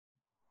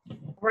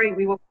Right,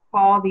 we will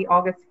call the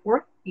August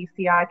 4th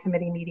ECI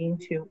committee meeting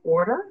to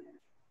order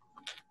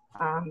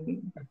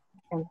and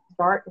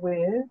start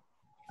with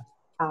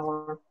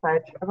our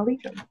Pledge of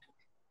Allegiance.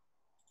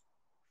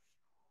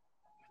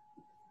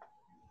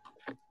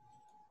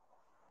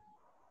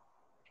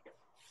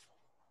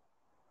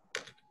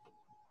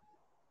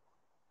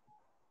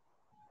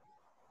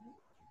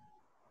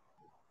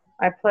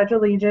 I pledge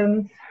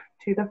allegiance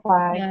to the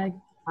flag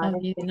of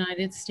the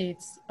United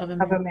States of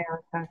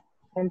America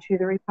and to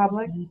the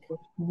republic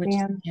which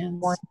stands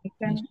one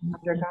nation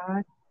under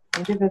God,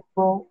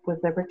 indivisible, with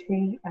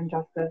liberty and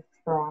justice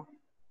for all.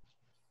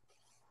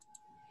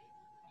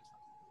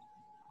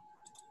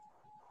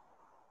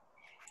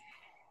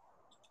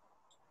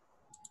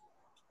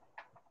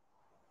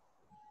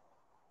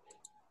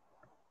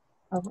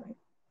 All right.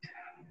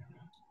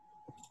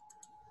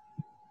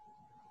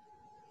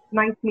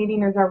 Tonight's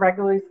meeting is our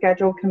regularly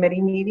scheduled committee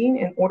meeting.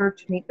 In order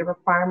to meet the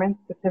requirements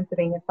of the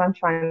Pennsylvania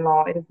Sunshine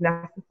Law, it is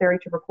necessary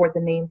to record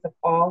the names of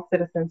all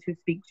citizens who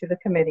speak to the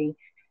committee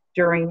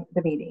during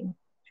the meeting.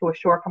 To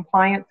assure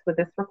compliance with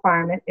this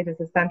requirement, it is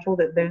essential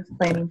that those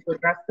planning to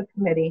address the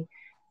committee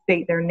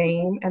state their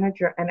name and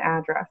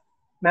address.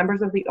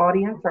 Members of the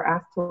audience are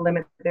asked to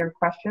limit their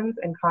questions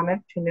and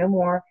comments to no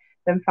more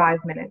than 5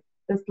 minutes.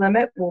 This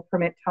limit will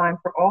permit time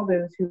for all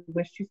those who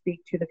wish to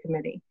speak to the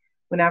committee.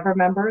 Whenever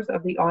members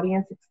of the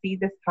audience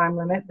exceed this time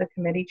limit, the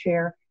committee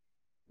chair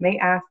may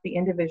ask the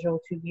individual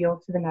to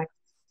yield to the next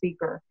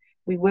speaker.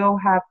 We will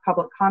have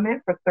public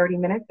comment for 30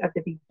 minutes at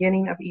the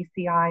beginning of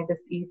ECI this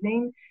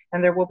evening,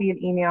 and there will be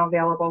an email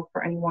available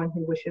for anyone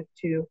who wishes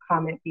to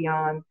comment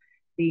beyond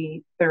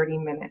the 30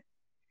 minutes.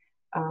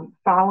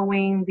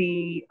 Following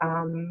the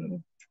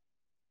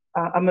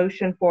a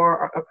motion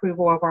for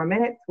approval of our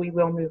minutes, we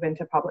will move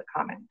into public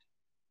comment.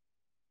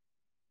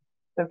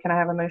 So can I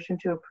have a motion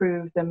to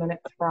approve the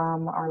minutes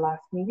from our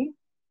last meeting?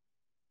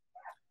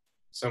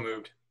 So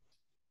moved.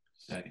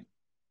 Second.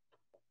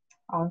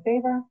 All in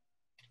favor?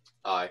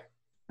 Aye.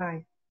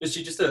 Aye.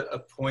 Misty, just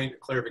a point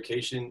of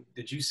clarification.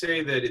 Did you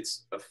say that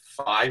it's a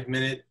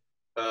 5-minute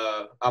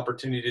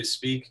opportunity to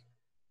speak?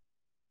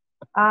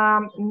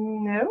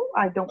 No,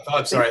 I don't.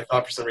 I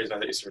thought for some reason I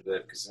thought you said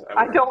that because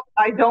I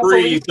don't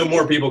believe so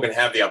more people can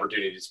have the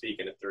opportunity to speak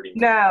in a 30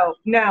 minutes.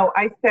 No,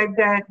 I said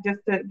that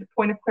just a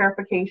point of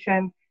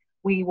clarification.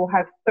 We will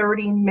have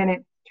 30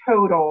 minutes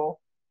total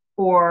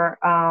for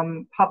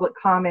public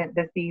comment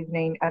this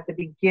evening at the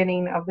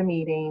beginning of the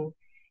meeting.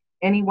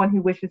 Anyone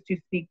who wishes to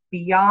speak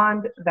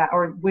beyond that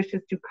or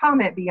wishes to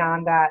comment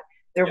beyond that,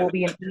 there will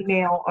be an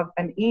email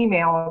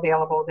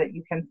available that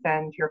you can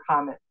send your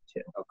comments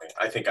to. Okay,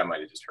 I think I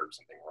might have just heard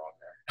something wrong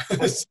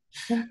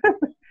there.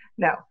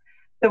 No.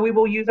 So we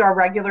will use our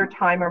regular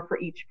timer for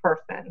each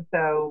person.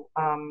 So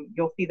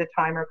you'll see the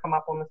timer come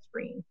up on the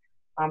screen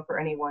for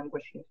anyone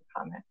wishing to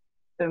comment.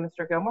 So,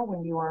 Mr. Gilmore,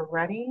 when you are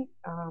ready,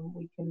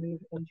 we can move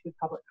into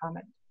public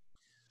comment.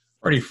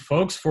 Alrighty,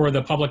 folks, for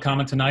the public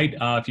comment tonight,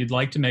 if you'd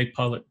like to make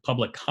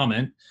public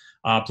comment,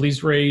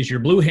 please raise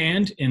your blue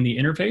hand in the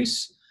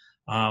interface.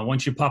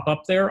 Once you pop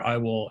up there, I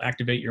will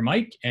activate your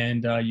mic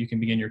and you can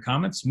begin your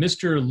comments.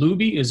 Mr.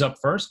 Luby is up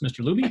first.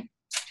 Mr. Luby,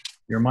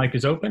 your mic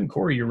is open.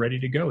 Corey, you're ready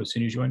to go as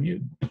soon as you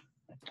unmute.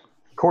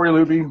 Corey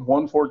Luby,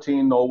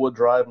 114 Knollwood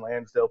Drive,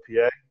 Lansdale,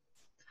 PA.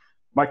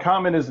 My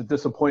comment is a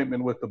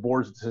disappointment with the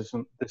board's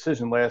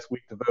decision last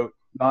week to vote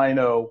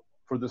 9-0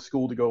 for the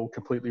school to go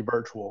completely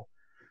virtual.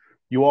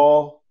 You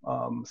all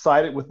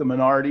sided with the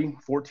minority,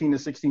 14 to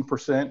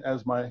 16%,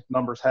 as my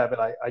numbers have it.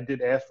 I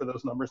did ask for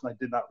those numbers and I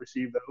did not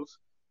receive those,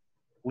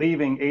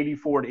 leaving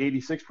 84 to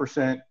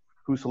 86%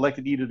 who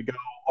selected either to go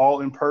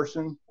all in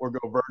person or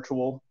go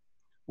virtual.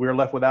 We are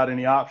left without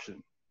any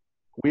option.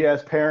 We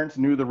as parents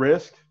knew the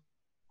risk.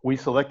 We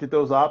selected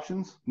those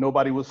options.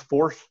 Nobody was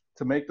forced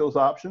to make those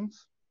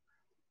options.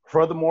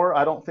 Furthermore,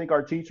 I don't think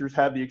our teachers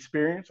have the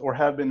experience or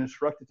have been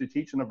instructed to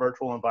teach in a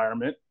virtual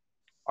environment.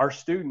 Our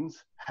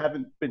students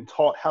haven't been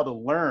taught how to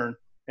learn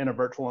in a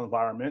virtual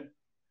environment.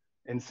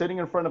 And sitting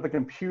in front of a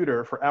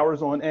computer for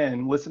hours on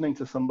end, listening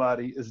to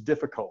somebody is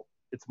difficult.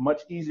 It's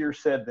much easier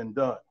said than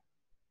done.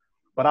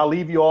 But I'll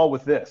leave you all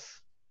with this.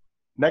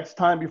 Next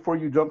time before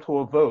you jump to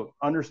a vote,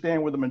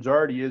 understand where the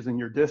majority is in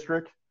your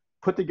district.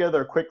 Put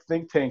together a quick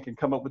think tank and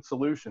come up with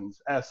solutions,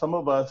 as some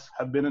of us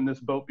have been in this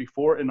boat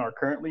before and are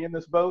currently in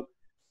this boat,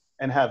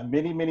 and have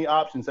many, many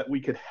options that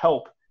we could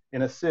help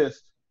and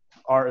assist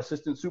our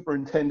assistant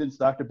superintendents,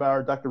 Dr.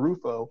 Bauer, Dr.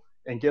 Rufo,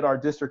 and get our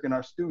district and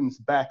our students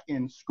back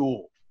in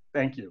school.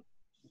 Thank you.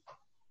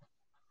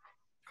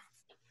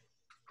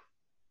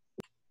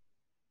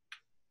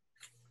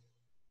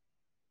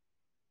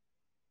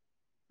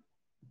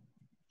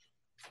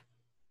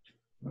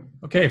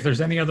 Okay, if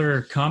there's any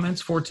other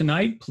comments for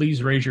tonight,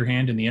 please raise your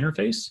hand in the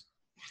interface.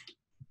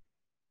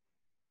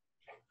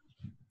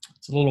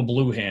 It's a little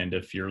blue hand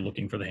if you're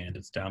looking for the hand.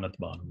 It's down at the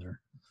bottom there.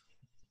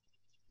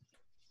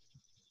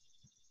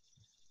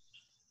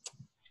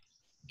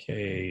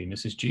 Okay,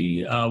 Mrs.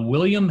 G.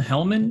 William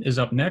Hellman is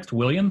up next.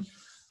 William,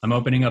 I'm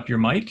opening up your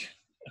mic.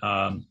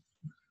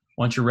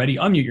 Once you're ready,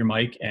 unmute your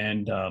mic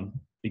and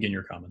begin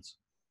your comments.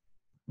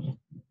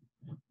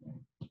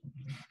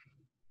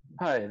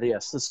 Hi,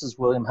 yes, this is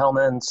William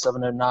Hellman,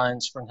 709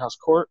 Springhouse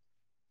Court.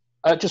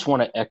 I just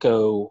want to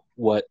echo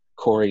what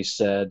Corey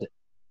said.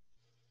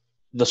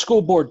 The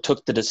school board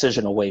took the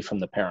decision away from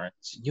the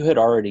parents. You had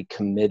already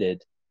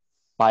committed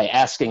by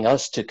asking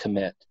us to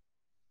commit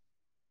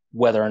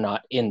whether or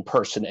not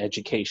in-person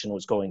education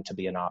was going to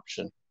be an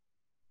option.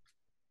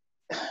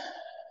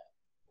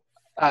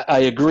 I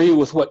agree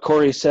with what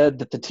Corey said,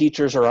 that the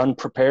teachers are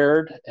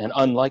unprepared and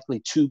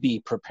unlikely to be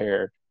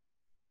prepared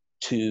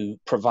to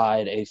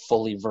provide a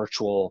fully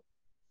virtual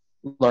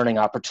learning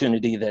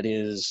opportunity that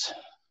is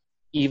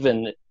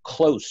even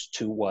close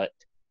to what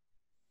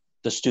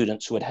the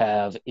students would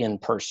have in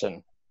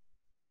person.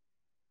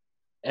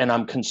 And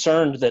I'm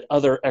concerned that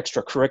other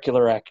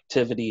extracurricular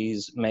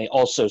activities may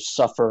also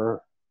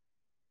suffer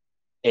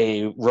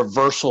a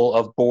reversal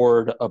of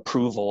board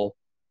approval,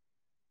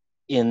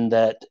 in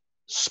that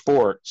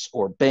sports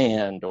or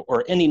band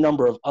or any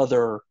number of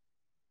other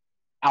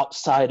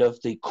outside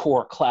of the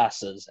core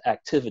classes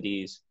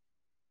activities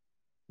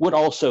would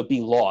also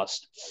be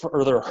lost,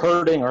 further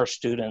hurting our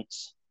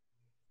students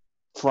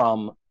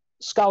from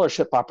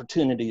scholarship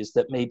opportunities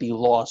that may be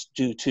lost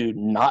due to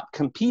not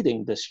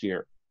competing this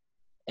year,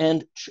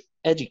 and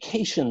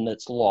education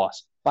that's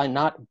lost by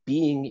not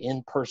being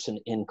in person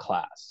in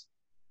class.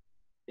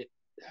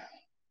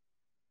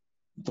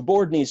 The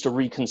board needs to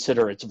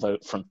reconsider its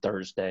vote from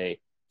Thursday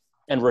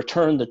and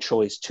return the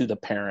choice to the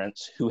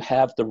parents, who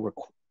have the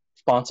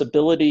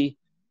responsibility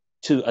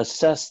to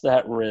assess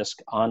that risk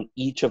on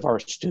each of our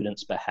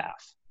students'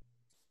 behalf.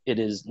 It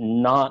is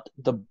not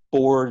the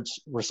board's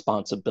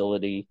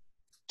responsibility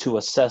to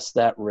assess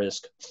that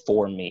risk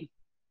for me.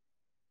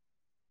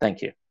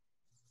 Thank you.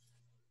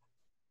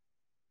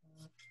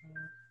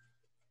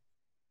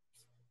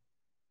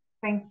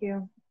 Thank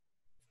you.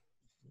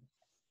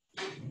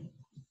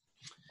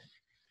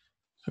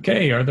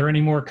 Okay, are there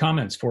any more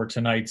comments for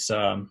tonight's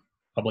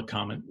public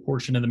comment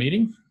portion of the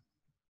meeting?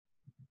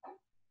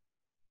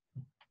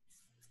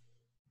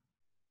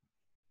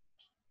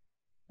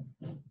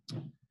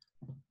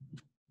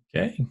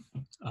 Okay,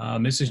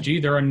 Mrs. G,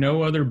 there are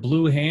no other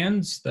blue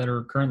hands that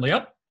are currently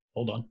up.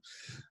 Hold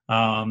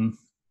on.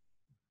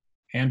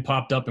 Hand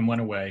popped up and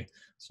went away.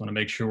 Just want to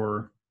make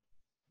sure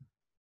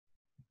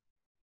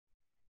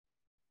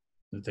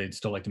that they'd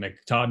still like to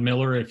make. Todd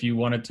Miller, if you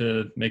wanted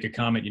to make a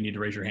comment, you need to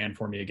raise your hand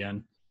for me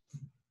again.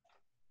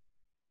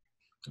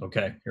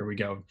 Okay, here we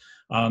go.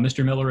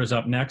 Mr. Miller is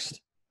up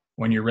next.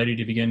 When you're ready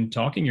to begin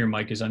talking, your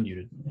mic is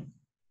unmuted.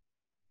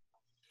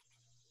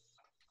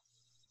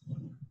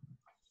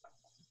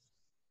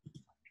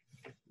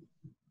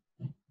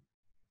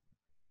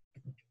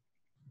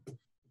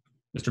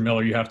 Mr.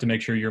 Miller, you have to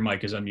make sure your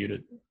mic is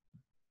unmuted.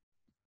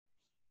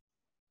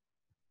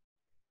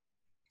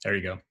 There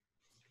you go.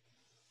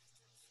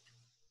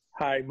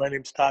 Hi, my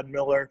name's Todd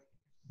Miller,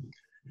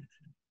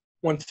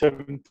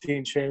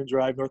 117 Shannon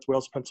Drive, North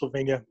Wales,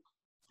 Pennsylvania.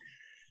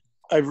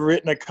 I've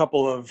written a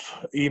couple of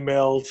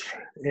emails,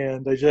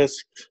 and I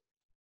just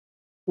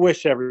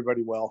wish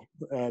everybody well,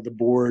 the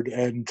board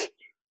and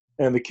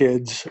the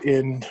kids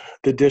in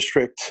the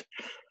district.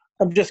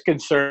 I'm just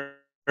concerned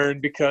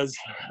because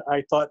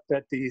I thought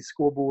that the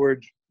school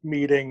board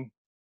meeting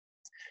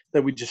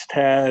that we just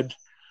had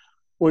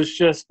was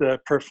just a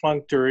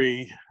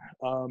perfunctory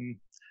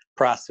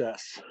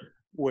process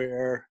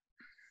where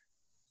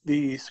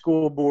the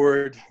school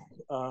board,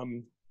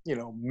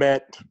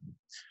 met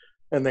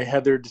and they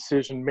had their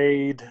decision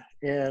made.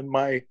 And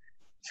my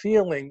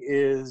feeling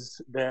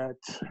is that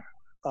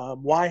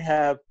why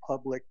have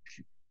public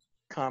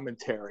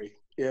commentary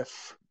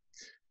if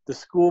the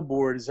school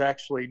board is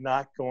actually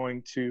not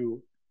going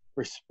to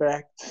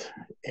respect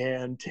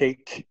and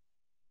take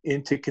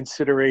into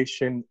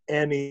consideration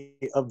any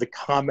of the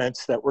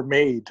comments that were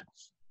made?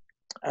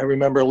 I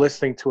remember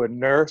listening to a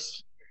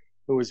nurse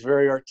who was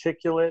very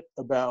articulate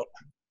about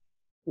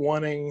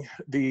wanting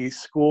the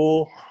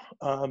school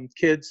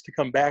kids to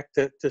come back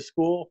to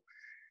school,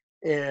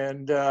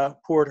 and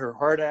poured her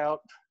heart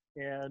out.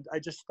 And I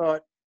just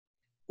thought,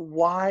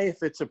 why,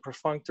 if it's a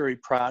perfunctory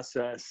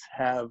process,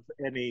 have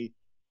any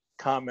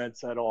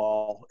comments at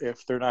all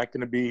if they're not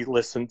going to be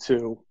listened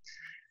to?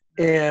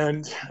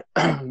 And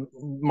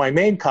my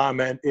main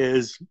comment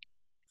is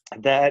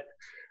that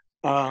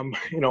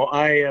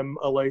I am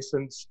a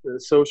licensed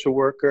social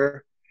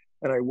worker,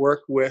 and I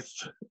work with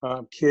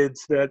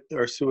kids that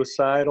are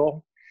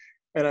suicidal.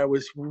 And I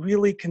was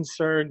really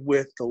concerned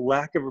with the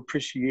lack of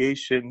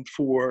appreciation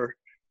for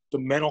the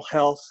mental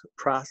health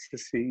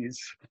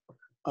processes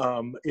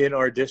in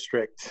our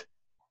district,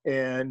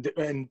 and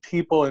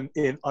people on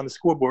the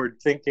school board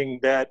thinking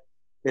that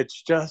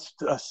it's just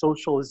a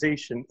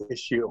socialization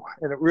issue,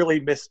 and it really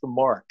missed the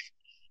mark.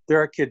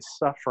 There are kids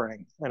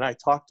suffering, and I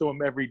talk to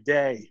them every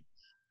day,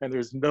 and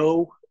there's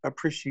no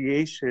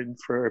appreciation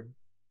for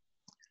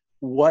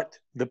what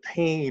the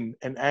pain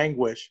and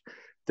anguish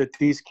that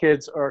these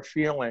kids are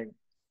feeling.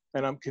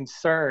 And I'm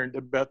concerned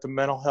about the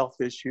mental health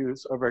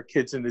issues of our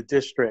kids in the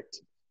district.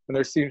 And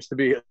there seems to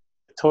be a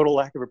total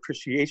lack of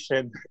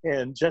appreciation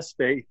and just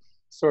a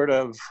sort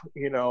of,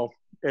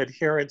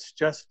 adherence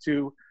just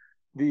to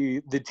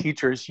the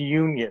teachers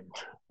union.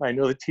 I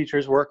know the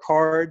teachers work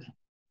hard,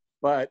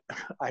 but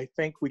I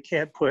think we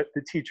can't put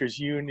the teachers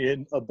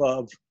union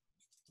above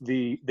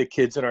the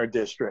kids in our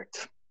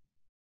district.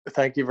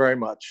 Thank you very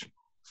much.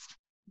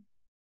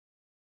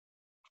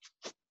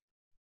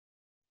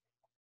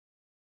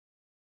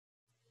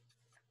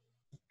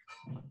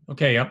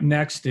 Okay, up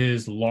next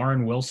is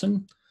Lauren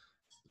Wilson.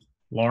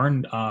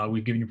 Lauren,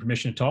 we've given you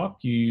permission to talk.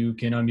 You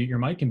can unmute your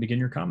mic and begin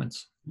your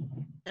comments.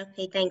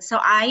 Okay, thanks. So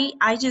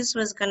I just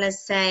was gonna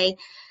say,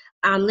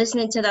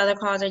 listening to the other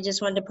calls, I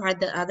just wanted to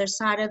provide the other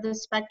side of the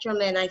spectrum,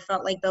 and I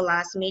felt like the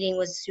last meeting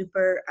was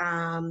super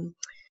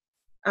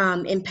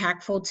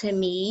impactful to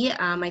me.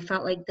 I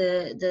felt like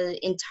the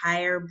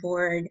entire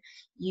board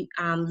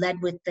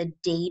led with the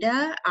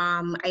data.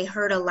 I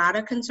heard a lot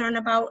of concern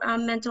about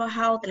mental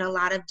health and a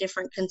lot of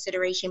different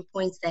consideration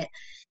points that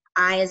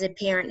I, as a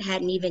parent,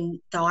 hadn't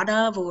even thought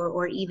of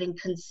or even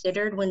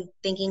considered when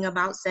thinking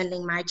about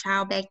sending my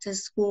child back to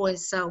school. And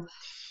so,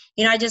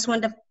 I just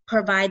wanted to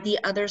provide the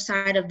other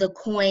side of the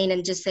coin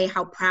and just say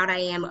how proud I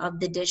am of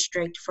the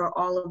district for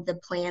all of the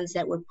plans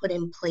that were put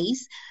in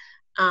place.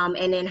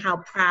 And then how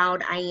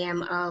proud I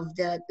am of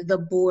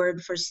the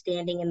board for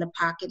standing in the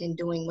pocket and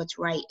doing what's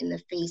right in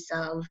the face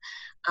of,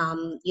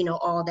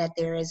 all that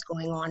there is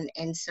going on.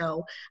 And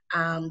so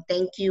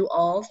thank you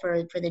all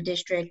for the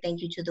district.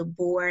 Thank you to the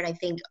board. I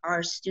think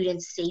our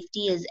students'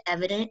 safety is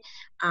evident,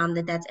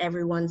 that's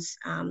everyone's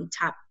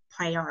top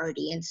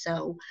priority. And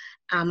so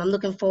I'm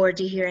looking forward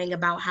to hearing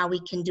about how we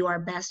can do our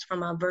best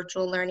from a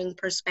virtual learning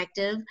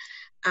perspective,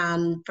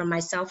 from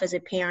myself as a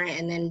parent,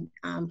 and then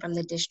from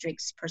the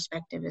district's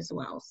perspective as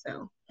well.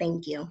 So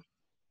thank you.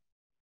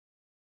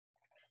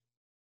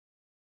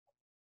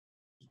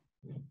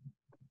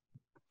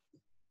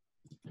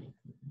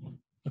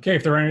 Okay,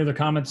 if there are any other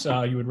comments,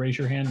 you would raise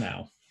your hand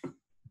now.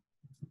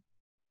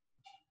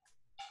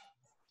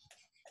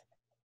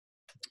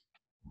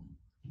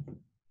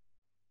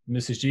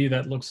 Mrs. G,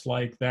 that looks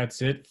like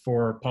that's it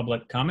for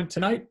public comment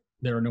tonight.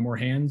 There are no more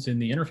hands in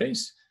the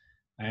interface.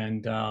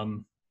 And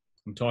I'm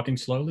talking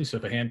slowly, so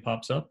if a hand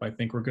pops up, I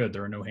think we're good.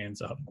 There are no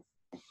hands up.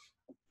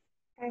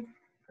 Okay,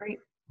 great.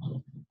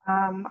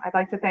 I'd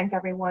like to thank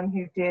everyone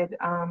who did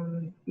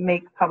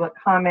make public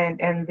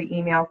comment and the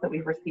emails that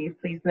we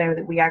received. Please know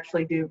that we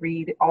actually do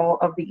read all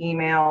of the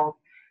emails,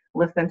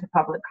 listen to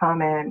public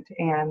comment,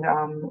 and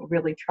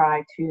really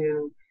try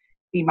to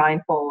be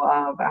mindful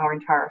of our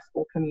entire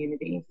school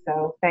community.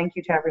 So thank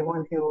you to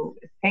everyone who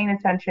is paying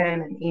attention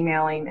and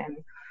emailing and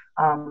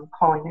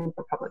calling in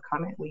for public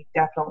comment. We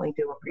definitely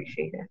do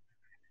appreciate it.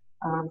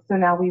 So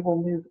now we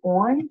will move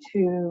on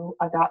to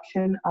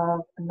adoption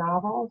of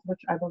novels, which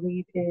I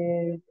believe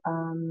is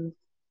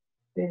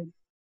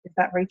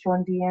that Rachel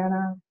and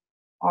Deanna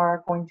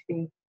are going to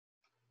be.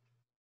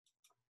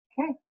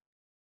 Okay,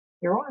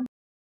 you're on.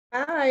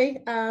 Hi,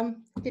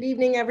 good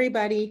evening,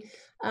 everybody.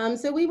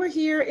 So we were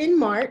here in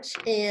March,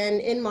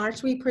 and in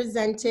March we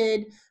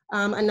presented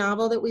a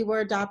novel that we were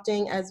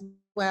adopting, as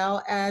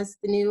well as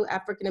the new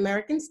African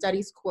American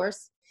Studies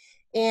course.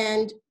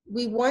 And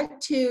we want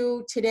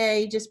to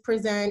today just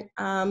present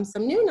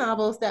some new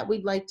novels that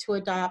we'd like to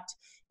adopt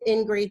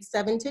in grades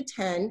 7 to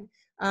 10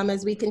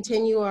 as we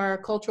continue our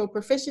cultural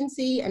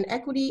proficiency and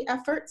equity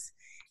efforts.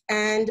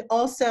 And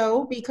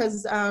also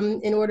because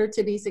in order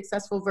to be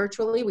successful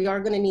virtually, we are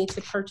going to need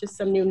to purchase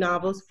some new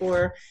novels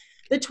for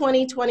the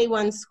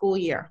 2021 school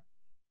year.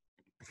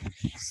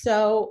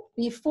 So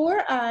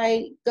before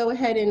I go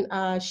ahead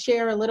and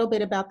share a little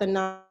bit about the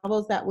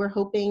novels that we're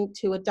hoping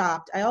to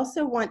adopt, I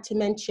also want to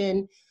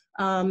mention,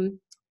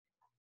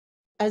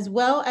 as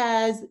well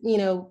as,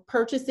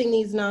 purchasing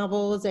these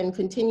novels and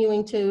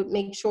continuing to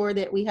make sure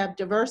that we have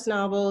diverse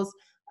novels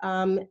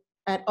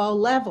at all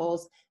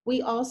levels,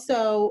 we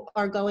also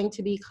are going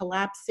to be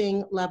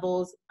collapsing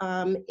levels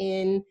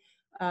in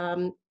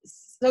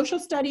social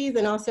studies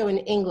and also in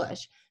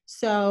English.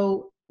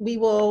 So we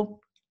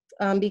will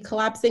be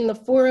collapsing the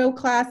 4.0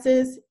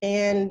 classes,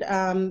 and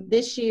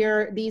this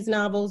year these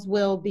novels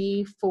will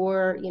be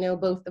for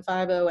both the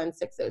 5.0 and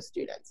 6.0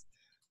 students.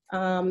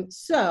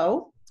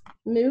 So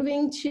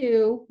moving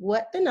to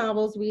what the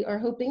novels we are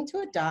hoping to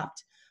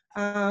adopt.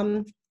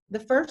 The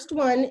first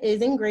one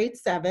is in grade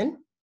 7.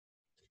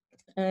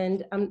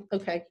 And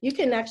okay, you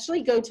can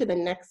actually go to the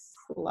next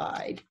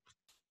slide.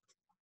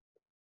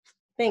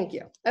 Thank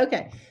you.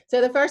 Okay, so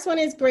the first one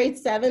is grade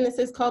 7. This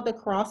is called The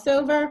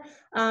Crossover.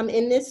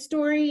 In this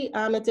story,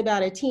 it's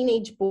about a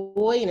teenage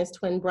boy and his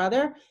twin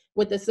brother.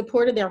 With the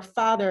support of their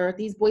father,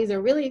 these boys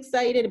are really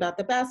excited about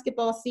the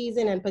basketball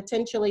season and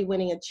potentially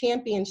winning a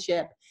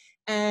championship.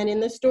 And in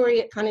the story,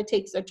 it kind of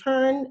takes a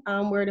turn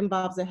where it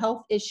involves a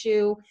health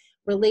issue,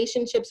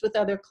 relationships with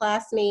other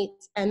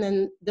classmates, and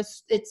then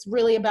it's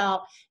really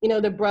about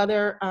the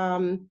brother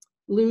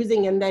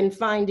losing and then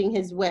finding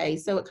his way.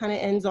 So it kind of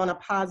ends on a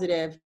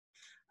positive.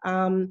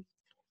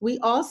 We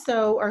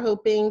also are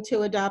hoping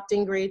to adopt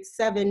in grade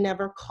 7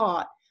 Never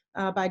Caught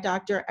by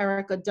Dr.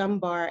 Erica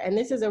Dunbar, and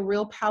this is a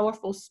real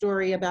powerful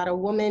story about a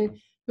woman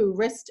who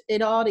risked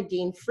it all to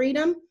gain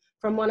freedom,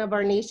 from one of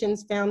our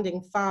nation's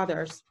founding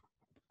fathers.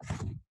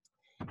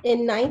 In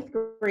 9th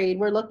grade,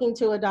 we're looking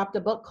to adopt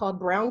a book called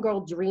Brown Girl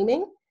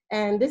Dreaming.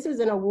 And this is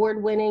an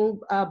award-winning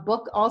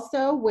book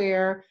also,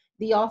 where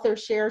the author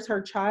shares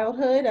her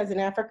childhood as an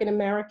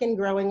African-American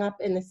growing up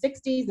in the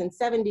 60s and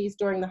 70s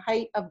during the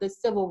height of the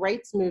civil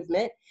rights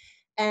movement.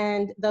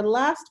 And the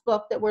last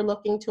book that we're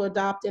looking to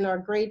adopt in our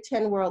grade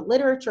 10 world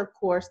literature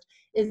course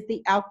is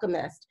The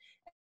Alchemist.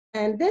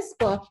 And this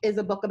book is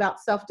a book about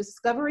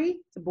self-discovery.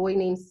 It's a boy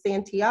named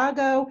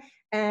Santiago,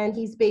 and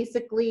he's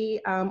basically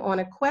on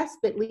a quest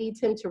that leads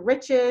him to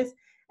riches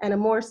and a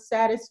more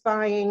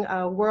satisfying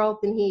world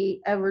than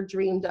he ever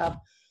dreamed of.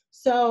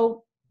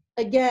 So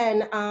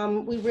again,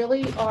 we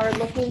really are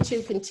looking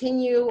to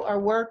continue our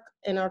work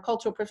in our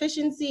cultural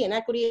proficiency and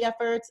equity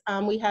efforts.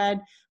 We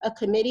had a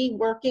committee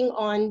working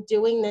on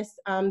doing this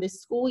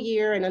this school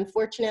year, and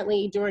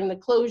unfortunately during the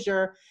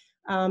closure,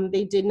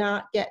 they did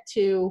not get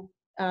to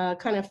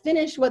kind of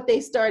finish what they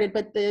started,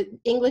 but the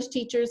English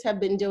teachers have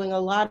been doing a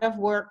lot of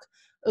work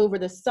over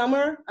the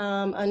summer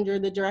under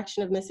the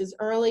direction of Mrs.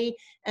 Early,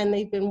 and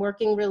they've been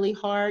working really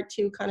hard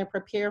to kind of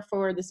prepare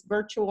for this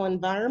virtual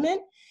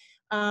environment.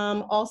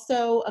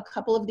 Also, a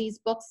couple of these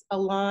books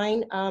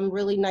align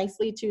really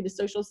nicely to the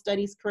social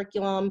studies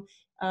curriculum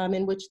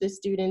in which the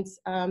students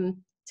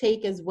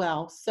take as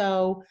well.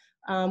 So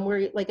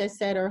we're, like I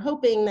said, are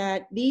hoping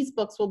that these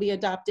books will be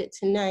adopted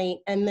tonight,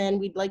 and then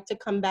we'd like to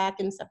come back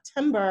in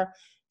September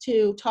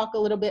to talk a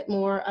little bit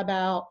more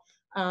about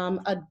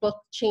a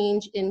book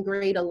change in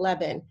grade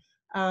 11.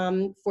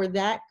 For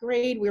that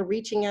grade, we're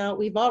reaching out.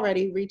 We've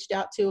already reached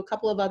out to a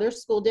couple of other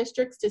school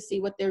districts to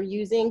see what they're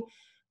using.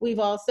 We've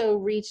also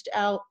reached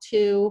out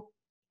to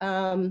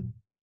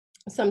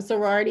some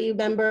sorority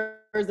members,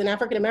 an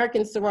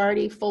African-American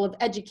sorority full of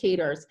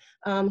educators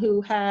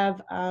who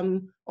have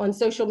on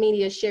social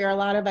media share a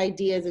lot of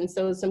ideas. And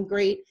so some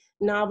great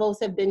novels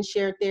have been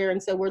shared there.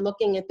 And so we're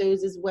looking at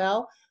those as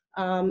well.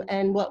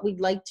 And what we'd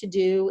like to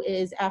do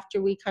is,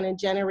 after we kind of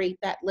generate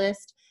that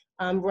list,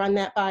 run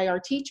that by our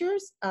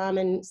teachers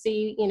and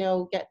see,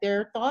 get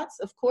their thoughts,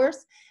 of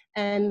course,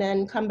 and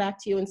then come back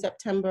to you in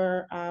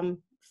September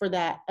for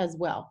that as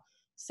well.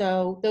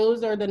 So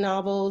those are the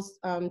novels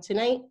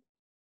tonight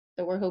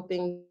that we're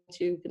hoping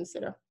to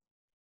consider.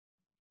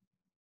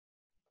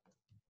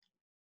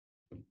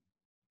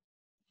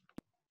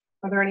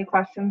 Are there any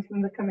questions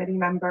from the committee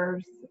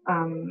members?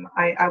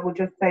 I will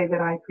just say that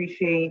I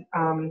appreciate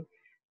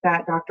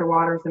that Dr.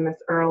 Waters and Ms.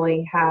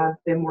 Early have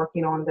been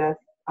working on this,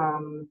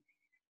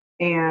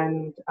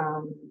 and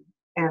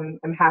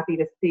I'm happy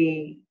to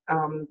see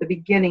the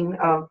beginning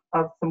of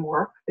some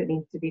work that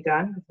needs to be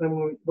done. Because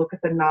when we look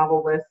at the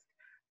novel list,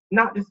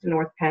 not just in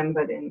North Penn,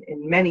 but in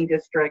many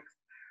districts,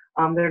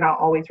 they're not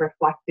always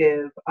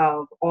reflective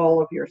of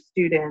all of your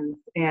students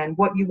and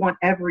what you want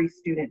every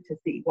student to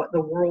see, what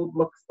the world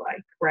looks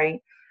like, right?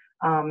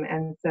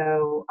 And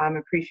so I'm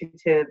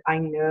appreciative. I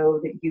know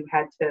that you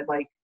had to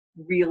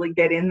really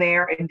get in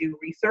there and do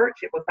research.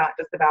 It was not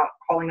just about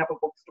calling up a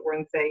bookstore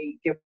and say,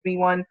 give me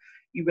one.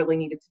 You really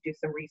needed to do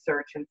some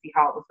research and see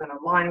how it was going to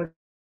align with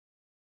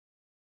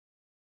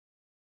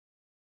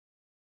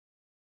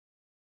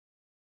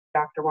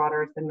Dr.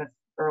 Waters and Ms.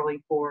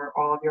 Early for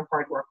all of your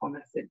hard work on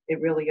this.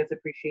 It really is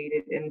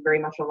appreciated and very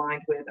much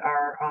aligned with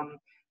our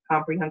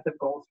comprehensive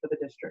goals for the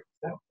district.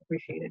 So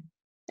appreciated.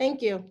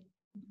 Thank you.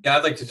 Yeah,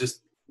 I'd like to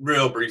just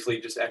real briefly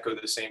just echo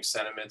the same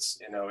sentiments.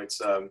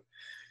 It's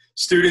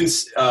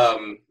students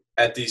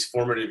at these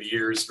formative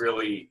years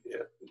really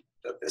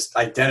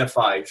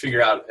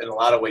figure out in a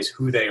lot of ways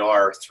who they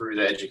are through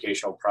the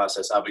educational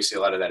process. Obviously,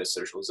 a lot of that is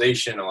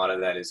socialization. A lot of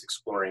that is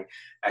exploring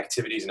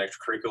activities and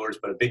extracurriculars,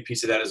 but a big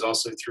piece of that is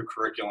also through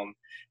curriculum.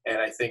 And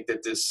I think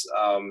that this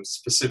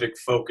specific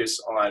focus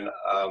on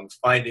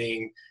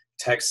finding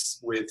texts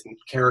with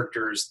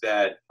characters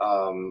that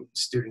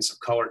students of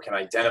color can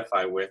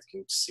identify with,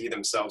 can see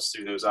themselves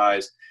through those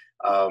eyes,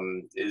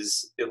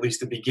 is at least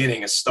the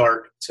beginning, a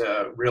start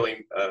to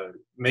really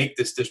make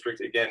this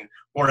district, again,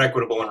 more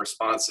equitable and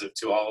responsive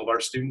to all of our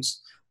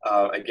students.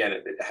 Again,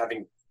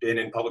 having been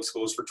in public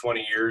schools for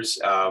 20 years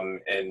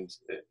and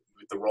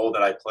with the role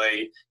that I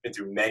play, been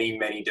through many,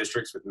 many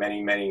districts with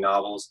many, many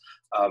novels,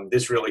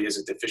 this really is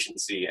a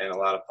deficiency in a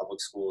lot of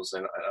public schools.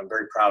 And I'm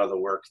very proud of the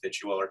work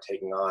that you all are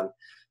taking on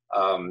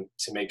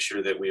to make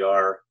sure that we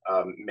are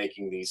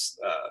making these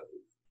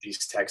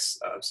texts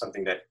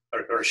something that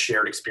are a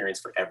shared experience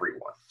for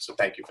everyone. So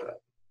thank you for that.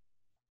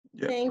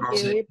 Yeah, Thank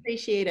you. We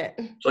appreciate it.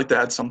 I'd like to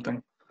add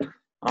something.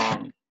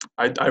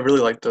 I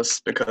really like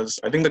this because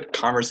I think the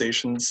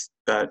conversations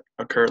that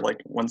occur,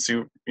 once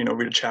you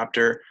read a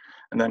chapter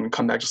and then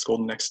come back to school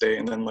the next day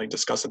and then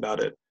discuss about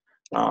it,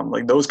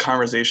 those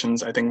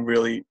conversations I think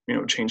really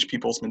change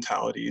people's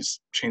mentalities,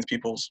 change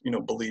people's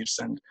beliefs,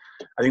 and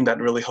I think that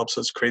really helps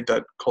us create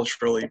that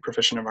culturally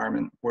proficient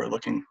environment we're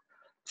looking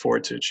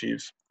forward to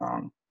achieve.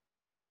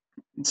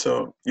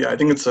 So yeah, I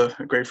think it's a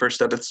great first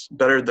step. It's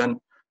better than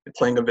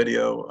playing a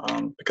video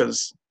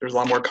because there's a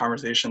lot more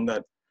conversation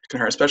that can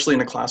occur, especially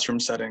in a classroom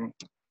setting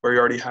where you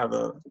already have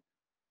a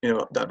you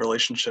know, that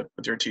relationship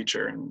with your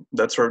teacher and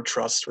that sort of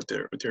trust with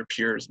your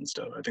peers and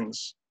stuff. I think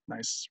it's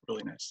nice,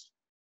 really nice.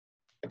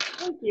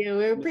 Thank you.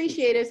 We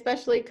appreciate it,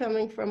 especially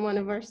coming from one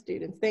of our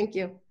students. Thank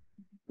you.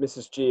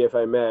 Mrs. G, if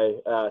I may,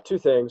 two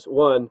things.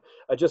 One,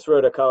 I just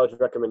wrote a college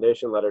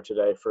recommendation letter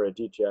today for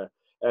Aditya,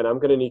 and I'm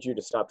going to need you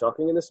to stop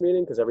talking in this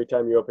meeting because every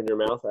time you open your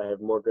mouth, I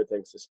have more good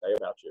things to say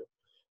about you.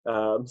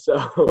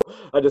 So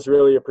I just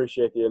really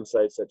appreciate the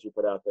insights that you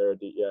put out there,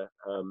 Aditya.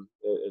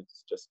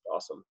 It's just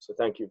awesome. So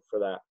thank you for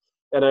that.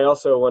 And I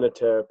also wanted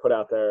to put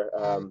out there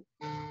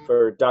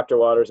for Dr.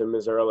 Waters and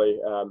Ms. Early,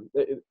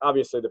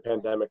 obviously the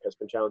pandemic has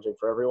been challenging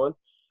for everyone.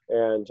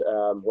 And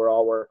we're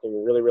all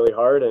working really, really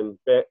hard and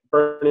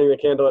burning the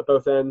candle at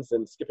both ends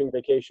and skipping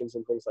vacations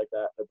and things like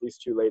that. But these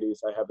two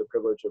ladies, I have the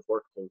privilege of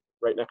working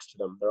right next to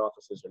them. Their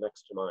offices are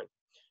next to mine.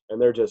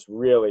 And they're just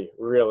really,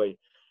 really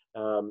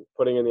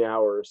putting in the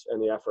hours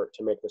and the effort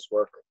to make this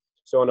work.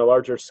 So on a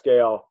larger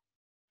scale,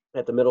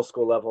 at the middle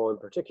school level in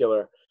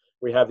particular,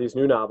 we have these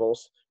new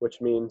novels,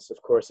 which means,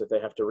 of course, that they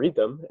have to read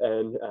them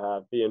and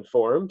be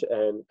informed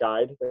and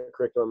guide the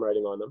curriculum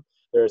writing on them.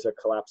 There's a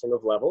collapsing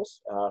of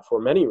levels for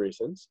many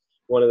reasons.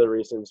 One of the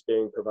reasons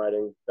being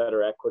providing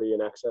better equity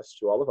and access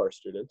to all of our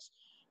students,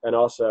 and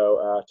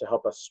also to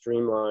help us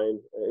streamline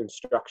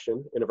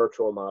instruction in a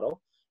virtual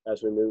model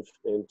as we move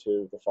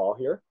into the fall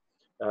here.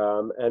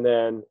 And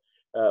then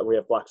we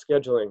have block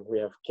scheduling, we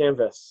have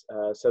Canvas.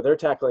 So they're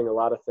tackling a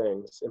lot of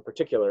things, in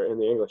particular in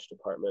the English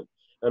department.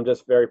 I'm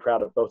just very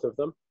proud of both of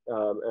them.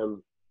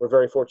 And we're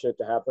very fortunate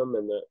to have them.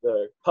 And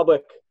the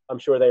public, I'm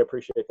sure they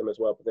appreciate them as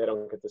well, but they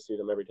don't get to see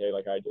them every day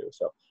like I do.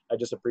 So I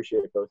just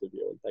appreciate both of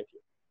you, and thank you.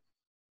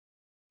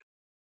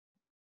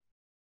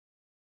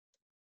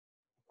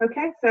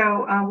 Okay,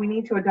 so we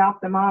need to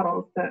adopt the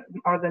models that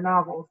are the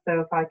novels.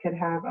 So if I could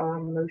have a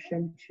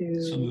motion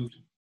to. So moved.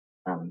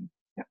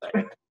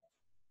 Yeah.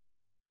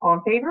 All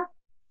in favor?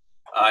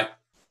 Aye.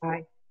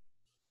 Aye.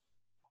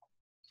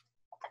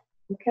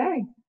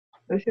 Okay,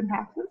 motion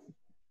passes.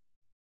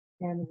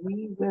 And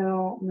we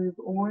will move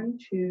on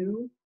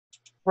to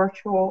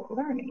virtual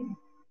learning.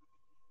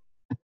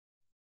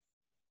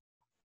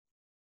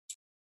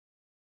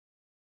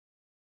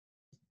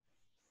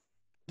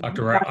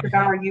 Dr.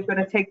 Bell, are you going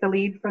to take the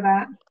lead for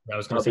that? I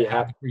was going to say, I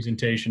have the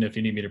presentation. If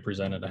you need me to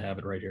present it, I have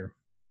it right here.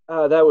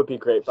 That would be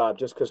great, Bob,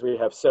 just because we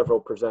have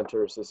several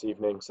presenters this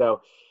evening.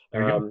 So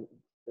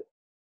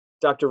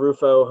Dr.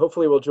 Rufo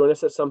hopefully will join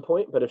us at some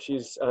point, but if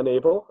she's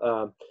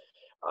unable,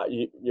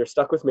 you're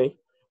stuck with me.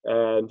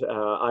 And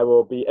I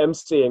will be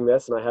emceeing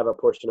this, and I have a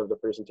portion of the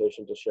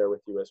presentation to share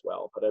with you as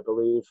well. But I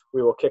believe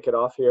we will kick it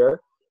off here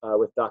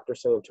with Dr.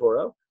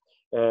 Santoro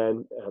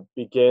and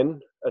begin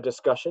a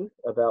discussion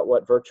about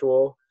what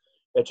virtual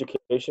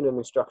education and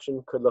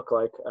instruction could look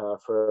like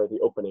for the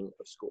opening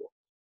of school.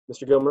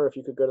 Mr. Gilmer, if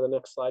you could go to the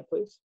next slide,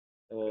 please.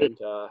 And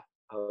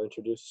I'll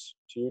introduce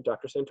to you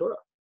Dr. Santoro.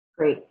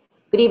 Great.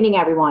 Good evening,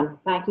 everyone.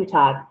 Thank you,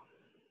 Todd.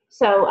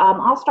 So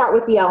I'll start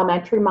with the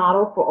elementary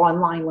model for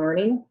online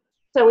learning.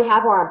 So we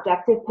have our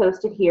objective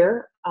posted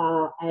here,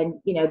 and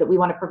that we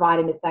want to provide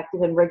an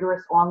effective and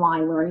rigorous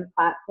online learning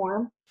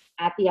platform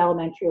at the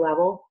elementary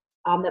level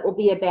that will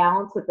be a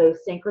balance of both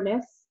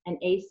synchronous and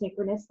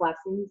asynchronous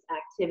lessons,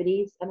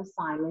 activities, and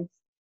assignments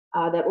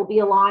that will be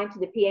aligned to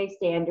the PA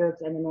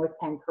standards and the North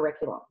Penn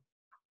curriculum.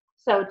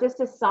 So just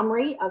a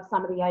summary of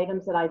some of the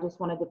items that I just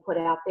wanted to put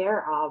out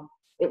there.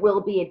 It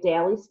will be a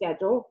daily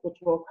schedule, which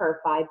will occur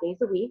 5 days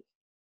a week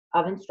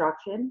of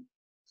instruction.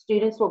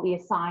 Students will be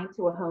assigned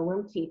to a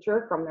homeroom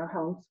teacher from their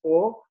home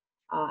school.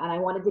 And I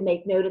wanted to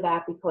make note of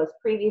that because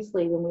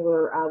previously when we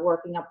were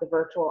working up the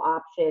virtual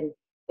option,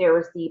 there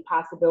was the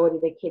possibility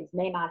that kids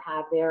may not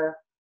have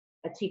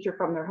a teacher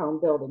from their home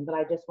building. But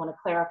I just want to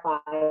clarify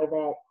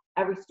that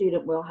every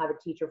student will have a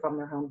teacher from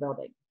their home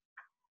building.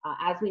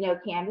 As we know,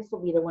 Canvas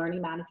will be the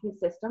learning management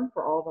system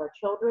for all of our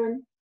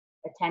children.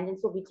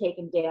 Attendance will be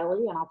taken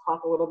daily, and I'll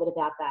talk a little bit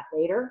about that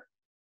later.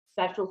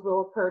 Specials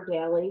will occur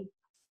daily,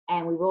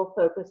 and we will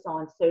focus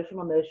on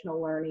social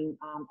emotional learning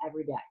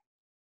every day.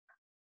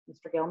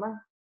 Mr.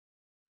 Gilmer?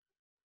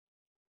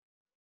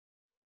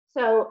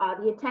 So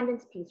the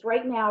attendance piece,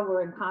 right now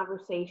we're in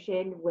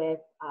conversation with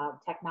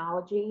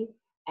technology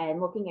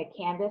and looking at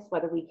Canvas,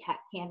 whether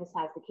Canvas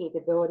has the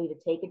capability to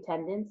take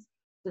attendance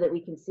so that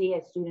we can see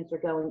as students are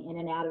going in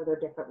and out of their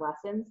different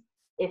lessons.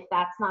 If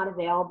that's not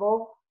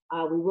available,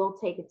 we will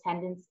take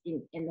attendance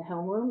in the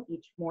homeroom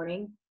each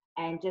morning,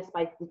 and just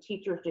by the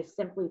teachers just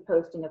simply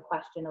posting a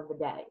question of the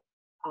day.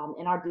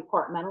 In our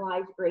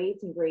departmentalized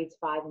grades in grades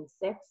 5 and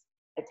 6,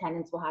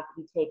 attendance will have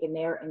to be taken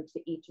there into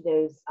each of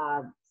those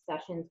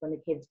sessions when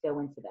the kids go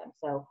into them.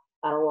 So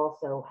that'll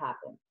also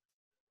happen.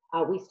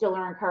 We still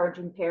are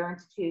encouraging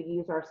parents to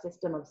use our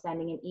system of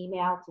sending an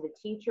email to the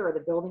teacher or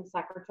the building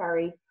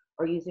secretary,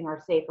 or using our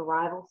safe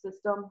arrival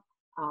system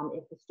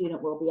if the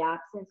student will be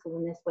absent. So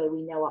in this way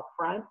we know up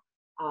front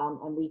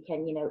and we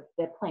can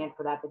plan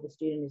for that the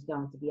student is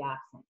going to be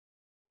absent.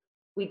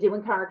 We do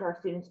encourage our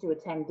students to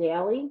attend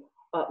daily,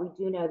 but we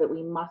do know that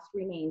we must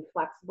remain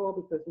flexible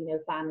because we know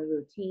family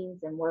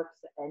routines and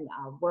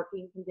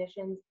working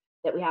conditions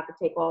that we have to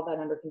take all that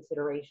under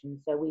consideration.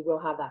 So we will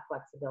have that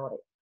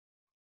flexibility.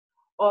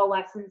 All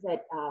lessons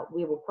that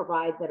we will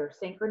provide that are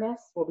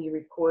synchronous will be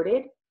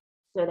recorded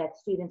so that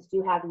students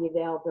do have the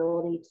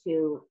availability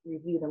to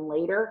review them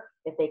later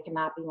if they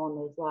cannot be on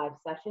those live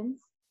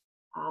sessions.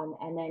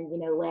 And then,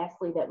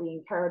 lastly, that we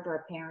encourage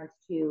our parents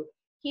to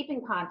keep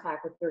in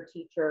contact with their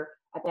teacher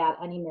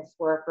about any missed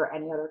work or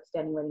any other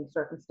extenuating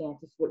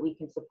circumstances so that we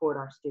can support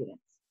our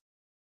students.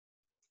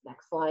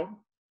 Next slide.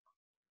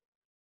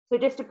 So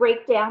just to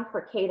break down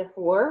for K to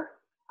 4,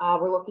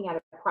 we're looking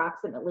at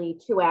approximately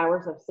 2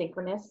 hours of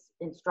synchronous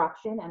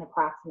instruction and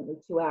approximately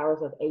 2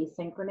 hours of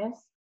asynchronous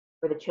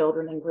for the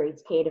children in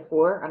grades K to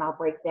 4. And I'll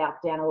break that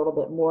down a little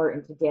bit more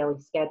into daily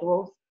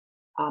schedules.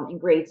 In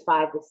grades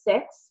 5 to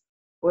 6,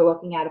 we're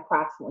looking at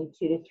approximately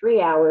 2 to 3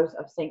 hours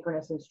of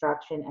synchronous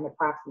instruction and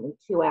approximately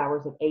 2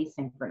 hours of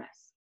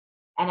asynchronous.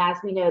 And as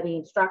we know, the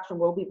instruction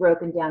will be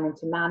broken down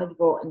into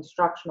manageable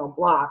instructional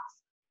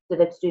blocks so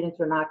that students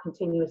are not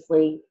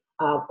continuously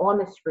on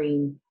the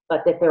screen,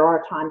 but that there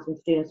are times when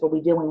students will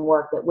be doing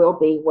work that will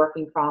be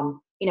working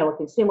from, a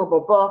consumable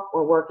book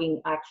or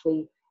working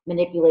actually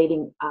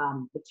manipulating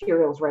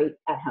materials right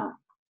at home.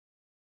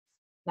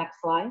 Next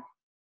slide.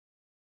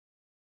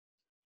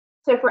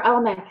 So for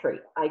elementary,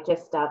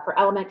 for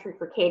elementary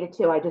for K to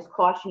 2, I just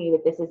caution you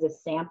that this is a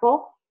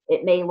sample.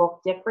 It may look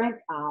different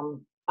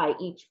by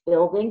each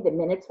building. The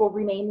minutes will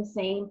remain the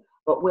same,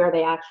 but where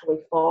they actually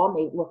fall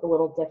may look a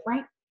little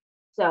different.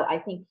 So I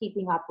think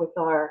keeping up with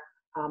our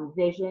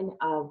vision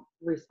of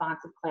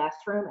responsive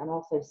classroom and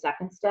also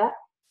second step,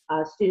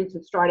 students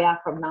would start out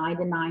from 9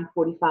 to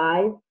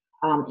 9:45,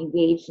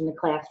 engaged in the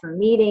classroom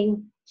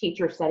meeting,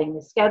 teacher setting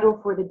the schedule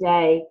for the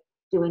day,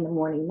 doing the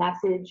morning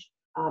message.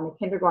 In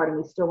kindergarten,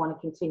 we still want to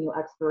continue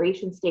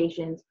exploration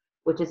stations,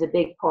 which is a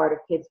big part of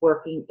kids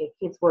working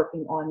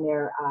on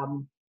their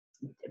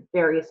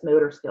various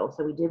motor skills.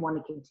 So we did want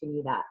to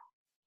continue that.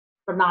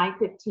 From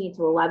 9:15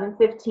 to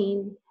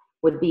 11:15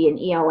 would be an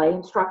ELA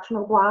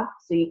instructional block.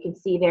 So you can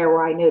see there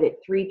where I noted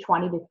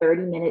 20 to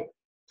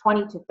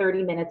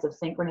 30 minutes of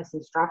synchronous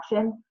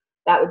instruction.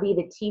 That would be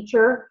the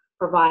teacher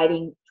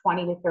providing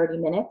 20 to 30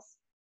 minutes.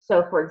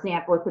 So for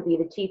example, it could be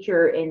the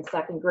teacher in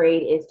second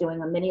grade is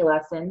doing a mini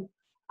lesson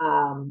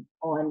on,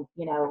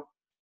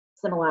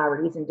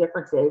 similarities and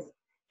differences.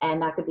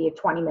 And that could be a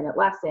 20-minute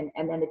lesson.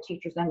 And then the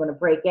teacher's then going to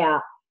break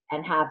out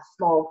and have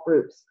small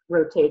groups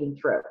rotating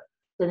through.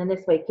 So then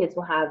this way kids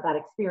will have that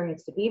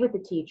experience to be with the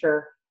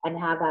teacher and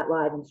have that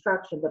live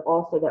instruction, but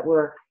also that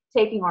we're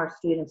taking our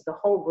students, the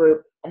whole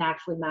group, and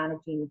actually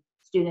managing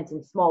students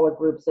in smaller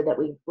groups so that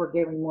we're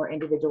giving more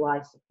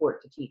individualized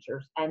support to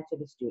teachers and to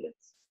the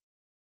students.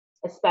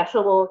 A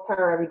special will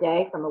occur every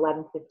day from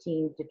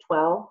 11:15 to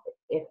 12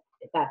 if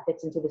that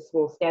fits into the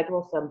school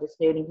schedule. So I'm just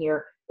noting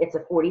here, it's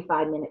a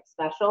 45-minute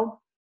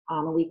special.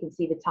 And we can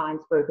see the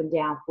times broken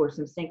down for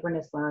some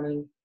synchronous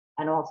learning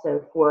and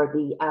also for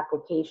the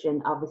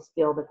application of the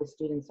skill that the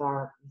students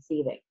are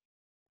receiving.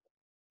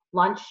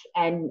 Lunch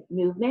and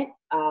movement,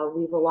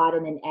 we've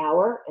allotted an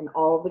hour in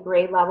all of the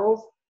grade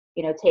levels.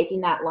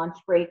 Taking that lunch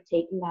break,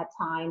 taking that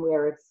time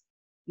where it's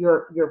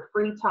your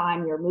free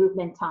time, your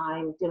movement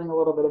time, doing a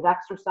little bit of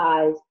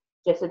exercise,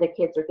 just so the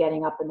kids are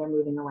getting up and they're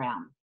moving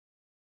around.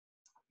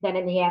 Then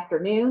in the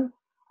afternoon,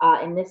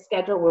 in this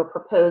schedule, we're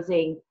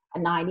proposing a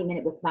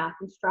 90-minute with math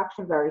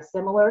instruction, very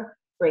similar,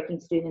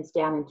 breaking students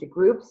down into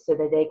groups so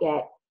that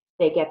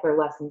they get their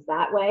lessons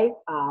that way,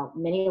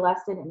 mini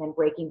lesson, and then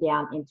breaking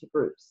down into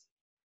groups.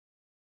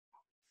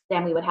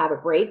 Then we would have a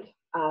break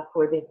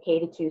for the K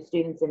to 2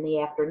 students in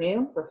the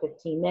afternoon for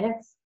 15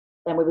 minutes.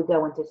 Then we would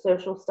go into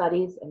social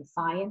studies and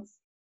science,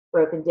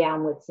 broken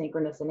down with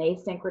synchronous and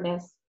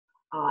asynchronous.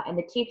 And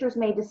the teachers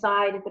may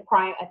decide at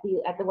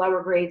the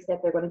lower grades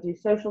that they're going to do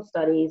social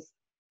studies,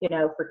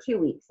 for 2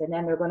 weeks, and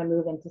then they're going to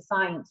move into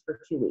science for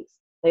 2 weeks.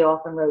 They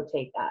often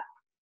rotate that.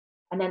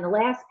 And then the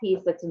last piece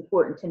that's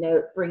important to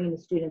note, bringing the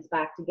students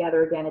back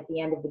together again at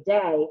the end of the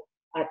day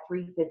at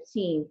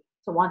 3:15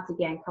 to once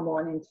again come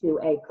on into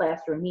a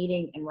classroom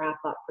meeting and wrap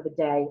up for the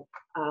day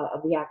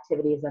of the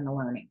activities and the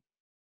learning.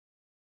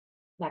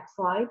 Next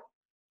slide.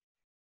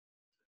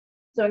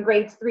 So in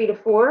grades 3 to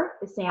 4,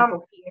 the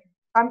sample here.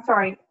 I'm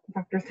sorry,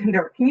 Dr.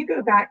 Cinder, can you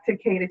go back to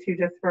K to 2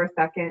 just for a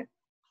second?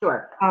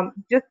 Sure.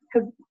 Just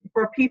because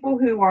for people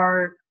who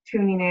are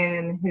tuning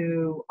in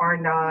who are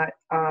not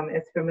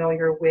as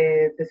familiar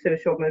with the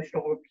social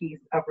emotional piece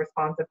of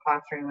responsive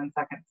classroom and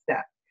second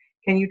step,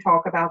 can you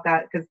talk about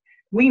that? Because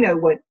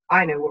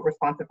I know what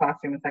responsive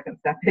classroom and second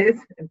step is,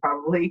 and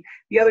probably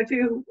the other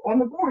two on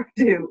the board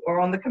do, or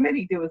on the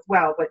committee do as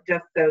well, but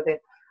just so that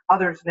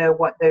others know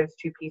what those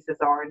two pieces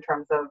are in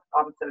terms of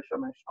social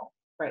emotional.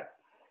 Right.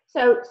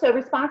 So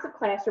responsive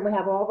classroom, we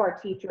have all of our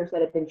teachers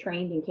that have been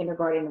trained in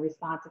kindergarten in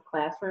responsive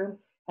classroom,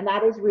 and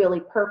that is really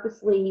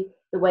purposely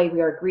the way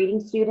we are greeting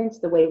students,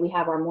 the way we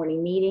have our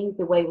morning meeting,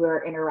 the way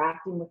we're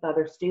interacting with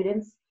other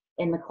students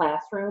in the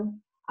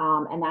classroom.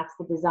 And that's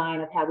the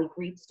design of how we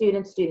greet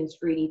students. Students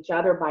greet each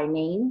other by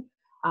name.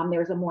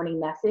 There's a morning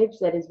message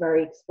that is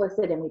very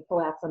explicit, and we pull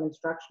out some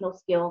instructional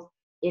skills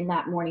in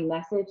that morning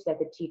message that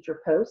the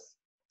teacher posts.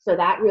 So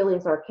that really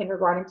is our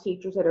kindergarten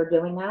teachers that are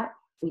doing that.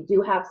 We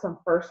do have some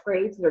first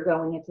grades that are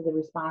going into the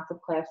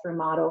responsive classroom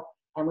model,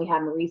 and we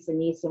have Marisa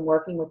Neeson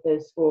working with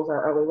those schools,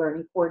 our early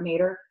learning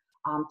coordinator,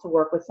 to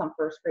work with some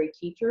first grade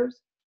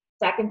teachers.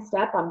 Second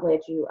step, I'm glad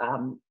you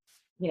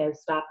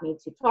stopped me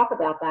to talk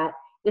about that.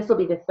 This will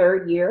be the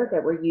third year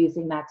that we're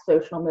using that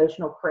social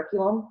emotional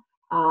curriculum,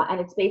 and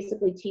it's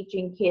basically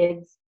teaching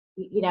kids,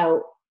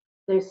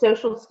 those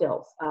social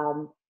skills,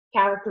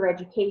 character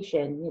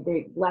education,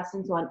 the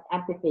lessons on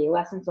empathy,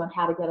 lessons on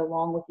how to get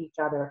along with each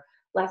other,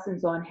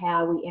 lessons on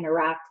how we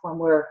interact when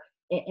we're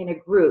in a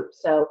group.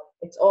 So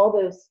it's all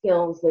those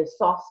skills, those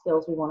soft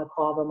skills we want to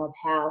call them, of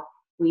how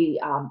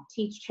we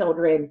teach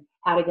children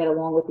how to get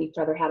along with each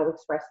other, how to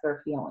express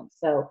their feelings.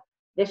 So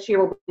this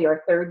year will be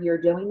our third year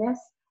doing this.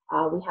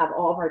 We have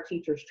all of our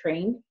teachers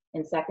trained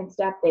in second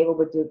step. They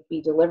will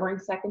be delivering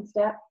second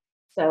step.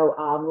 So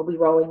we'll be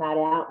rolling that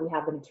out. We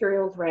have the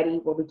materials ready.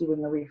 We'll be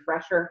doing a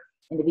refresher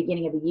in the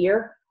beginning of the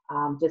year,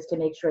 just to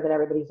make sure that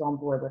everybody's on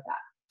board with that.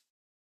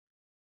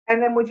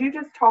 And then would you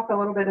just talk a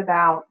little bit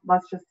about,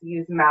 let's just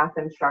use math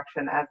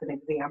instruction as an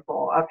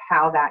example of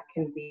how that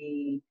can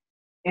be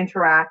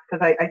interact,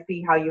 because I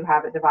see how you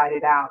have it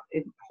divided out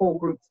in whole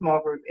group, small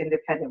group,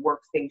 independent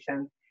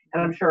workstations.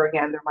 And I'm sure,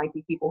 again, there might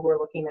be people who are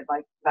looking at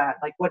like that,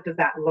 like what does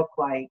that look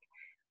like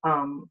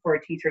for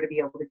a teacher to be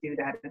able to do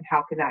that, and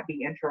how can that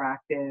be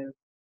interactive?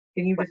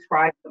 Can you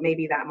describe what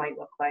maybe that might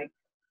look like?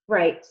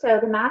 Right, so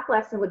the math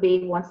lesson would be,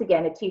 once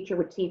again, a teacher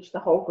would teach the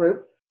whole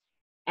group,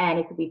 and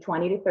it could be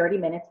 20 to 30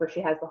 minutes where she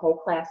has the whole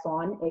class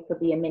on. It could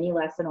be a mini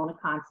lesson on a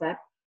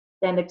concept.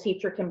 Then the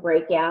teacher can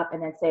break out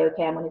and then say,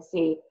 okay, I'm going to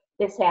see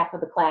this half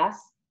of the class,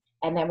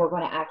 and then we're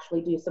going to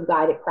actually do some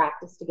guided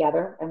practice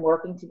together and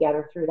working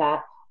together through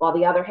that, while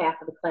the other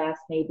half of the class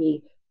may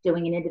be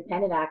doing an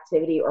independent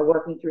activity or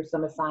working through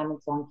some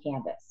assignments on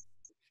Canvas.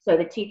 So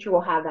the teacher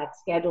will have that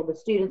scheduled. The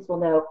students will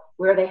know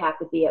where they have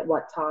to be at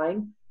what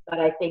time. But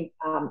I think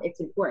it's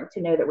important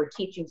to know that we're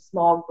teaching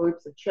small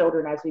groups of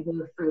children as we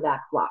move through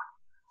that block.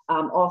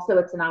 Also,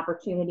 it's an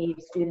opportunity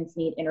if students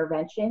need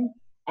intervention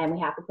and we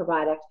have to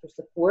provide extra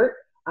support,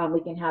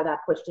 we can have that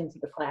pushed into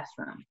the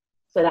classroom.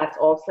 So that's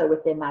also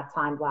within that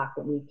time block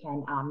that we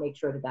can make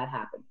sure that that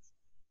happens.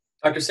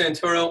 Dr.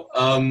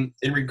 Santoro,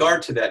 in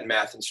regard to that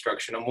math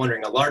instruction, I'm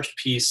wondering, a large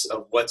piece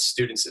of what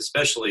students,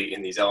 especially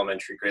in these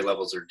elementary grade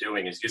levels, are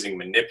doing is using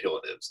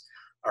manipulatives.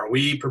 Are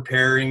we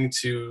preparing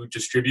to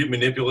distribute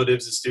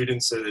manipulatives to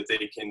students so that they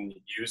can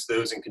use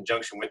those in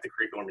conjunction with the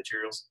curricular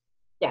materials?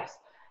 Yes,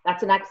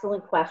 that's an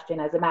excellent question.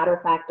 As a matter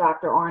of fact,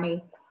 Dr.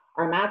 Arnie,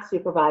 our math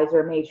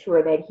supervisor, made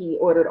sure that he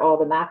ordered all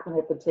the math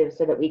manipulatives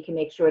so that we can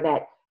make sure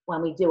that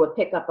when we do a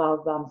pickup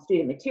of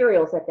student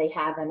materials, that they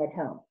have them at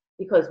home,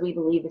 because we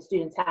believe the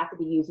students have to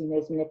be using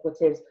those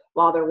manipulatives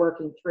while they're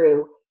working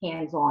through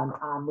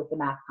hands-on with the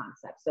math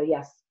concept. So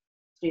yes,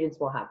 students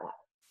will have that.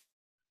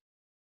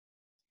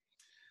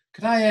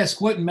 Could I ask,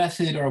 what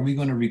method are we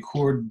going to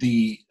record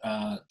the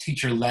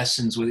teacher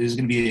lessons with? Is it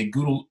going to be a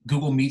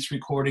Google Meets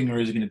recording, or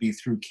is it going to be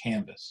through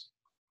Canvas?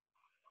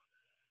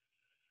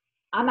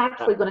 I'm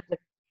actually going to...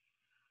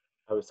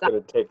 I was going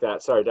to take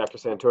that. Sorry, Dr.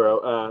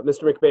 Santoro.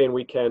 Mr. McBain,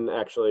 we can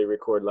actually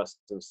record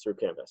lessons through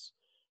Canvas.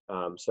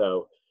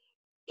 So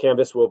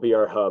Canvas will be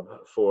our hub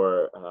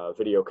for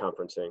video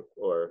conferencing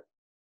or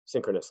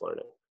synchronous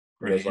learning.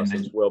 Right. Those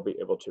lessons will be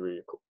able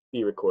to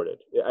be recorded.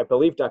 I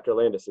believe Dr.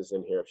 Landis is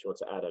in here if she wants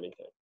to add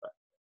anything.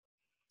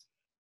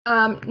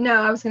 But.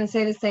 No, I was going to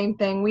say the same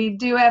thing. We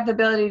do have the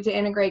ability to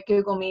integrate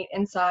Google Meet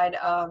inside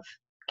of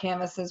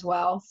Canvas as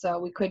well. So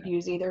we could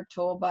use either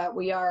tool, but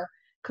we are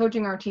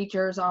coaching our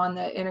teachers on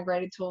the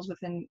integrated tools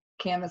within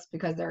Canvas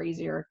because they're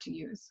easier to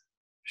use.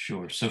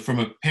 Sure. So from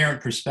a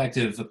parent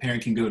perspective, a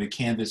parent can go to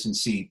Canvas and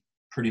see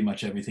pretty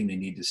much everything they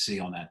need to see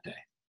on that day.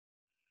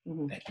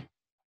 Mm-hmm. Thank you.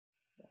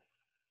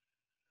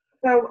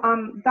 So,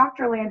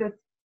 Dr. Landis,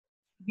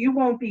 you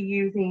won't be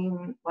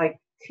using like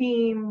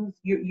Teams.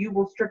 You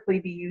will strictly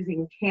be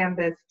using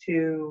Canvas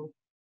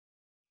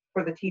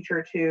for the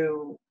teacher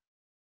to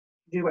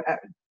do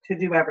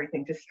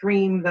everything, to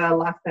stream the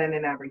lesson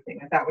and everything.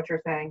 Is that what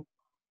you're saying?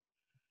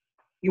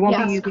 You won't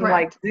be using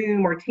correct. Like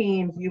Zoom or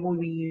Teams. You will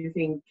be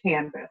using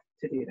Canvas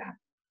to do that.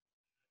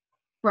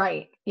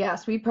 Right.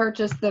 Yes, we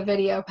purchased the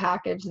video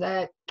package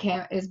that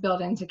is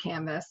built into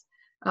Canvas.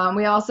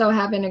 We also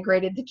have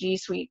integrated the G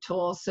Suite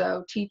tools,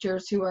 so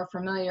teachers who are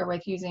familiar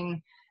with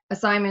using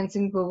assignments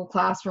in Google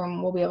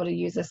Classroom will be able to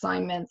use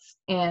assignments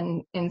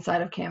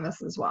inside of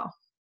Canvas as well.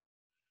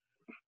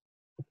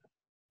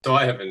 So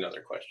I have another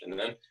question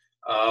then.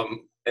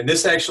 And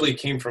this actually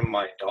came from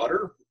my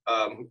daughter.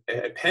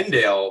 At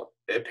Penndale,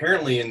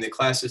 apparently in the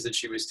classes that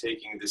she was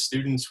taking, the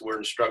students were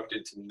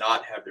instructed to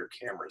not have their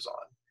cameras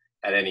on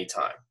at any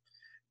time.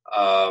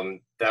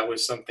 That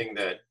was something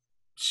that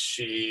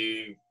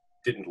she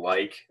didn't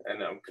like,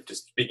 and I'm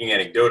just speaking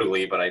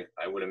anecdotally, but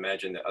I would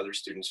imagine that other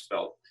students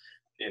felt,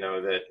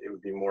 that it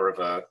would be more of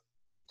a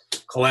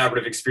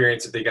collaborative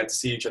experience if they got to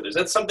see each other. Is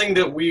that something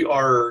that we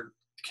are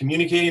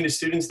communicating to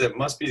students that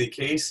must be the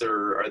case,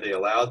 or are they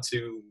allowed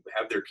to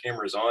have their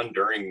cameras on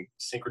during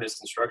synchronous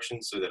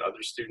instruction so that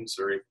other students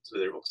are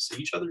able to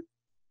see each other?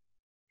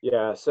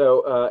 Yeah,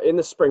 so in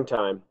the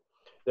springtime,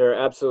 there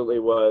absolutely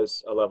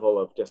was a level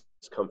of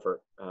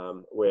discomfort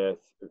with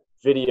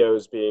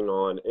videos being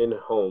on in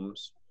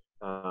homes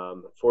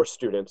for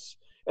students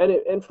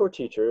and for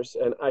teachers.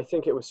 And I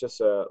think it was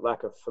just a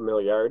lack of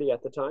familiarity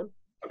at the time.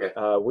 Okay.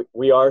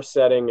 We are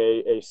setting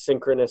a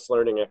synchronous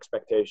learning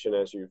expectation,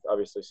 as you've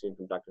obviously seen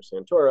from Dr.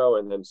 Santoro,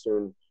 and then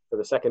soon for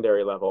the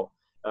secondary level.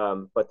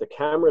 But the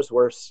cameras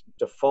were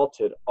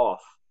defaulted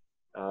off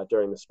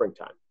during the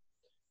springtime.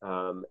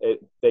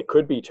 They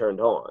could be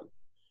turned on,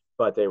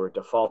 but they were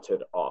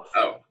defaulted off.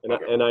 Oh,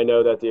 okay. And I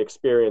know that the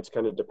experience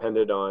kind of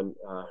depended on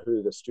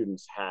who the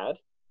students had,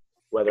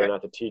 whether or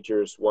not the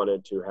teachers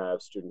wanted to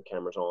have student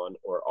cameras on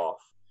or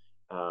off.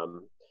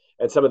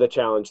 And some of the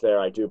challenge there,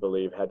 I do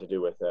believe, had to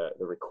do with the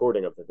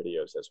recording of the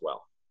videos as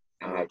well.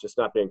 Just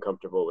not being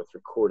comfortable with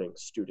recording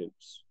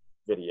students'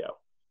 video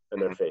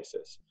and their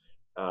faces.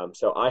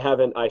 So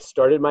I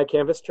started my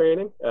Canvas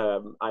training.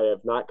 I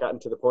have not gotten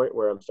to the point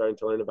where I'm starting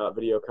to learn about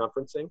video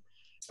conferencing,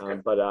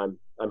 but I'm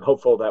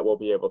hopeful that we'll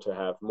be able to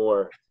have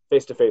more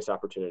face-to-face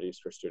opportunities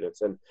for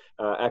students. And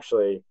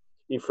actually,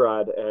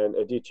 Ifrad and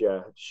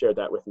Aditya shared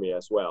that with me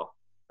as well,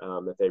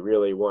 that they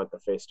really want the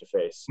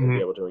face-to-face and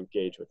be able to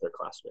engage with their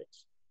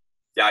classmates.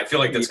 Yeah, I feel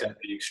like that's going to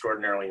be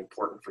extraordinarily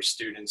important for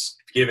students,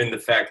 given the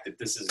fact that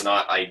this is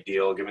not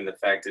ideal, given the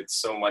fact that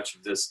so much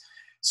of this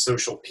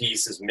social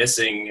piece is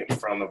missing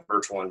from a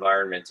virtual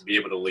environment. To be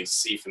able to at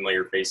least see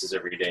familiar faces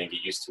every day and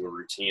get used to a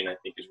routine, I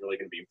think is really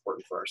going to be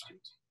important for our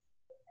students.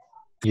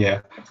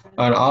 Yeah,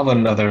 and I have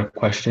another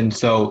question.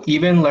 So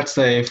even let's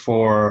say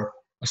for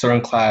a certain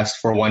class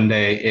for one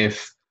day,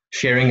 if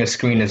sharing a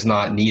screen is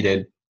not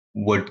needed,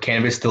 would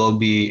Canvas still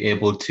be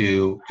able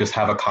to just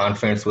have a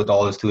conference with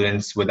all the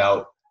students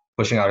without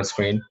pushing out a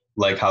screen,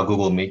 like how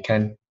Google Meet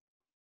can?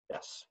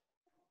 Yes.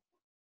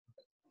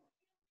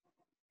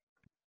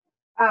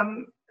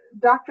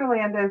 Dr.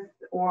 Landis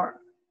or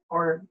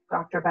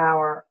Dr.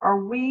 Bauer,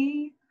 are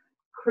we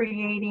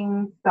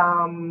creating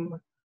some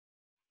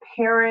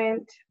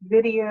parent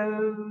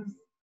videos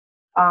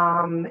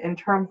in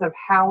terms of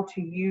how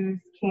to use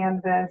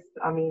Canvas?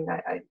 I mean,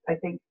 I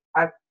think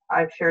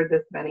I've shared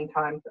this many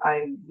times.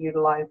 I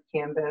utilize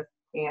Canvas,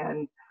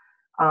 and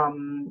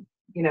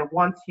you know,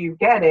 once you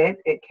get it,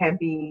 it can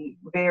be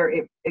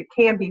very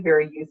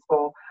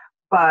useful.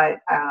 But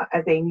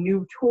as a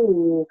new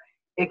tool,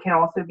 it can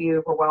also be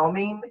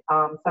overwhelming.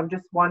 So I'm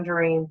just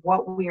wondering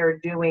what we are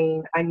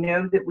doing. I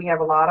know that we have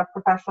a lot of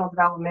professional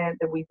development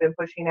that we've been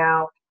pushing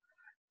out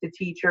to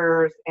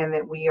teachers, and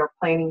that we are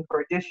planning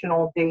for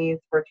additional days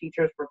for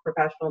teachers for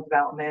professional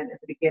development at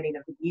the beginning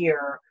of the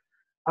year,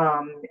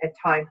 and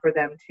time for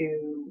them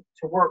to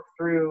work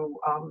through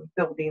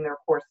building their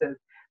courses.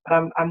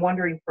 But I'm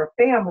wondering for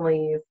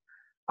families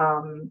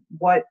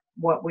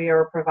what we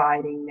are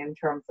providing in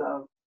terms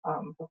of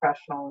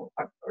professional,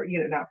 or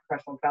not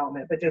professional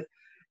development, but just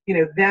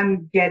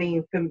them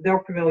getting their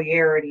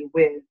familiarity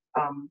with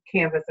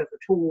Canvas as a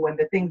tool and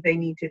the things they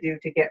need to do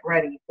to get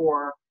ready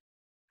for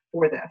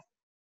this.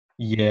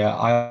 Yeah,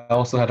 I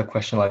also had a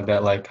question like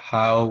that. Like,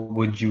 how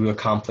would you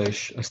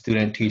accomplish a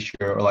student-teacher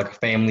or like a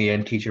family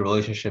and teacher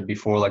relationship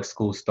before like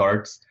school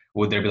starts?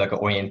 Would there be like an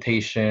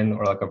orientation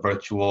or like a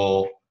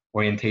virtual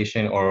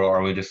orientation, or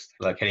are we just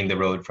like hitting the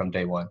road from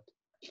day one?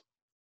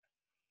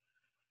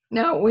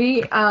 No,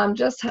 we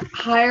just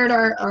hired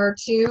our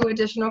 2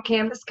 additional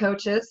Canvas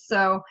coaches.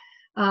 So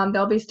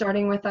they'll be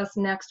starting with us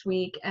next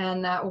week,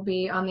 and that will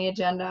be on the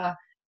agenda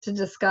to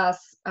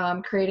discuss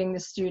creating the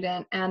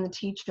student and the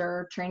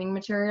teacher training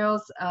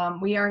materials.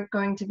 We aren't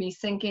going to be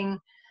syncing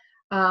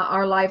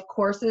our live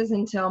courses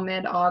until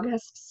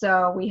mid-August,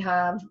 so we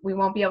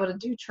won't be able to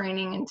do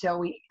training until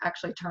we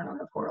actually turn on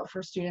the portal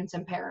for students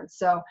and parents.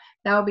 So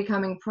that will be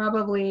coming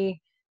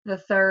probably the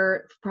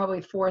third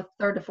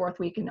to fourth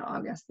week in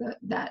August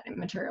that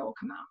material will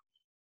come out.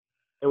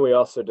 And we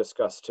also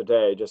discussed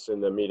today, just in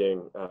the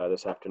meeting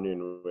this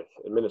afternoon with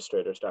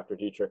administrators, Dr.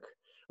 Dietrich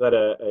led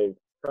a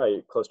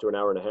probably close to an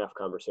hour and a half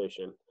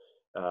conversation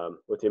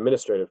with the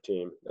administrative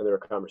team, and there were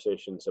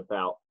conversations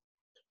about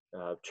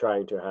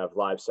trying to have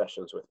live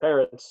sessions with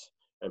parents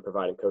and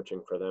providing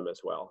coaching for them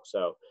as well.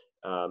 So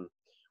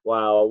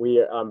while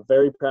I'm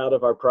very proud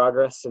of our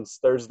progress since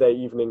Thursday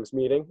evening's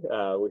meeting,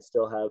 we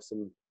still have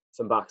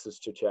some boxes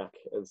to check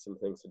and some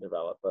things to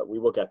develop, but we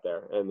will get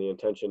there. And the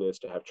intention is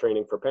to have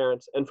training for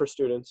parents and for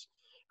students,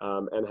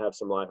 and have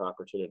some live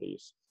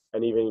opportunities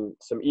and even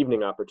some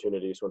evening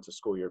opportunities once the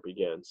school year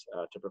begins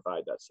to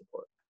provide that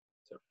support.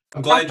 So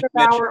I'm glad you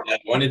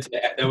mentioned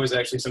that. That was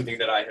actually something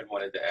that I had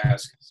wanted to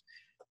ask.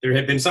 There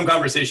had been some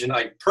conversation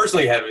I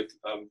personally had with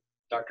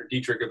Dr.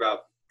 Dietrich about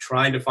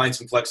trying to find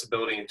some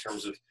flexibility in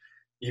terms of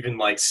even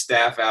like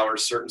staff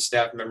hours, certain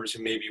staff members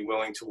who may be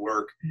willing to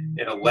work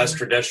in a less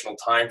traditional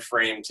time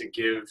frame to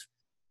give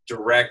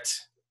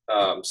direct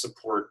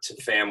support to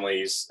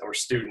families or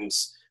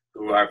students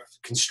who have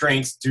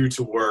constraints due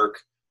to work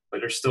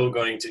but are still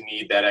going to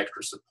need that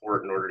extra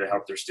support in order to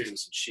help their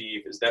students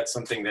achieve. Is that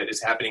something that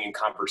is happening in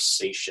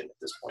conversation at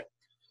this point?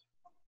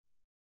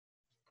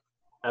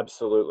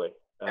 Absolutely.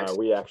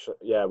 We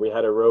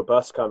had a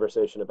robust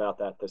conversation about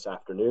that this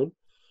afternoon,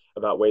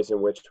 about ways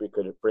in which we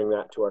could bring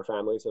that to our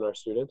families and our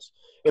students,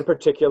 in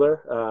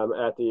particular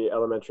at the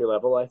elementary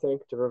level, I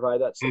think, to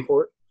provide that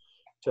support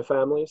to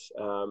families,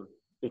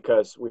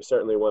 because we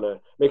certainly want to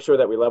make sure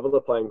that we level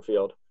the playing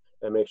field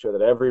and make sure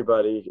that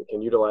everybody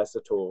can utilize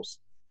the tools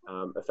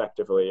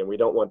effectively. And we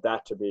don't want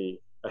that to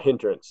be a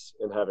hindrance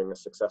in having a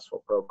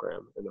successful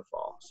program in the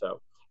fall.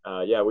 So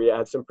yeah, we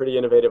had some pretty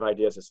innovative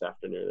ideas this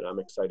afternoon, and I'm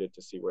excited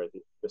to see where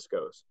this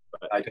goes.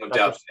 But I don't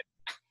doubt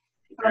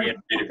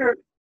it.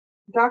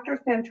 Dr.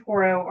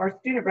 Santoro, our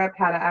student rep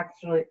had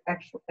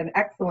an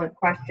excellent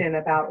question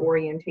about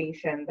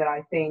orientation that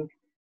I think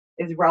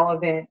is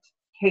relevant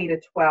K to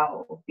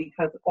 12,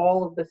 because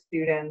all of the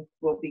students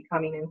will be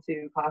coming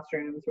into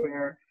classrooms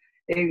where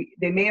they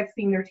may have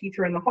seen their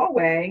teacher in the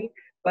hallway,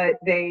 but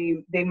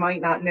they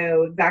might not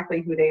know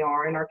exactly who they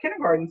are. And our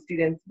kindergarten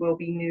students will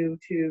be new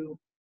to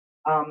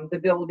the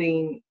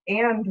building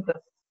and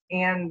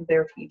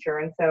their teacher.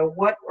 And so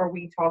what are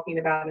we talking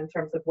about in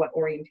terms of what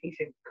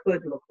orientation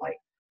could look like?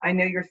 I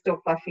know you're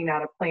still fleshing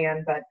out a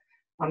plan, but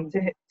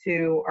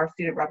to our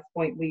student rep's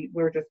point,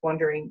 we're just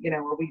wondering,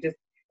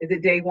 is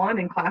it day one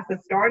and classes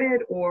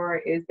started, or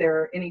is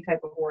there any type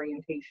of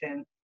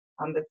orientation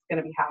that's going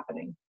to be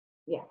happening?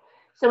 Yeah.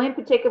 So in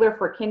particular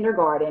for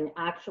kindergarten,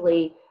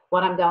 actually,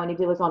 what I'm going to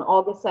do is on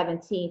August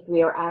 17th,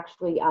 we are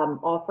actually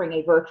offering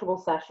a virtual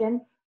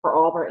session for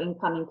all of our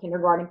incoming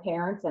kindergarten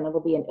parents, and it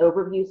will be an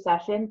overview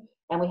session,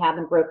 and we have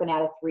them broken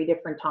out at 3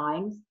 different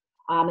times.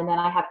 And then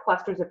I have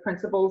clusters of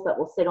principals that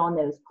will sit on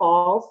those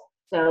calls.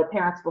 So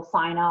parents will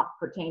sign up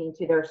pertaining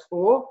to their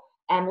school,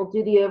 and we'll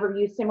do the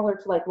overview similar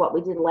to like what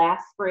we did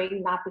last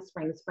spring, not the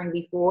spring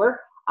before,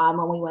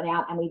 when we went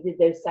out and we did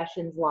those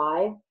sessions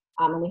live,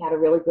 and we had a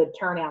really good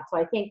turnout. So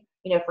I think,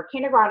 for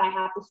kindergarten, I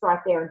have to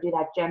start there and do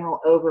that general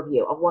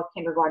overview of what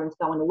kindergarten is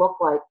going to look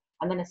like,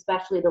 and then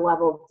especially the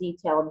level of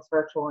detail in this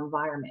virtual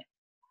environment.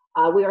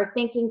 We are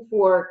thinking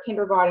for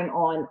kindergarten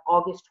on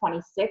August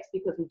 26th,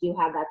 because we do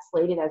have that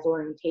slated as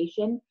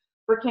orientation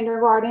for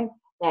kindergarten,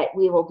 that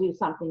we will do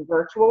something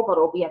virtual, but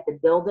it'll be at the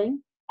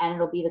building, and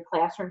it'll be the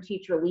classroom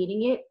teacher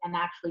leading it and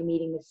actually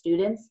meeting the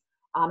students,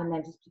 and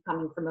then just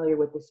becoming familiar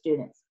with the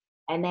students.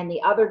 And then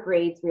the other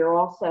grades, we are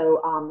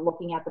also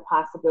looking at the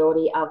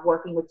possibility of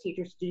working with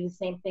teachers to do the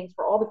same things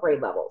for all the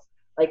grade levels.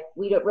 Like,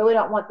 we really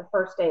don't want the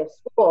first day of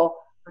school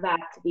for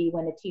that to be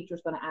when the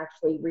teacher's going to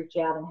actually reach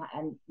out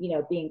and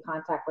be in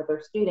contact with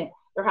their student.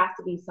 There has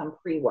to be some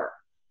pre-work.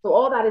 So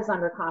all that is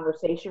under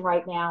conversation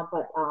right now,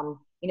 but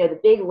the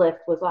big lift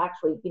was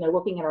actually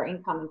looking at our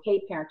incoming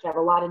K parents. You have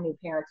a lot of new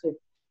parents who've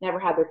never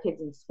had their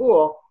kids in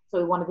school, so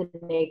we wanted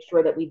to make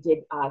sure that we did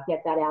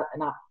get that out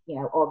and up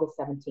August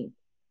 17th.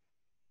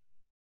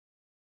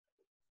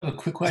 A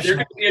quick question. Is there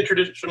going to be a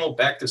traditional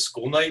back to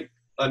school night?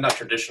 Not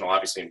traditional,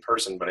 obviously in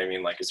person, but I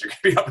mean, like, is there going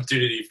to be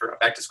opportunity for a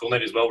back to school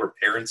night as well, where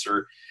parents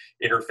are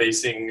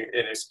interfacing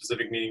in a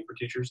specific meeting for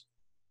teachers?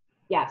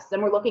 Yes,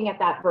 and we're looking at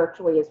that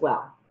virtually as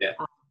well. Yeah.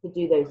 To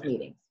do those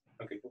meetings.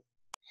 Okay, cool.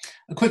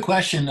 A quick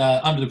question.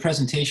 Under the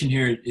presentation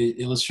here, it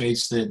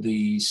illustrates that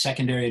the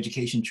secondary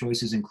education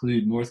choices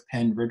include North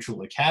Penn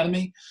Virtual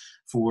Academy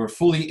for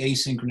fully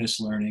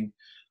asynchronous learning.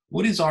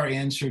 What is our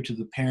answer to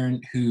the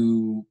parent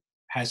who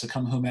has to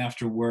come home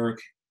after work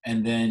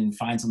and then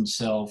finds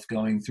themselves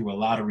going through a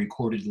lot of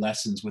recorded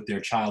lessons with their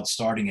child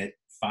starting at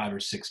 5 or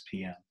 6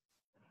 p.m.?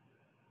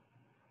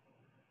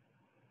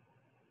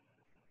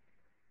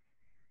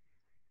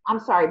 I'm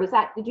sorry,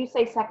 did you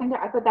say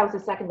secondary? I thought that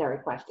was a secondary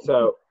question.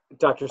 So,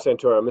 Dr.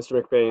 Santoro, Mr.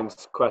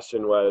 McBain's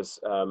question was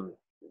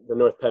the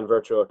North Penn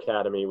Virtual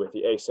Academy with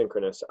the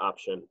asynchronous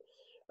option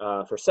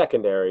for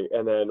secondary,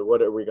 and then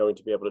what are we going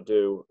to be able to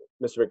do,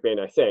 Mr. McBain,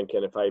 I think,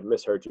 and if I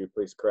misheard you,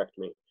 please correct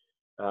me,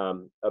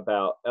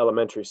 about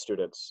elementary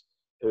students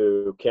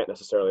who can't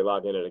necessarily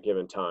log in at a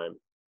given time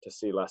to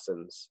see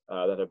lessons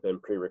that have been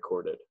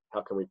pre-recorded.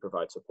 How can we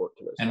provide support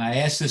to those? And I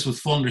ask this with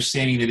full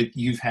understanding that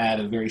you've had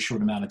a very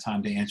short amount of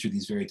time to answer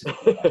these very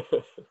difficult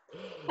questions.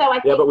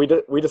 Yeah, but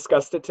we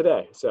discussed it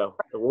today, so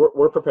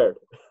we're prepared.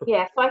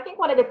 Yeah, so I think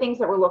one of the things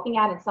that we're looking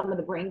at in some of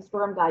the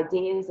brainstormed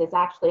ideas is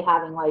actually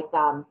having like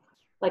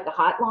a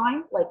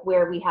hotline, like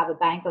where we have a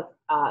bank of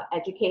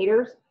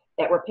educators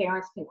where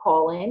parents can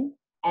call in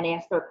and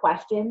ask their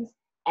questions,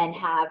 and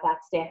have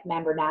that staff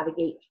member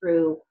navigate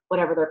through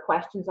whatever their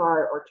questions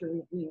are, or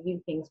to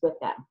review things with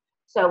them.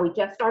 So we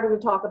just started to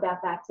talk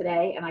about that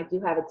today, and I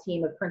do have a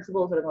team of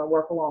principals that are going to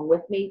work along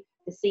with me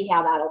to see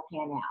how that'll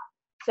pan out.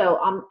 So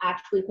I'm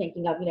actually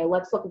thinking of,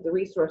 let's look at the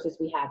resources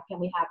we have. Can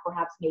we have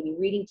perhaps maybe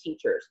reading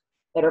teachers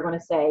that are going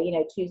to say,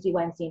 Tuesday,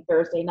 Wednesday, and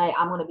Thursday night,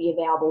 I'm going to be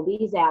available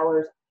these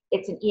hours.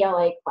 It's an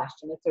ELA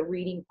question. It's a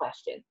reading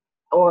question.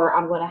 Or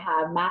I'm going to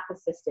have math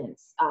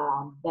assistants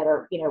that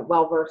are,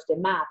 well-versed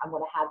in math. I'm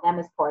going to have them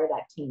as part of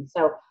that team.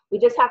 So we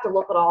just have to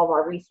look at all of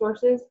our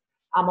resources.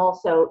 I'm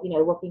also,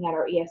 looking at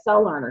our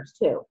ESL learners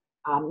too.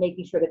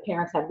 making sure the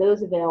parents have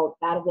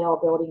that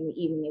availability in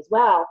the evening as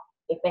well,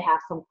 if they have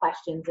some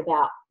questions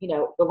about,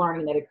 the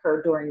learning that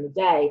occurred during the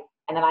day,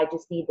 and then I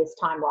just need this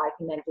time where I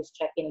can then just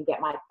check in and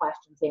get my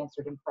questions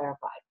answered and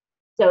clarified.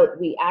 So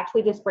we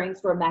actually just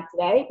brainstormed that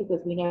today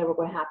because we know we're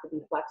going to have to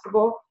be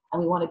flexible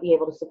and we want to be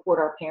able to support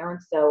our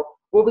parents. So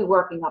we'll be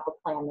working up a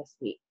plan this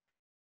week.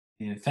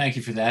 Yeah, thank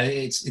you for that.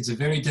 It's a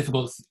very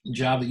difficult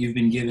job that you've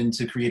been given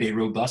to create a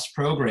robust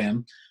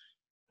program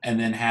and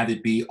then have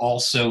it be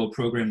also a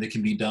program that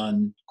can be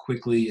done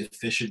quickly,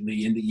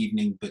 efficiently in the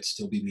evening, but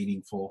still be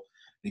meaningful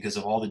because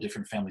of all the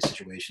different family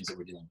situations that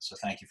we're dealing with. So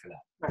thank you for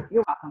that. Right,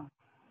 you're welcome.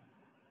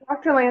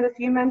 Dr. Landis,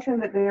 you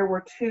mentioned that there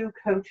were 2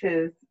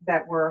 coaches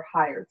that were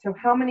hired. So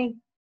how many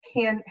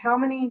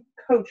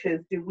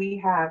coaches do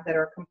we have that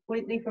are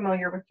completely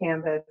familiar with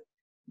Canvas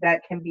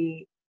that can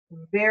be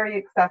very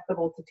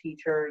accessible to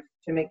teachers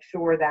to make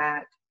sure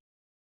that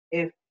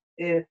if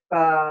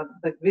the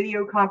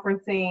video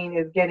conferencing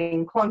is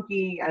getting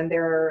clunky and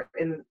they're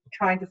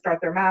trying to start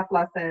their math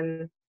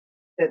lesson,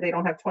 that they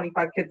don't have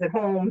 25 kids at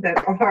home that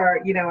are,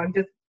 I'm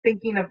just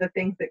thinking of the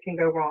things that can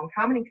go wrong.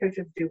 How many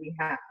coaches do we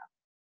have?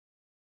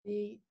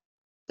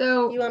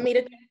 So you want me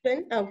to jump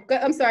in? Oh,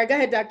 I'm sorry. Go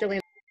ahead, Dr.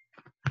 Landis.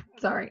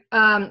 Sorry.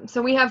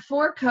 So we have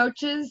 4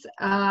 coaches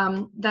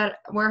that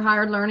were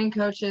hired, learning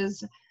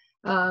coaches.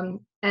 And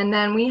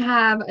then we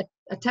have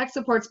a tech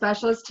support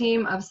specialist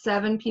team of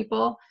 7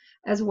 people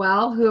as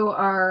well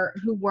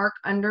who work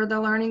under the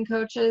learning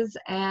coaches,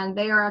 and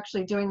they are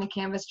actually doing the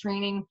Canvas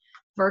training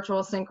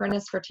virtual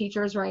synchronous for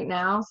teachers right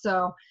now.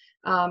 So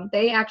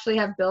they actually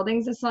have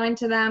buildings assigned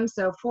to them.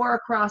 So 4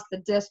 across the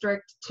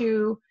district,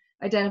 2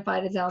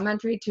 identified as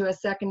elementary, 2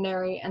 as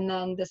secondary, and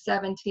then the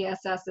 7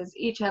 TSSs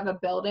each have a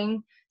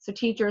building. So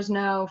teachers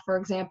know, for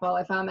example,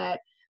 if I'm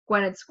at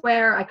Gwynedd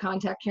Square, I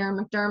contact Karen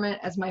McDermott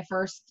as my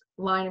first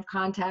line of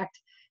contact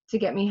to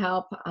get me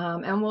help.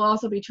 And we'll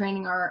also be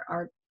training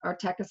our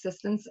tech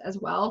assistants as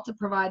well to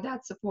provide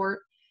that support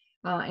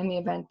in the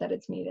event that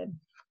it's needed.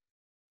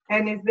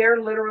 And is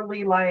there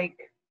literally like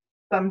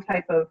some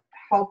type of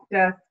help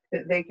desk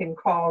that they can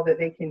call that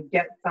they can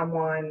get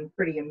someone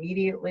pretty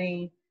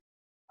immediately,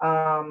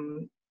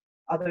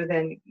 other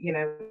than,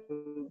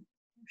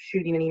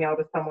 shooting an email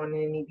to someone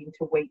and needing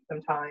to wait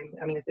some time?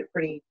 I mean, is it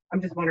pretty,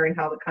 I'm just wondering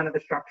how the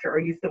structure, are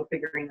you still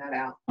figuring that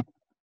out?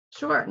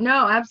 Sure.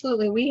 No,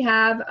 absolutely. We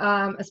have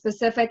a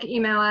specific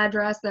email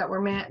address that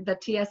the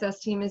TSS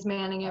team is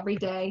manning every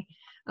day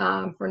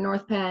for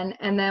North Penn.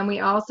 And then we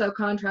also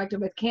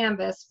contracted with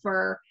Canvas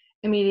for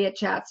immediate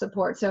chat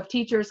support. So if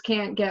teachers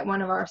can't get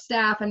one of our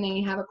staff and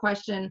they have a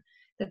question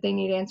that they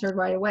need answered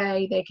right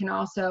away, they can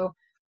also,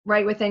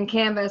 right within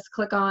Canvas,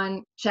 click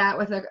on chat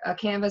with a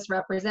Canvas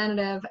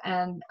representative,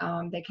 and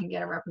they can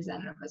get a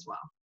representative as well.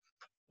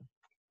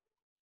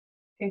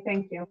 Okay,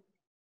 thank you.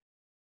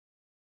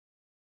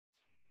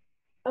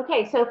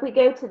 Okay, so if we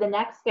go to the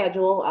next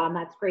schedule,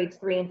 that's grades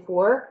 3 and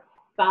 4.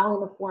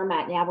 Following the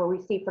format now, we'll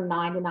receive from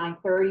 9 to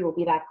 9:30 will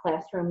be that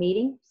classroom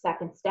meeting.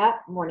 Second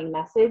step, morning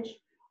message.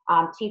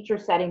 Teacher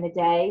setting the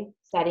day,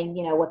 setting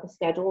what the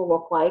schedule will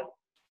look like.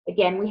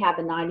 Again, we have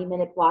the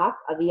 90-minute block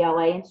of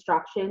ELA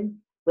instruction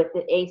with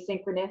the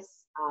asynchronous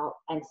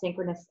and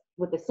synchronous,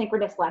 with the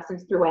synchronous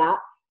lessons throughout,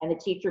 and the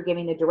teacher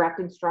giving the direct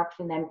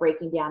instruction, then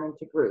breaking down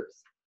into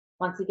groups.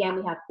 Once again,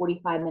 we have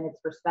 45 minutes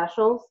for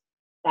specials,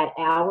 that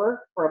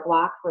hour for a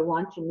block for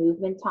lunch and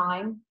movement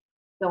time,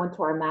 go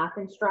into our math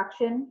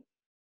instruction.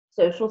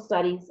 Social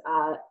studies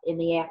in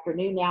the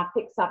afternoon now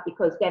picks up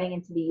because getting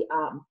into the,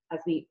 as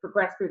we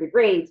progress through the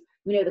grades,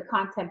 we know the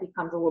content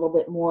becomes a little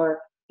bit more,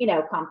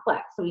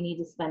 complex. So we need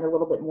to spend a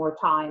little bit more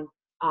time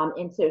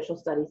in social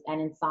studies and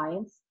in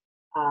science.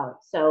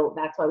 So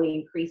that's why we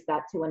increased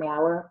that to an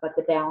hour, but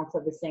the balance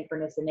of the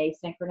synchronous and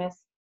asynchronous.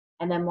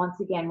 And then once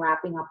again,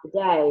 wrapping up the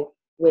day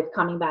with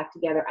coming back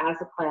together as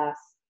a class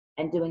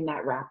and doing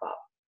that wrap up.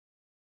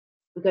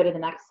 We go to the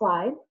next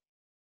slide.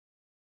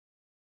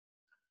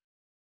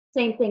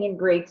 Same thing in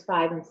grades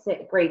 5 and 6.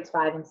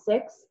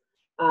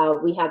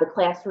 We have the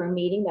classroom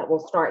meeting that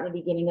will start in the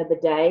beginning of the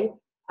day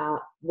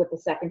with the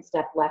second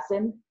step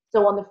lesson.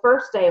 So on the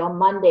first day, on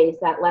Mondays,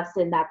 that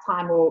lesson, that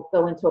time will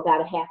go into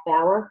about a half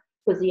hour,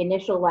 because the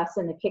initial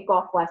lesson, the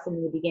kickoff lesson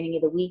in the beginning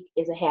of the week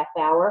is a half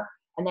hour.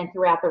 And then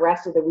throughout the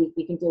rest of the week,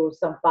 we can do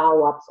some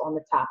follow-ups on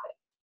the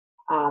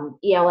topic.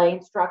 ELA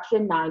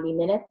instruction, 90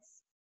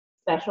 minutes.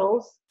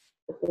 Specials,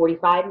 the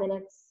 45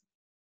 minutes,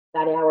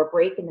 that hour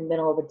break in the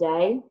middle of the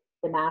day.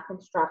 The math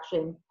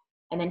instruction,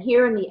 and then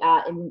here in the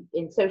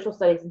in social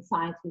studies and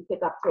science, we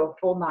pick up to a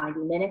full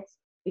 90 minutes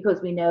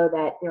because we know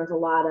that there's a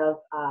lot of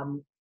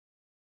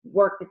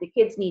work that the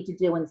kids need to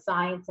do in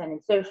science and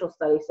in social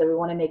studies, so we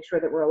want to make sure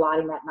that we're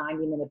allotting that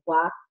 90-minute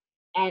block.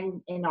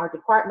 And in our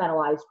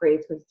departmentalized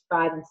grades, because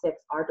 5 and 6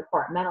 are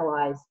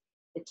departmentalized,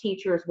 the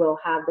teachers will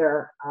have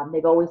their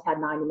they've always had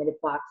 90-minute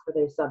blocks for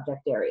those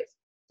subject areas,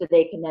 so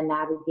they can then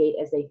navigate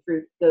as they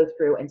go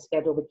through and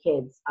schedule the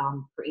kids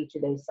for each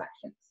of those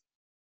sections.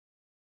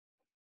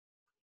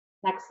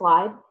 Next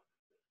slide.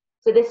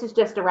 So this is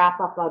just a wrap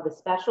up of the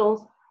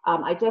specials.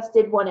 I just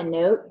did want to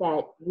note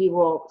that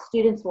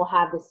students will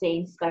have the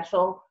same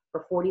special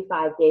for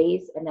 45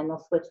 days, and then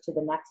they'll switch to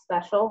the next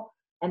special.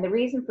 And the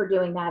reason for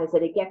doing that is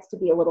that it gets to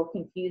be a little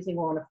confusing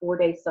on a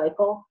 4-day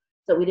cycle.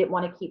 So we didn't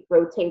want to keep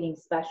rotating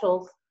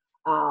specials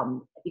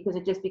because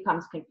it just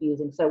becomes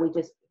confusing. So we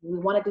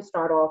wanted to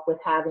start off with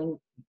having,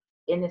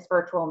 in this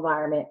virtual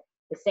environment,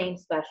 the same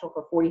special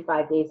for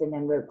 45 days and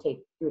then rotate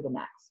through the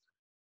next.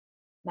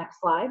 Next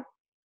slide.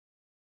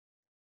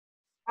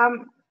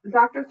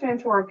 Dr.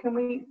 Santoro, can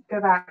we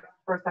go back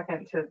for a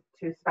second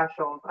to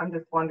specials? I'm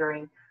just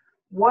wondering,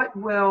 what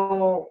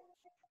will,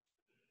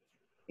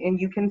 and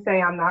you can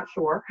say I'm not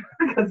sure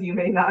because you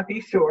may not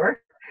be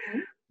sure.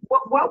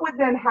 What would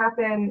then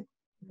happen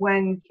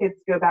when kids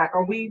go back?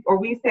 Are we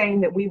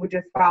saying that we would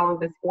just follow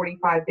this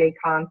 45-day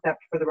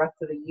concept for the rest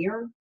of the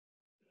year?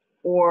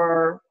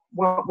 Or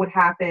what would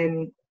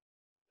happen,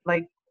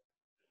 like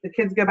the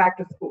kids go back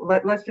to school?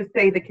 Let's just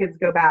say the kids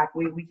go back.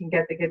 We can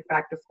get the kids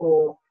back to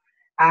school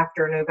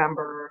after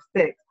November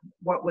 6th.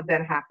 What would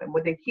then happen?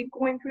 Would they keep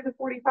going through the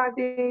 45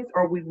 days,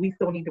 or would we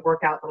still need to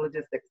work out the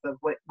logistics of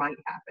what might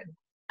happen?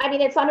 I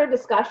mean, it's under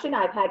discussion.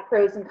 I've had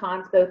pros and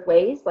cons both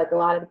ways. Like a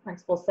lot of the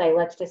principals say,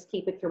 let's just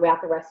keep it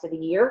throughout the rest of the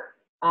year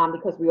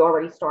because we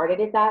already started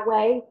it that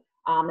way.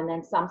 And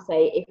then some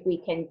say if we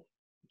can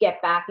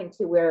get back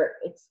into where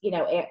it's, you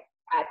know,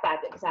 at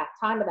that exact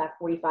time of that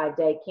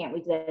 45-day, can't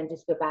we then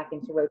just go back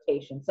into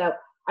rotation? So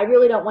I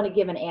really don't want to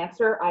give an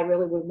answer. I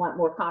really would want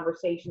more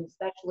conversation,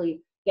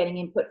 especially getting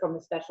input from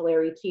the special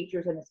area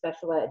teachers and the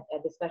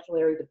special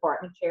area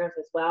department chairs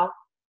as well.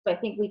 So I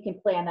think we can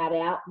plan that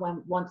out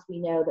once we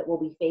know that we'll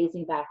be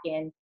phasing back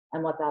in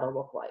and what that'll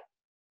look like.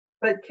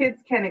 But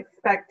kids can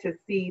expect to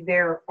see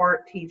their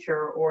art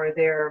teacher or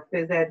their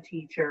phys ed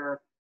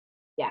teacher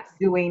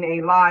doing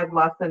a live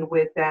lesson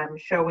with them,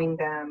 showing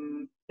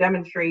them,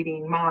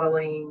 demonstrating,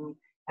 modeling,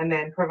 and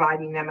then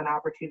providing them an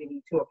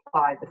opportunity to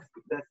apply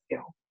the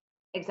skill.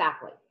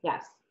 Exactly.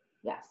 Yes.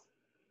 Yes.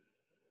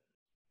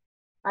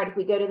 All right, if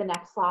we go to the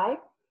next slide,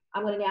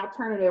 I'm going to now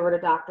turn it over to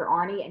Dr.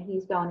 Arney, and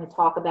he's going to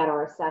talk about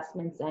our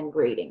assessments and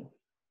grading.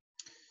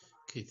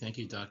 Okay, thank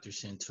you, Dr.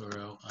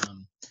 Santoro.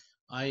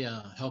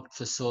 I helped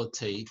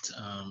facilitate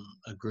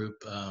a group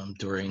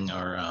during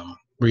our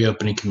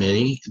reopening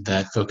committee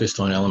that focused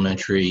on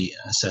elementary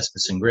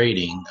assessments and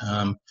grading.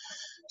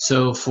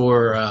 So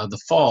for the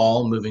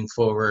fall, moving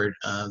forward,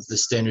 the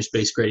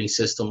standards-based grading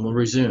system will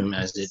resume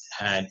as it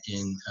had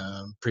in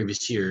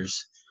previous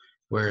years,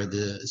 where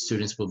the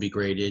students will be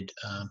graded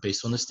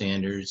based on the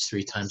standards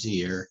 3 times a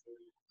year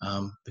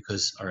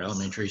because our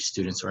elementary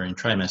students are in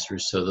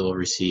trimesters, so they'll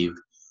receive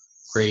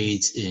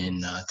grades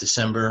in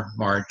December,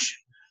 March,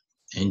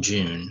 and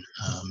June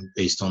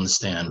based on the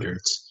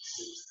standards.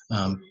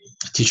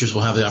 Teachers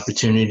will have the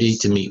opportunity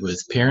to meet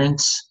with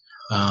parents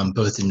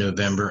both in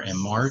November and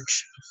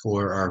March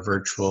for our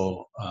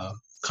virtual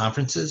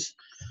conferences,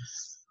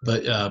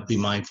 but be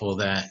mindful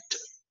that,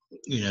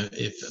 you know,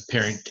 if a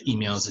parent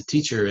emails a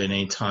teacher at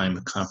any time,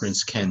 a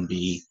conference can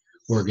be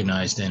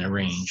organized and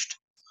arranged.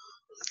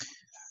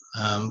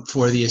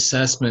 For the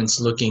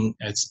assessments, looking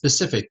at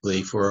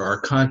specifically for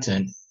our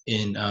content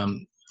in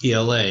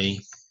ELA,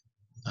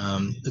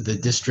 the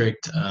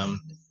district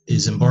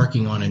is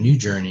embarking on a new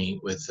journey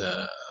with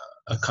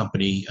a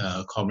company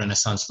called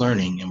Renaissance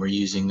Learning, and we're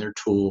using their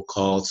tool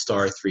called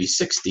Star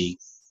 360.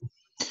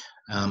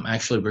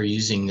 Actually, we're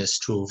using this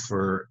tool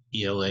for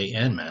ELA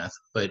and math,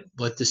 but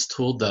what this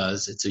tool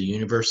does, it's a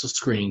universal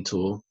screening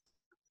tool.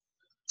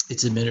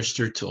 It's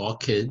administered to all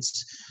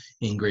kids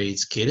in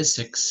grades K to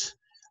 6.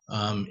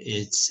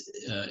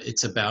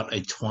 It's about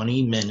a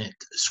 20-minute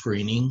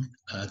screening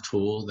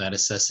tool that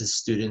assesses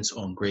students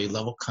on grade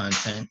level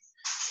content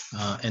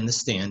and the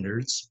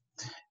standards.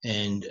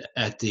 And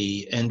at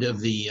the end of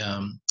the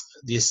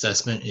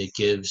assessment, it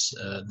gives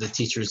the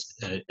teachers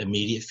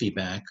immediate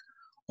feedback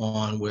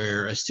on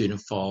where a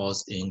student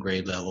falls in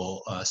grade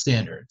level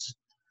standards.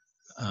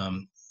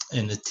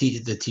 And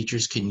the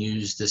teachers can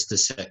use this to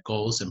set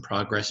goals and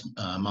progress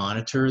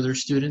monitor their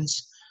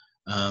students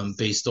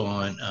based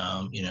on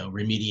you know,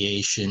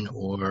 remediation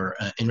or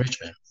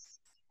enrichment.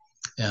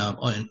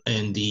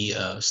 And the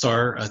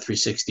STAR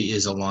 360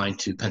 is aligned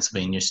to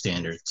Pennsylvania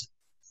standards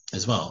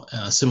as well.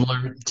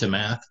 Similar to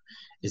math,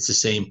 it's the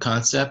same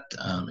concept.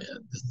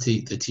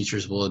 The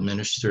teachers will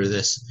administer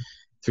this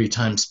 3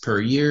 times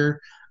per year,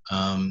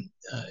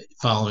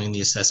 following the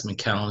assessment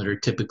calendar,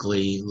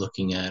 typically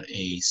looking at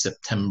a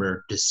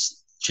September,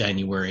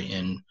 January,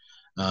 and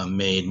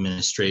May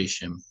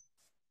administration.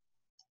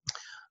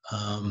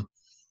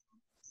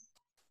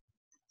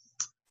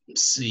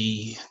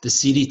 See, the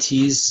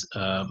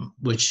CDTs,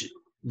 which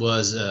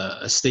was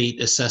a state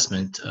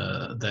assessment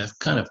that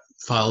kind of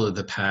followed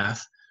the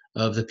path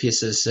of the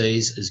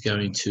PSSAs, is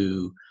going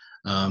to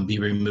be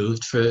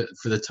removed for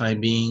the time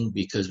being,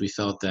 because we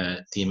felt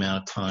that the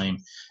amount of time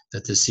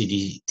that the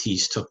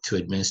CDTs took to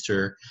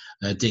administer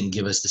didn't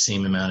give us the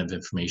same amount of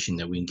information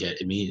that we can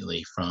get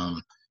immediately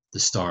from the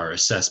STAR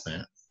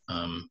assessment.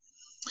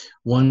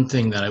 One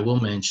thing that I will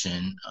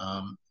mention,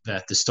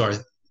 that the STAR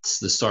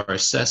the STAR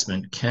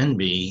assessment can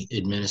be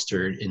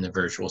administered in the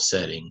virtual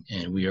setting,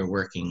 and we are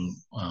working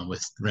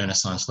with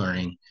Renaissance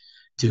Learning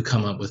to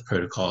come up with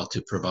protocol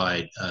to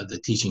provide the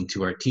teaching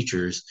to our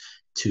teachers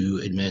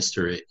to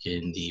administer it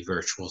in the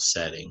virtual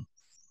setting.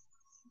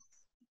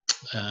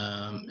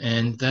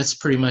 And that's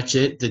pretty much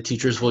it. The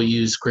teachers will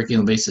use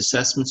curriculum-based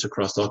assessments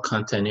across all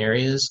content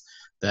areas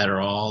that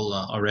are all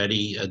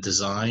already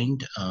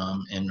designed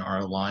and are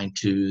aligned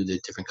to the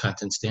different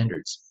content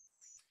standards.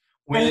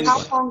 When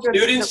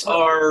students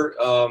are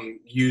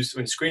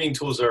when screening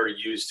tools are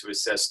used to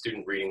assess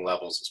student reading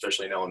levels,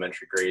 especially in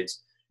elementary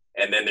grades,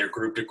 and then they're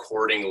grouped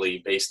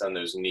accordingly based on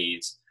those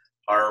needs,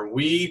 are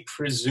we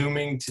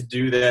presuming to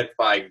do that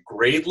by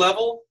grade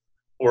level,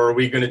 or are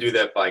we going to do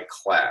that by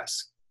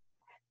class?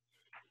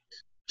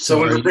 So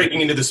when we're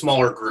breaking into the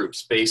smaller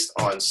groups based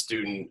on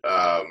student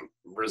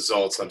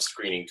results on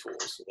screening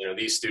tools, you know,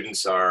 these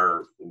students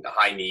are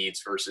high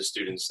needs versus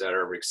students that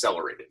are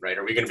accelerated, right?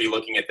 Are we going to be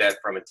looking at that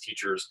from a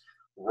teacher's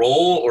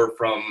role or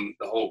from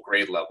the whole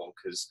grade level?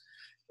 Because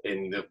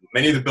in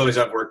many of the buildings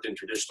I've worked in,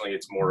 traditionally,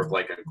 it's more of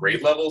like a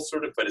grade level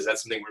sort of, but is that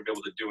something we'll be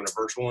able to do in a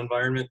virtual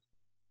environment?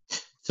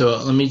 So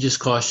let me just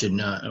caution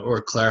or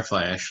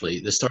clarify, actually,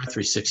 the STAR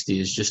 360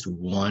 is just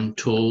one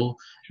tool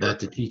that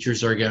the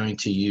teachers are going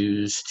to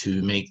use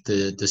to make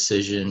the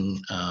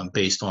decision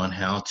based on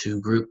how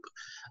to group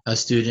a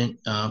student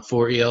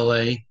for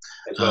ELA.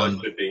 As well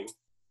as should be.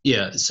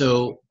 Yeah,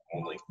 so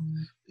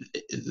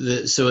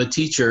so a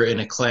teacher in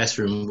a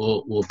classroom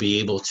will be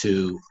able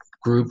to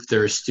group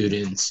their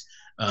students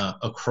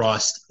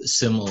across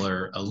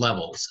similar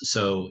levels.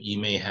 So you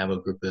may have a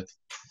group of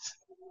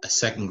a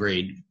second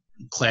grade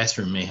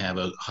classroom may have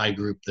a high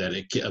group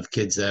of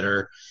kids that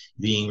are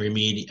being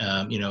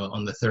you know,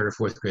 on the 3rd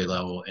or 4th grade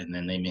level, and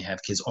then they may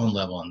have kids on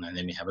level, and then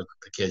they may have a group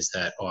of kids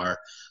that are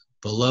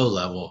below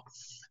level.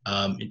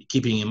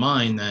 Keeping in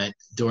mind that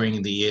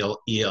during the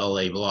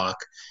ELA block,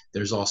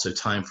 there's also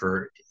time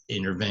for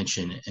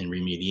intervention and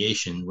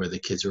remediation where the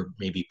kids are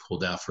maybe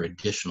pulled out for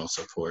additional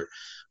support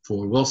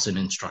for Wilson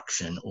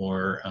instruction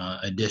or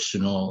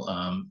additional,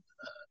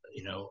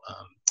 you know,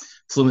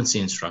 fluency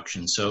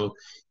instruction. So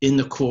in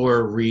the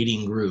core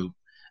reading group,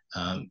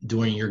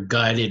 during your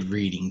guided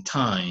reading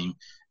time,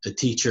 the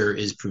teacher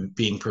is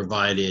being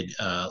provided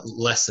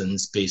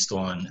lessons based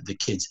on the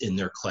kids in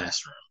their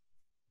classroom.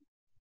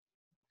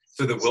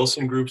 So the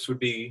Wilson groups would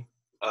be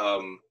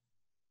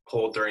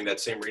pulled during that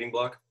same reading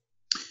block?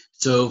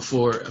 So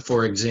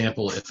for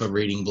example, if a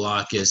reading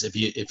block is, if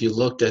you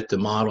looked at the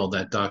model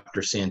that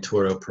Dr.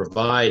 Santoro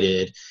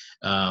provided,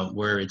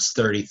 where it's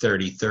 30,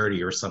 30,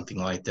 30 or something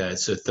like that.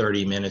 So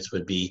 30 minutes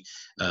would be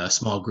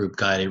small group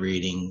guided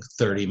reading,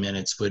 30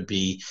 minutes would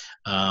be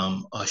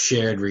a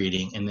shared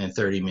reading, and then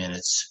 30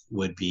 minutes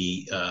would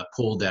be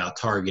pulled out,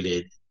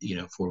 targeted, you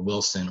know, for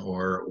Wilson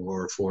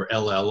or for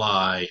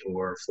LLI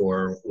or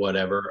for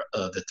whatever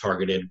the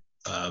targeted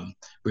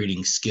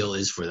reading skill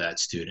is for that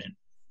student.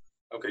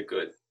 Okay,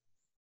 good.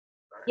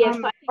 Yes,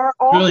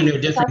 really no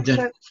different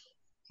than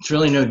it's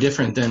really no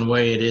different than the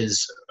way it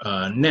is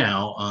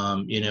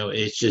now. You know,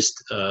 it's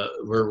just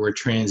we're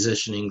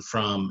transitioning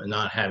from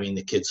not having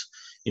the kids,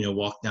 you know,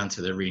 walk down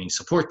to the reading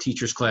support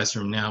teacher's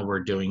classroom. Now we're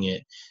doing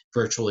it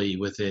virtually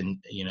within,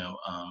 you know,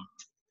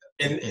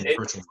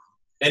 virtual.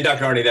 And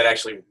Dr. Arney, that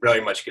actually really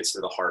much gets to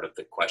the heart of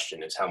the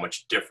question, is how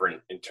much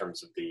different in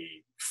terms of the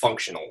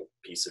functional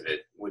piece of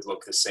it would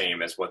look the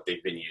same as what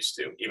they've been used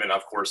to, even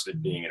of course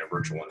it being in a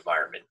virtual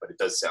environment, but it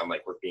does sound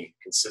like we're being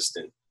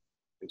consistent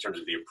in terms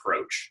of the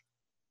approach.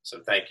 So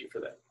thank you for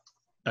that.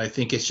 I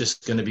think it's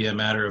just going to be a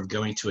matter of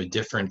going to a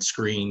different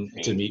screen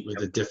to meet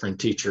with a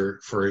different teacher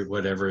for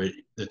whatever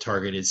the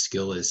targeted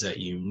skill is that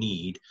you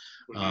need,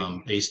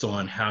 based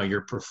on how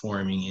you're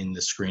performing in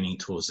the screening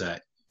tools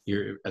that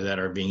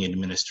are being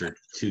administered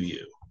to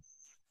you.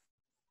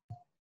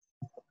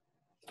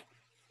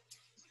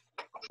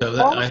 So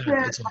that,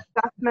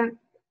 assessment.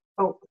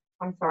 Oh,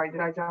 I'm sorry. Did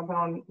I jump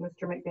on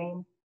Mr.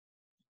 McGain?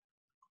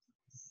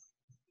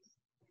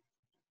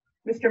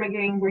 Mr.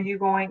 McGain, were you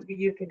going?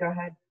 You could go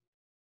ahead.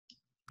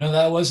 No,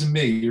 that wasn't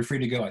me. You're free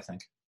to go, I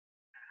think.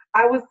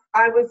 I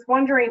was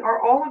wondering,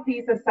 are all of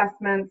these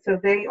assessments, so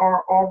they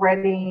are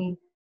already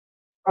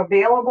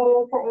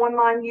available for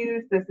online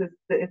use?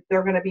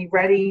 They're going to be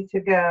ready to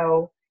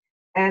go.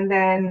 And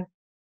then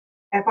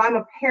if I'm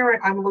a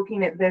parent, I'm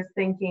looking at this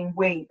thinking,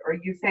 wait, are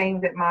you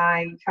saying that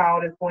my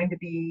child is going to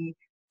be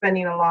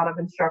spending a lot of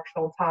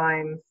instructional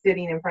time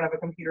sitting in front of a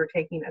computer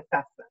taking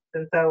assessments?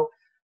 And so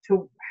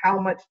to how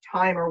much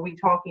time are we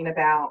talking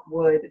about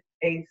would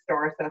a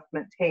STAR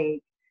assessment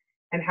take,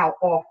 and how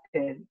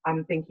often?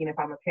 I'm thinking if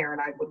I'm a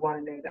parent, I would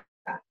want to know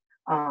that.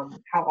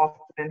 How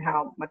often and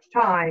how much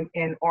time,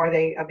 and are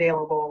they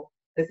available?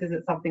 This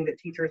isn't something that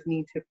teachers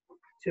need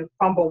to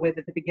fumble with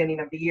at the beginning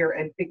of the year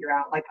and figure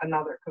out like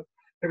another, because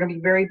they're going to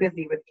be very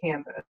busy with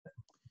Canvas.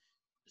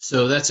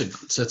 So that's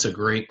a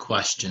great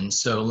question.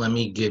 So let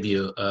me give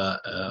you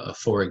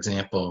for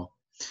example,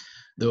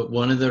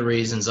 one of the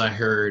reasons I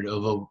heard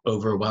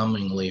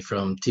overwhelmingly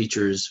from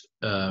teachers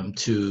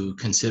to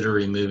consider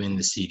removing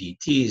the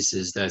CDTs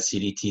is that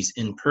CDTs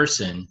in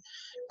person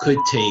could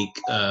take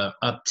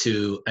up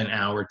to an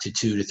hour to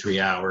 2 to 3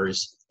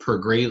 hours per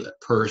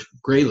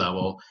grade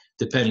level,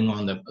 depending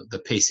on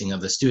the pacing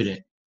of the student.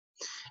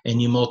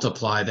 And you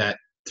multiply that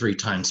 3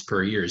 times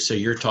per year. So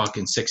you're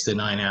talking 6 to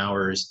 9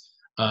 hours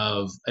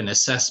of an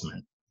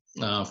assessment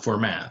for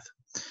math.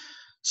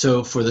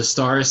 So for the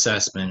STAR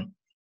assessment,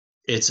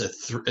 it's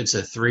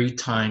a 3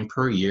 time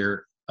per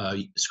year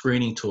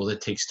screening tool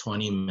that takes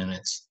 20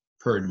 minutes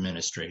per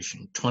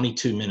administration, 20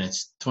 to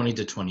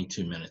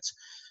 22 minutes.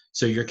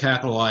 So you're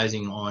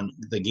capitalizing on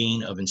the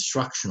gain of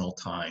instructional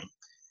time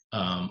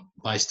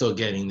by still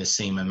getting the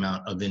same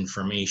amount of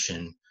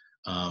information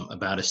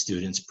about a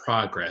student's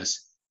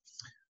progress.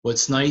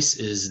 What's nice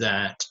is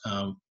that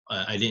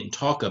I didn't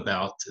talk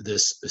about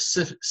this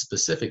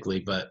specifically,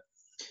 but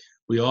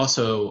we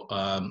also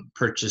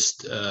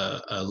purchased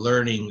a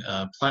learning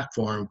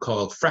platform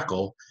called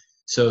Freckle.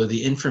 So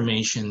the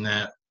information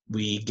that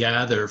we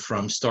gather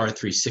from STAR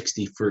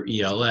 360 for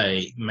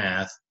ELA,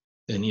 math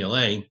and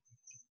ELA,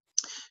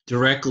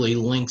 directly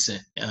links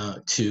it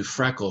to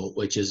Freckle,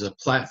 which is a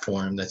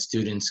platform that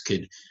students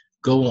could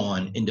go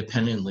on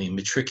independently and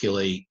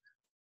matriculate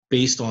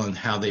based on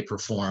how they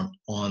perform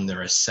on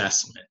their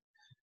assessment.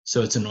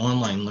 So it's an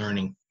online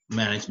learning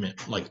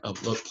management, like a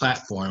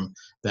platform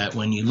that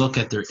when you look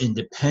at their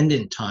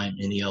independent time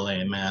in ELA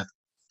and math,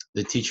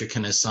 the teacher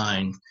can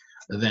assign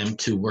them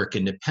to work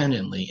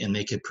independently and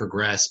they could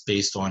progress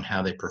based on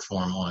how they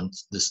perform on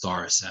the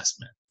STAR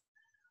assessment.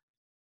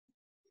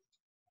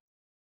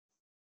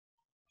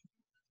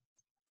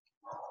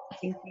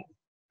 Thank you.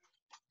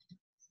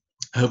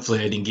 Hopefully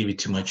I didn't give you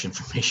too much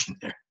information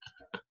there.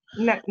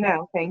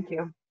 No, thank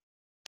you.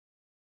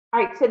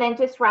 All right, so then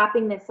just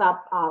wrapping this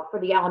up for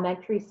the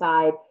elementary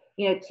side,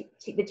 you know,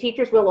 the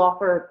teachers will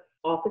offer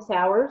office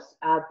hours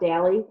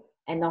daily,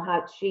 and they'll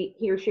have he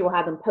or she will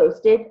have them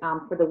posted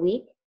for the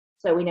week.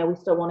 So we know we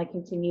still want to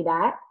continue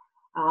that.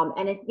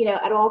 And if, you know,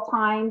 at all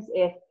times,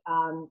 if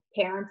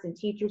parents and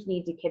teachers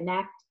need to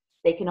connect,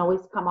 they can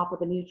always come up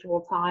with a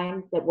mutual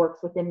time that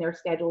works within their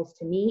schedules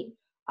to meet.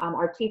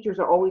 Our teachers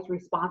are always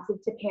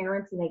responsive to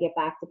parents, and they get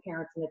back to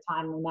parents in a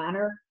timely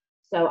manner.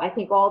 So I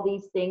think all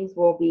these things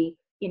will be,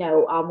 you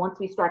know, once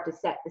we start to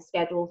set the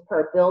schedules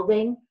per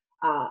building,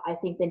 I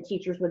think then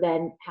teachers would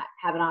then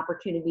have an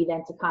opportunity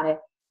then to kind of,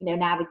 you know,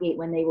 navigate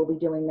when they will be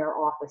doing their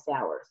office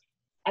hours.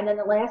 And then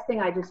the last thing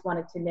I just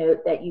wanted to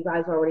note that you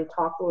guys already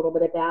talked a little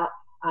bit about,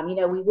 you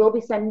know, we will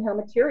be sending home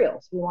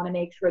materials. We want to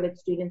make sure that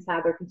students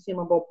have their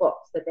consumable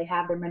books, that they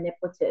have their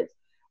manipulatives.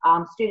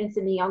 Students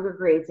in the younger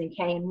grades in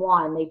K and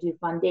 1, they do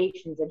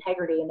foundations and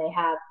Hegarty, and they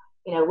have,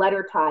 you know,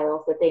 letter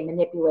tiles that they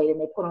manipulate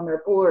and they put on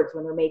their boards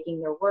when they're making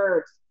their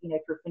words, you know,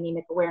 through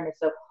phonemic awareness.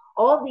 So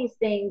all of these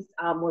things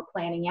we're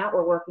planning out.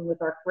 We're working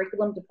with our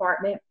curriculum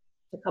department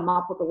to come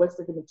up with a list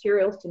of the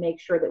materials to make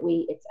sure that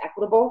it's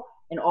equitable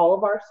in all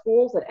of our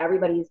schools, that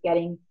everybody is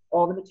getting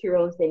all the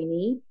materials they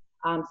need.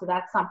 So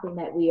that's something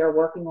that we are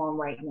working on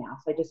right now.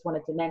 So I just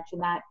wanted to mention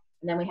that.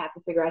 And then we have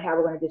to figure out how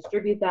we're going to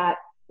distribute that,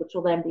 which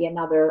will then be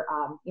another,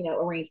 you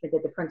know, arrangement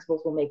that the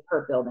principals will make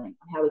per building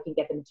on how we can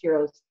get the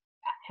materials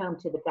home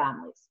to the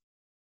families.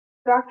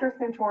 Dr.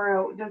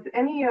 Santoro, does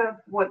any of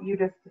what you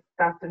just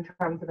discussed in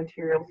terms of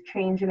materials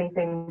change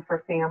anything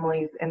for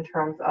families in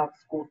terms of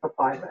school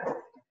supply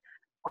lists?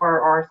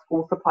 Are our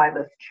school supply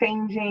lists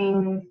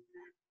changing?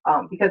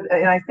 Because,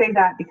 and I say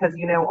that because,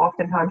 you know,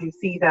 oftentimes you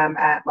see them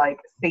at like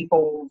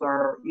Staples,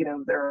 or, you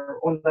know, they're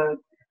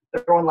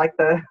on like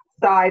the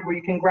side where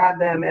you can grab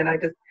them. And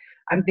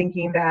I'm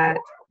thinking that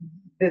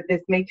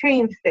this may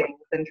change things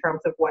in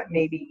terms of what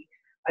maybe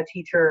a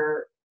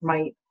teacher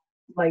might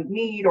like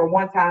need or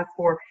want to ask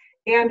for,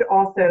 and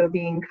also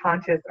being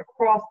conscious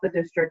across the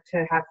district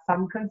to have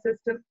some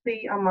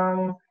consistency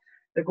among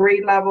the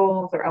grade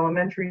levels or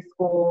elementary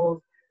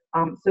schools,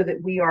 so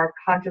that we are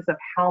conscious of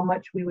how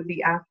much we would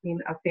be asking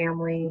a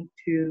family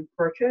to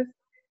purchase,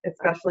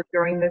 especially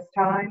during this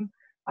time.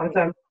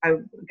 So I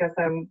guess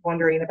I'm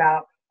wondering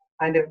about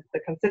kind of the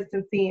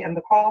consistency and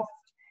the cost,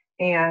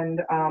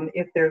 and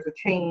if there's a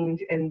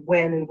change in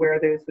when and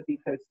where those would be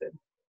posted.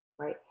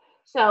 Right.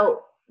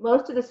 So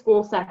most of the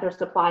schools sent their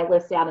supply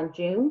lists out in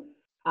June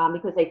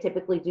because they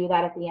typically do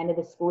that at the end of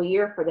the school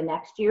year for the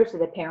next year, so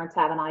that parents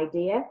have an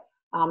idea.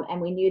 And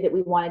we knew that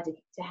we wanted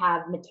to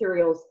have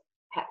materials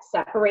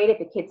separated.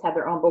 The kids have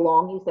their own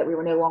belongings, that we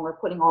were no longer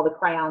putting all the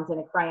crayons in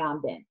a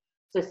crayon bin.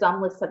 So some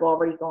lists have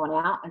already gone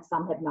out and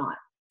some have not.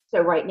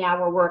 So right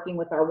now we're working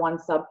with our one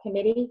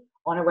subcommittee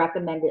on a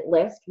recommended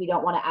list. We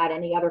don't want to add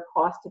any other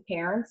cost to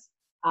parents,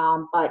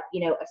 but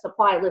you know, a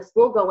supply list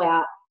will go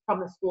out from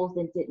the schools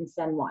that didn't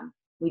send one.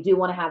 We do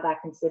want to have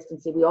that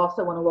consistency. We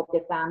also want to look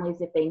at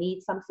families if they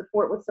need some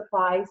support with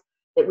supplies,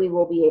 that we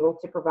will be able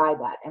to provide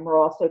that. And we're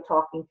also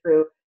talking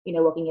through, you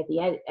know, looking at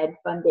the Ed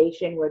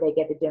Foundation, where they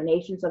get the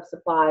donations of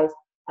supplies,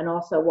 and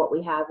also what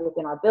we have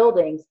within our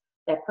buildings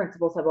that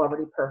principals have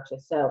already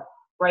purchased. So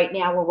right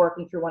now we're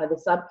working through one of the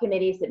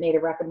subcommittees that made a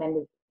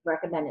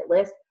recommended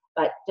list.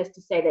 But just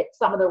to say that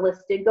some of the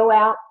lists did go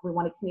out, we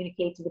want to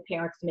communicate to the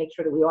parents to make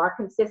sure that we are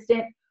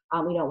consistent.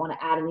 We don't want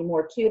to add any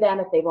more to them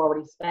if they've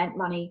already spent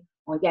money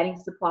on getting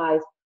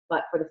supplies.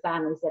 But for the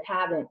families that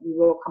haven't, we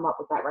will come up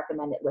with that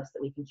recommended list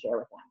that we can share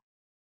with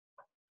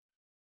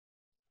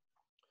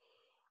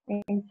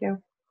them. Thank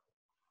you.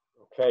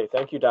 Okay,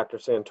 thank you, Dr.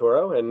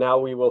 Santoro. And now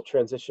we will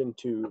transition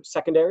to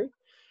secondary.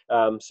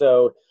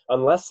 So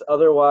unless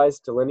otherwise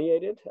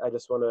delineated, I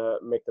just want to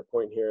make the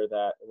point here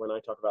that when I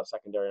talk about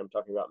secondary, I'm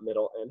talking about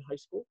middle and high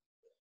school.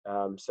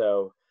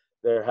 So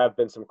there have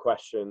been some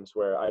questions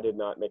where I did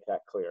not make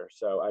that clear.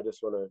 So I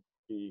just want to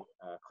be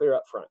clear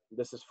up front.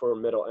 This is for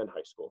middle and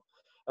high school.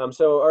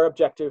 So our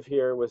objective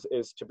here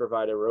is to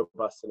provide a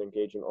robust and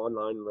engaging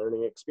online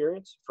learning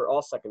experience for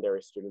all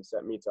secondary students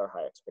that meets our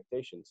high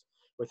expectations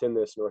within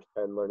this North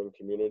Penn learning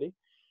community.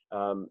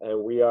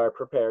 And we are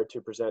prepared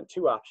to present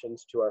two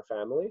options to our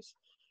families.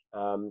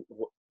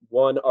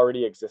 One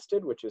already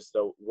existed, which is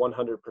the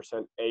 100%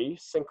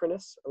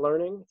 asynchronous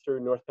learning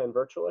through North Penn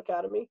Virtual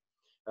Academy.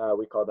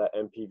 We call that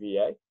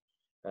NPVA.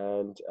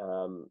 And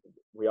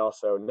we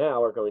also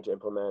now are going to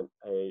implement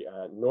a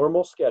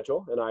normal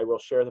schedule, and I will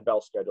share the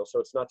bell schedule. So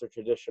it's not the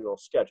traditional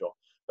schedule,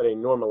 but a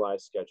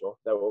normalized schedule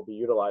that we'll be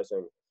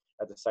utilizing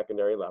at the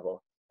secondary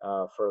level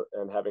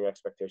and having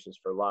expectations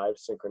for live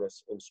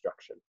synchronous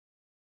instruction.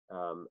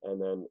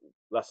 And then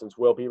lessons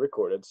will be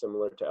recorded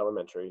similar to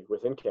elementary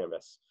within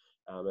Canvas.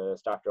 And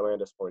as Dr.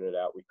 Landis pointed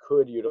out, we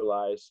could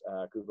utilize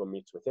Google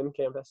Meets within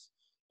Canvas,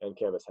 and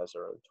Canvas has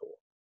their own tool.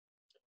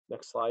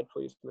 Next slide,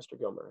 please, Mr.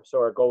 Gilmer. So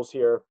our goals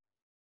here,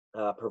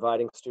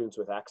 providing students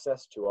with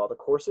access to all the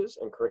courses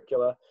and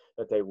curricula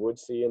that they would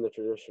see in the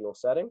traditional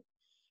setting,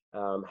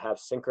 have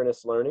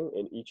synchronous learning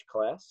in each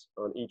class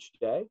on each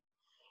day.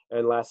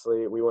 And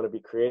lastly, we want to be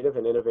creative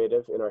and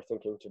innovative in our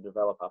thinking to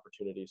develop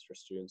opportunities for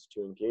students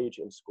to engage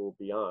in school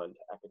beyond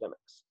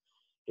academics.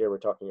 Here we're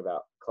talking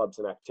about clubs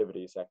and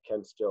activities that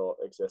can still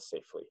exist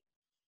safely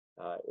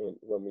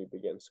when we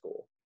begin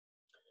school.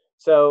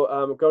 So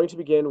I'm going to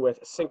begin with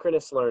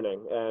synchronous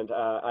learning, and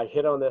I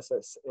hit on this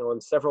on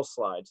several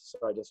slides,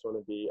 so I just want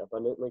to be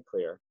abundantly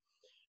clear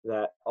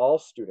that all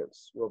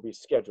students will be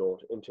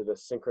scheduled into the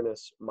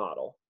synchronous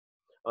model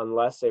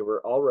unless they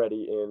were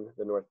already in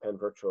the North Penn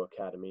Virtual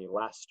Academy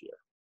last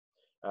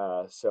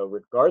year. So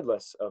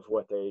regardless of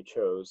what they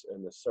chose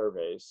in the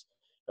surveys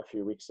a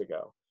few weeks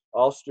ago,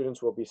 all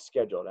students will be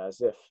scheduled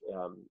as if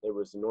it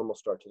was a normal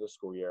start to the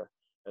school year,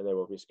 and they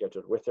will be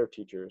scheduled with their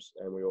teachers,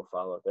 and we will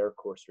follow their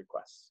course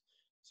requests.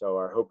 So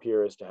our hope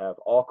here is to have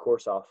all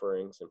course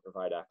offerings and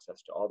provide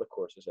access to all the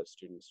courses that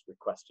students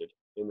requested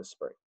in the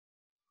spring.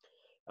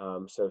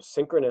 So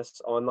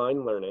synchronous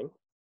online learning,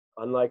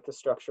 unlike the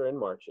structure in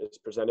March, is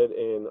presented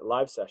in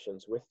live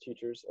sessions with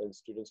teachers and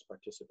students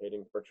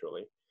participating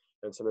virtually.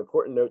 And some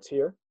important notes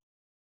here.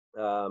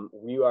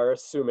 We are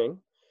assuming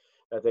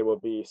that they will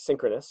be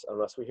synchronous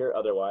unless we hear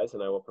otherwise,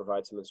 and I will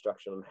provide some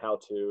instruction on how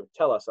to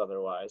tell us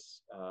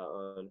otherwise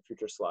on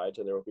future slides,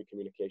 and there will be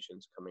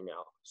communications coming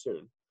out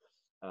soon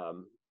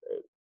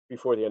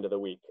before the end of the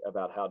week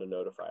about how to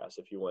notify us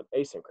if you want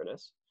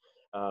asynchronous.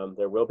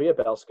 There will be a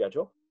bell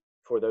schedule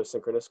for those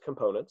synchronous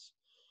components.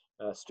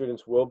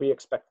 Students will be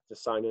expected to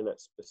sign in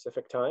at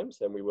specific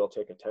times, and we will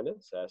take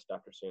attendance, as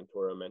Dr.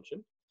 Santoro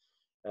mentioned.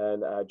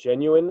 And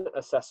genuine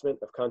assessment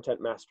of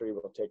content mastery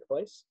will take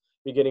place.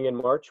 Beginning in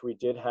March, we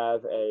did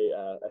have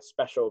a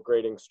special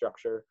grading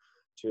structure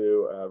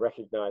to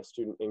recognize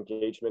student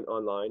engagement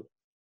online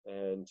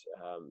and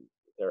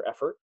their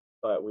effort,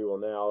 but we will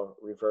now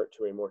revert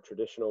to a more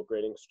traditional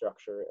grading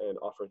structure and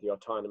offer the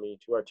autonomy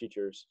to our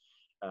teachers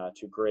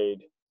to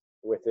grade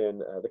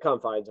within the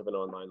confines of an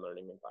online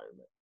learning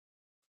environment.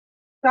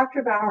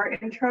 Dr. Bauer,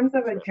 in terms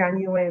of a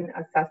genuine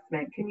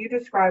assessment, can you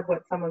describe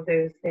what some of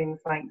those things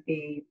might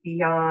be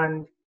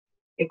beyond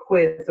a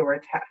quiz or a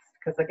test?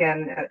 Because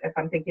again, if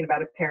I'm thinking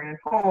about a parent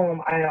at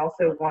home, I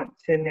also want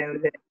to know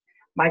that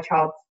my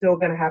child's still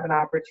going to have an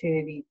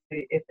opportunity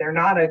to, if they're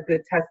not a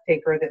good test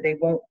taker, that they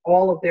won't,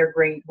 all of their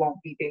grade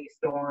won't be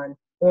based on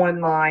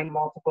online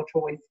multiple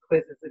choice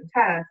quizzes and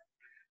tests,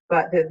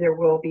 but that there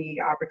will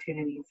be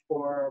opportunities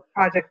for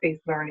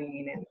project-based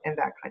learning and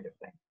that kind of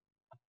thing.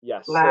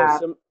 Yes.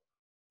 Lab.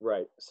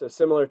 Right. So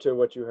similar to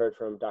what you heard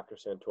from Dr.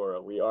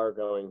 Santoro, we are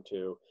going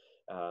to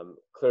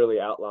clearly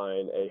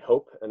outline a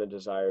hope and a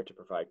desire to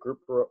provide group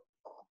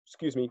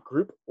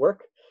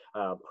work,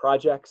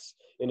 projects,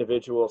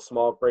 individual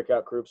small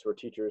breakout groups where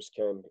teachers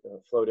can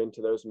float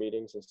into those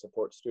meetings and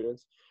support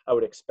students. I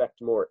would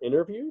expect more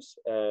interviews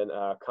and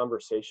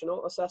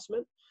conversational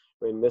assessment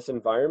in this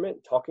environment,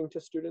 talking to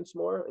students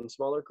more in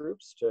smaller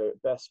groups to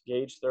best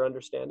gauge their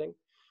understanding.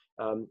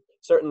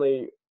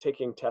 Certainly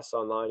taking tests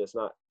online is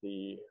not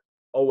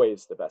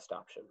always the best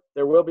option.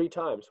 There will be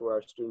times where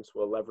our students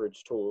will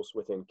leverage tools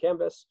within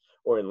Canvas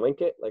or in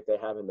Linkit like they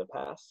have in the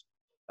past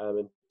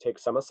and take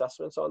some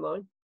assessments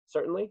online,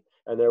 certainly.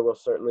 And there will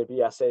certainly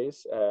be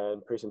essays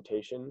and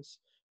presentations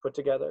put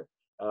together,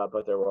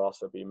 but there will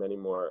also be many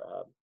more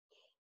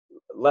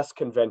less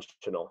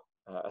conventional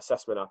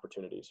assessment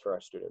opportunities for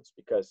our students,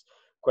 because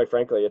quite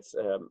frankly, it's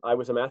I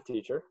was a math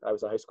teacher. I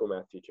was a high school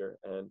math teacher,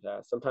 and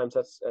sometimes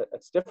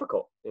that's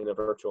difficult in a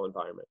virtual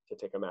environment to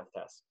take a math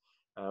test.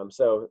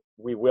 So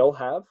we will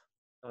have,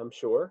 I'm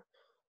sure,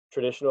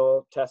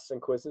 traditional tests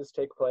and quizzes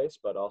take place,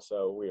 but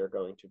also we are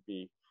going to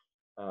be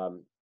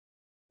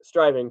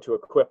striving to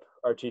equip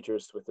our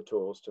teachers with the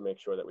tools to make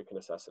sure that we can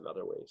assess in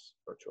other ways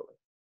virtually.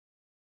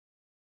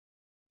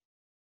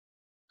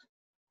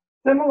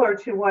 Similar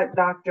to what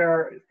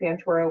Dr.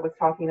 Santoro was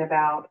talking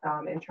about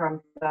in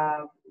terms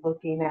of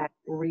looking at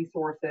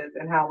resources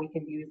and how we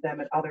can use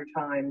them at other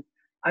times,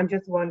 I'm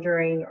just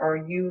wondering, are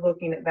you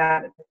looking at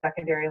that at the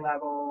secondary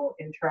level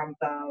in terms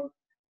of,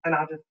 and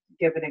I'll just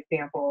give an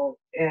example.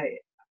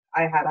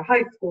 I had a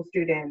high school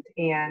student,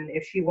 and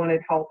if she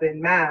wanted help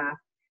in math,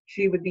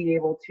 she would be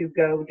able to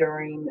go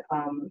during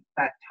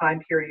that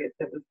time period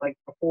that was like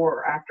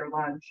before or after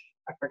lunch.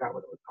 I forgot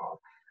what it was called.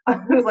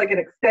 It was like an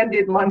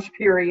extended lunch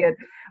period,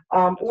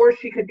 or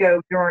she could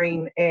go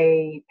during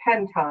a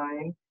pen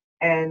time.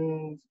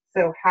 And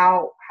so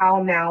how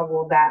now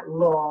will that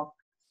look,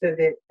 so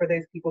that for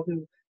those people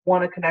who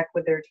want to connect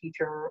with their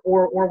teacher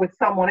or with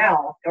someone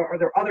else, or are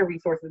there other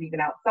resources even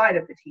outside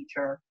of the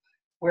teacher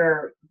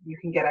where you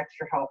can get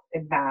extra help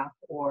in math,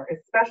 or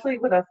especially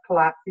with us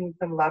collapsing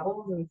some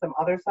levels and some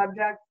other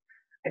subjects?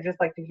 I'd just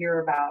like to hear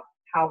about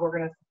how we're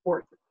going to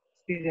support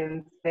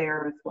students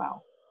there as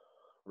well.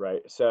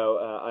 Right. So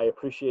I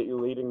appreciate you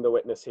leading the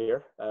witness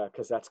here,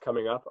 because that's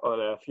coming up on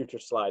a future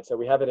slide. So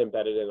we have it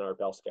embedded in our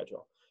bell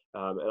schedule,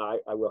 and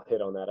I will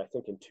hit on that, I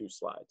think, in 2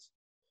 slides.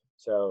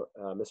 So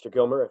Mr.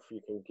 Gilmer, if you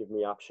can give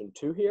me option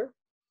 2 here.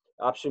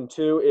 Option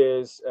 2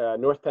 is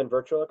North Penn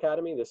Virtual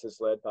Academy. This is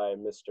led by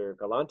Mr.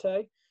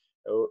 Galante,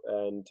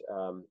 and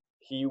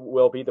he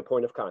will be the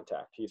point of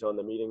contact. He's on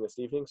the meeting this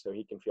evening, so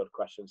he can field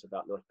questions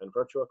about North Penn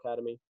Virtual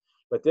Academy.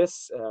 But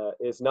this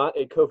is not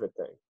a COVID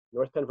thing.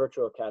 North Penn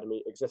Virtual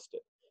Academy existed,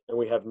 and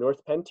we have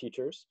North Penn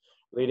teachers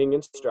leading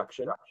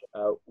instruction.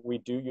 We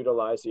do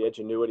utilize the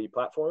Edgenuity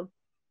platform,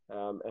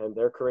 and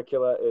their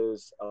curricula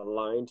is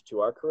aligned to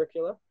our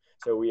curricula.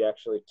 So we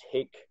actually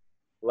take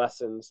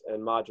lessons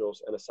and modules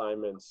and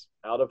assignments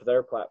out of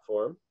their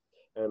platform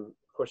and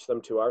push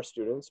them to our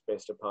students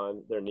based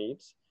upon their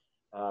needs.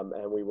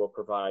 And we will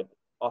provide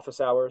office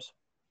hours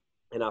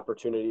and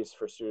opportunities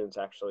for students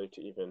actually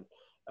to even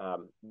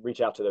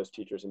reach out to those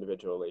teachers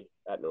individually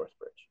at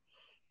Northbridge.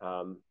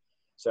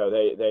 So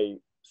they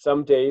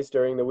some days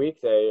during the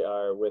week they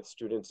are with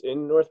students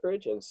in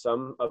Northbridge, and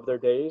some of their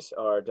days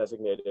are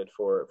designated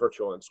for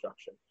virtual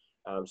instruction.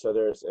 So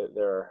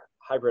there are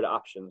hybrid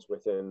options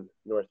within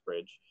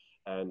Northbridge,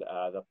 and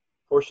the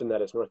portion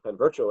that is North Penn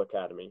Virtual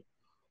Academy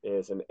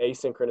is an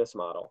asynchronous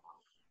model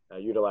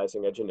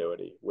utilizing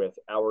Edgenuity with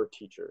our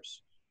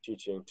teachers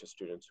teaching to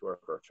students who are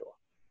virtual.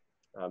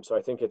 So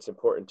I think it's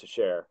important to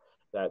share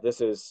that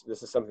this is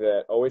something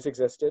that always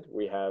existed.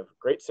 We have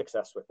great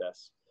success with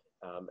this,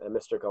 and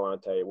Mr.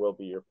 Galante will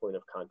be your point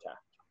of contact.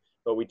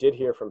 But we did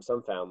hear from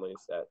some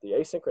families that the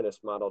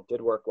asynchronous model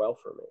did work well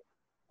for me.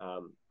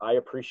 I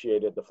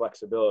appreciated the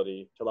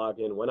flexibility to log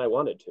in when I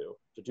wanted to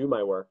do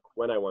my work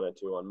when I wanted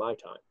to on my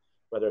time,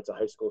 whether it's a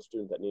high school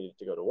student that needed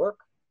to go to work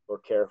or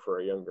care for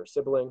a younger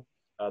sibling.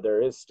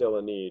 There is still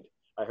a need.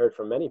 I heard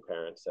from many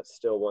parents that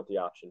still want the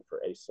option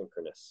for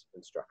asynchronous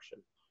instruction.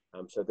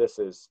 So this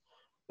is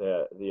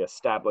the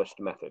established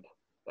method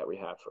that we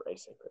have for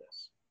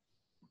asynchronous.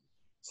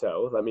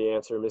 So let me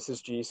answer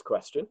Mrs. G's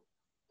question.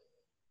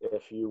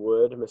 If you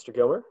would, Mr.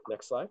 Gilmer,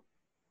 next slide.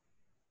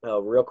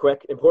 Real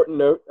quick, important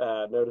note,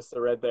 notice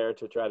the red there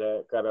to try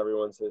to grab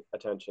everyone's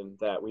attention,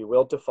 that we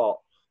will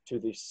default to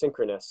the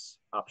synchronous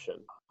option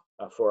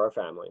for our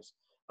families,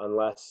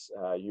 unless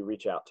you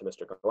reach out to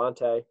Mr.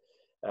 Galante.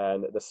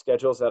 And the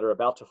schedules that are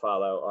about to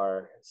follow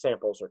are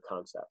samples or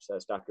concepts,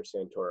 as Dr.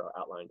 Santoro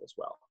outlined as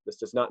well. This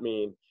does not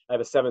mean I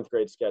have a 7th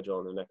grade schedule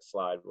in the next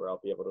slide where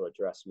I'll be able to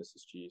address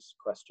Mrs. G's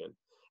question.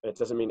 And it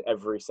doesn't mean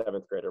every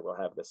 7th grader will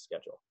have this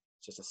schedule.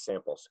 It's just a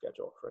sample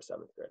schedule for a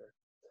 7th grader.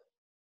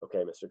 Okay,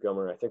 Mr.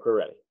 Gilmer, I think we're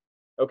ready.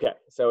 Okay,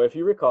 so if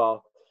you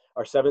recall,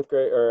 our 7th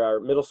grade or our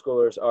middle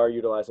schoolers are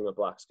utilizing a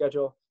block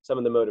schedule. Some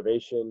of the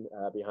motivation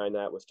behind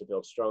that was to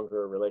build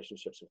stronger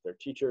relationships with their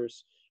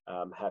teachers,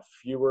 have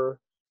fewer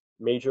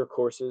major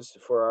courses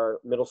for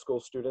our middle school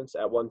students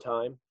at one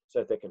time, so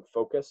that they can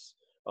focus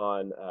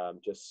on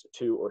just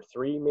 2 or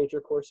 3 major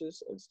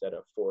courses instead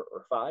of 4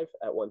 or 5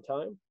 at one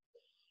time.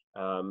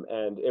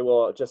 And it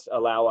will just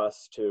allow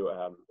us to,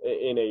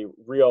 in a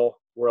real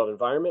world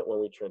environment,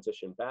 when we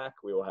transition back,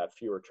 we will have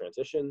fewer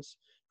transitions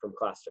from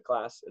class to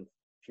class and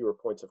fewer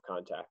points of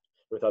contact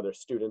with other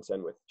students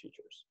and with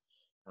teachers.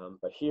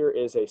 But here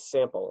is a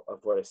sample of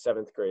what a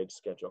 7th grade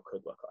schedule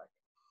could look like.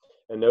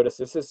 And notice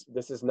this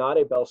is not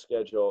a bell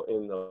schedule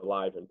in the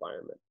live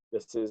environment.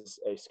 This is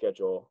a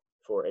schedule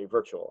for a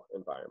virtual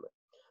environment.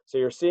 So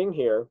you're seeing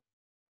here,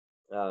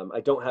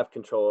 I don't have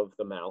control of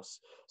the mouse.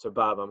 So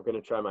Bob, I'm going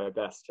to try my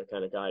best to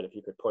kind of guide if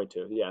you could point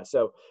to. Yeah,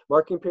 so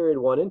marking period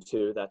 1 and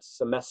 2, that's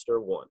semester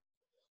 1.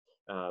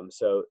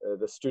 So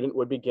the student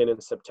would begin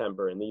in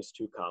September in these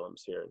two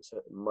columns here,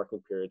 in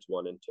marking periods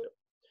 1 and 2.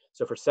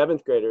 So for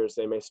 7th graders,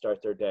 they may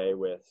start their day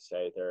with,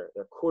 say, their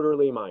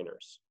quarterly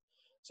minors.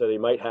 So they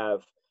might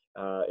have,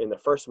 in the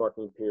first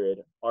marking period,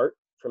 art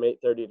from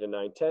 8:30 to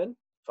 9:10,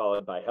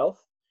 followed by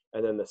health.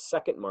 And then the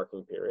second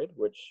marking period,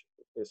 which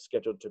is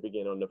scheduled to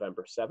begin on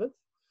November 7th,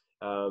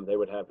 they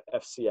would have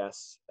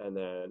FCS and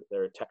then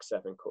their Tech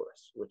 7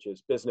 course, which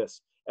is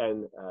business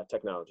and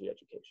technology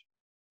education.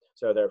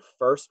 So their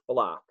first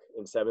block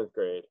in 7th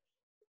grade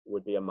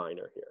would be a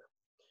minor here.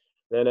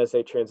 Then as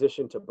they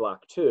transition to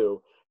block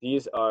 2,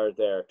 these are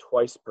their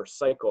twice per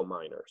cycle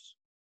minors.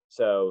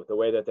 So the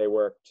way that they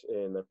worked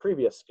in the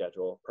previous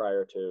schedule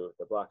prior to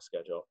the block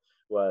schedule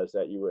was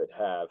that you would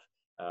have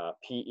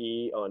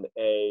PE on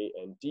A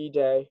and D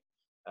day,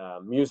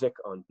 music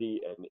on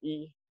B and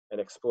E, and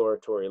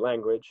exploratory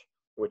language,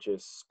 which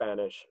is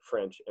Spanish,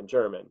 French, and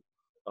German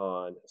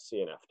on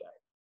C and F day.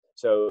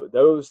 So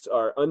those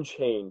are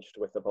unchanged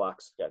with the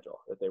block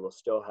schedule, that they will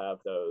still have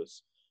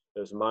those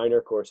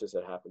minor courses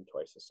that happen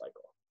twice a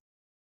cycle.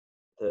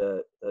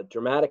 The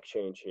dramatic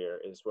change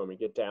here is when we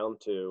get down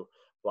to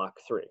block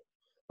 3.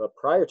 But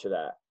prior to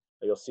that,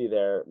 you'll see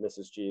there,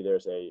 Mrs. G,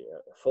 there's a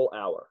full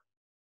hour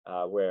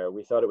where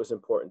we thought it was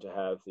important to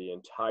have the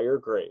entire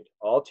grade,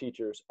 all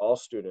teachers, all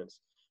students,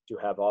 to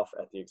have off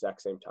at the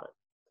exact same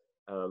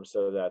time,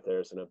 so that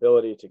there's an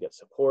ability to get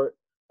support,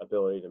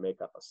 ability to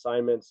make up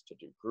assignments, to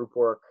do group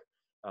work.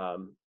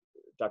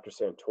 Dr.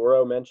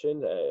 Santoro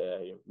mentioned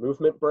a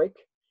movement break.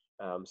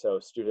 So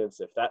students,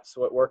 if that's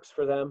what works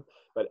for them,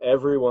 but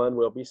everyone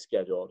will be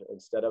scheduled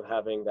instead of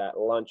having that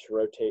lunch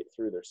rotate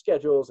through their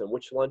schedules. And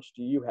which lunch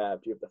do you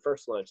have? Do you have the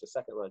first lunch, the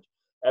second lunch?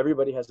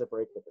 Everybody has a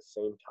break at the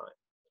same time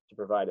to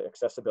provide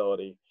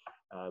accessibility.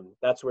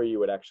 That's where you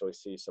would actually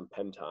see some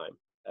pen time,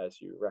 as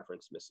you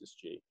referenced, Mrs.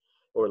 G,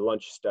 or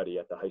lunch study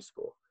at the high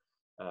school.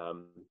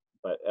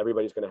 But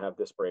everybody's going to have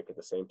this break at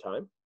the same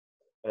time.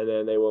 And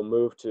then they will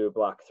move to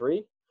block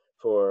 3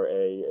 for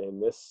in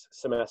this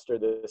semester,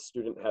 the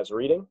student has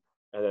reading,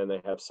 and then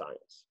they have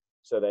science.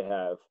 So they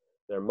have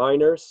their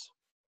minors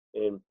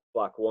in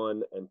block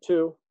 1 and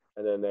 2,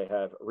 and then they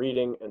have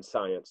reading and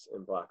science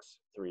in blocks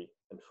 3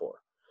 and 4.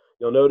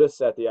 You'll notice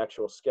that the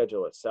actual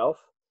schedule itself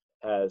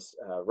has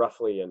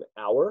roughly an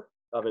hour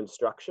of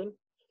instruction.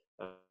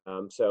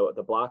 So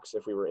the blocks,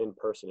 if we were in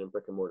person in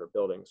brick and mortar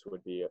buildings,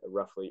 would be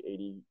roughly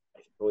 80,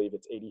 I believe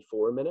it's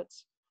 84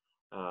 minutes.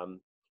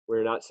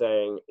 We're not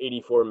saying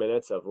 84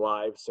 minutes of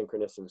live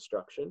synchronous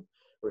instruction.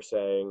 We're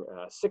saying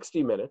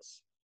 60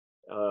 minutes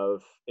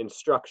of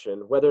instruction,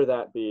 whether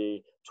that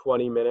be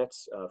 20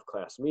 minutes of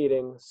class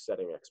meetings,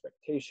 setting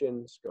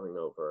expectations, going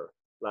over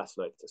last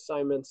night's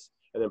assignments,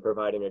 and then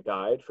providing a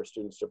guide for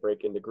students to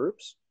break into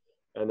groups.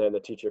 And then the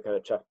teacher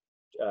kind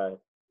of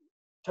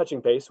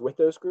touching base with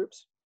those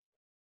groups.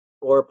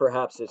 Or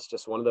perhaps it's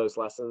just one of those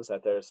lessons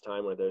that there's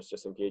time where there's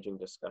just engaging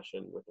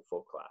discussion with the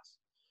full class.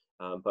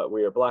 But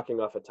we are blocking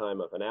off a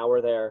time of an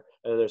hour there,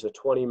 and then there's a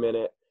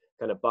 20-minute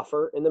kind of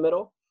buffer in the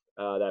middle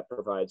that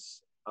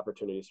provides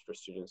opportunities for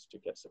students to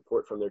get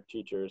support from their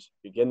teachers,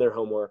 begin their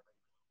homework,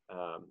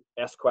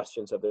 ask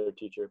questions of their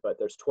teacher, but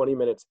there's 20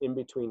 minutes in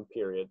between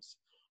periods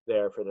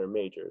there for their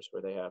majors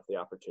where they have the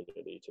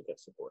opportunity to get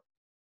support.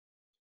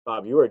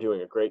 Bob, you are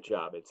doing a great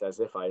job. It's as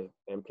if I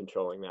am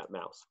controlling that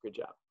mouse. Good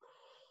job.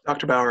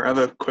 Dr. Bauer, I have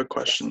a quick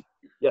question.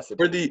 Yes.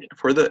 For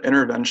the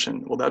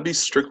intervention, will that be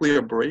strictly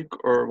a break,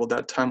 or will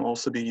that time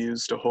also be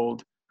used to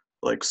hold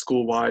like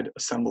school-wide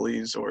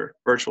assemblies or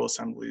virtual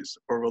assemblies,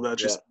 or will that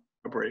just be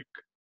a break?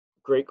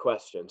 Great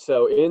question.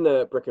 So in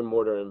the brick and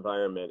mortar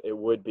environment, it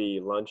would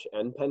be lunch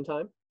and pen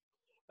time.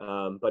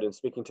 But in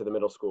speaking to the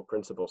middle school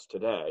principals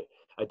today,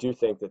 I do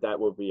think that that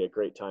will be a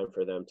great time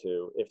for them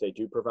to, if they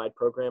do provide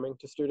programming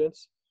to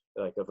students,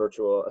 like a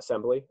virtual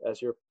assembly,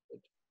 as you're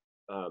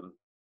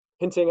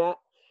hinting at,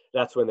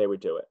 that's when they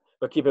would do it.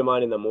 But keep in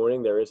mind, in the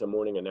morning, there is a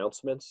morning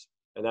announcements,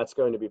 and that's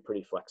going to be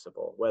pretty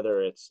flexible,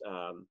 whether it's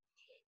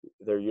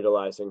they're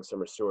utilizing some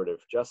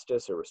restorative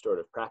justice or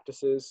restorative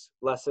practices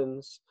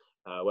lessons,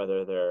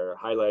 whether they're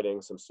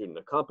highlighting some student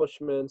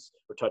accomplishments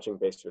or touching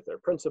base with their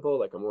principal,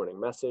 like a morning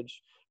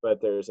message.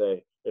 But there's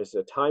a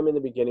time in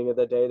the beginning of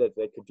the day that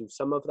they could do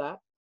some of that.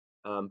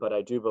 But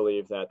I do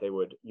believe that they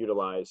would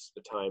utilize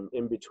the time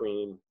in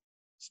between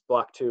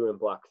block 2 and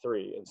block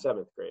 3 in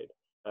 7th grade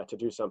to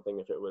do something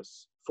if it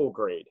was full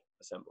grade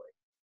assembly.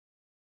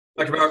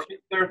 Dr. Bauer, can you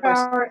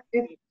clarify?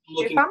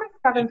 If I'm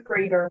a 7th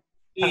grader,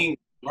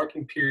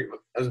 marking period,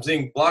 I'm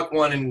seeing block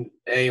 1 and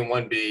A and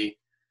 1B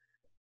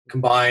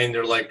combined,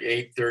 they're like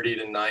 8:30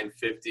 to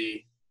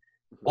 9:50.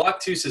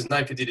 Block 2 says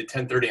 9:50 to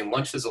 10:30, and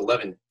lunch says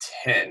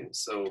 11:10.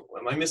 So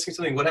am I missing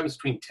something? What happens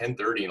between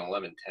 10:30 and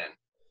 11:10?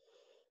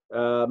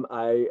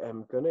 I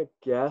am gonna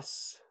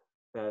guess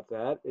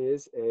that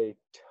is a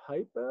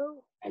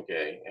typo.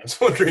 Okay, I was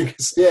wondering.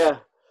 Yeah.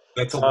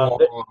 That's a long.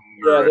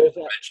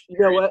 You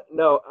know what?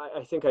 No,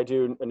 I think I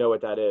do know what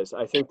that is.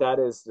 I think that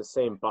is the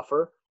same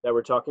buffer that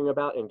we're talking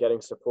about in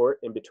getting support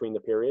in between the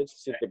periods.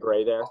 See the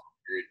gray there?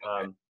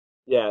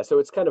 Yeah, so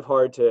it's kind of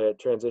hard to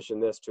transition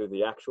this to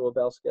the actual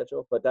bell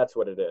schedule, but that's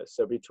what it is.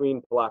 So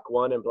between block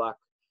 1 and block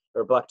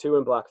 2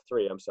 and block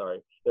 3, I'm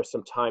sorry, there's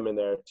some time in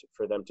there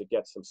for them to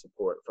get some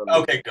support from.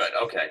 Okay, good.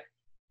 Okay.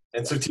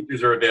 And so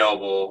teachers are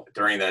available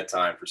during that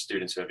time for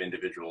students who have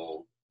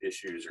individual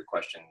issues or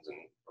questions.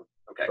 And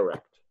okay.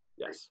 Correct.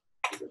 Yes.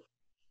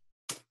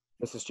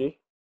 Mrs. G,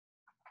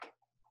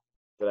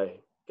 did I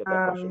get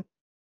that question?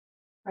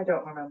 I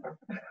don't remember.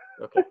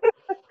 Okay.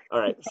 All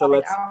right. So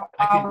let's.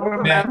 I'll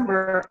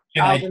remember.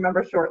 I'll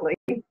remember shortly.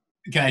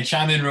 Can I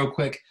chime in real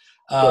quick?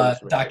 Sure,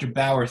 Dr.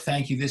 Bauer,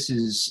 thank you. This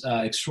is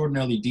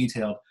extraordinarily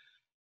detailed.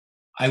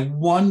 I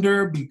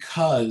wonder,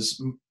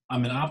 because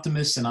I'm an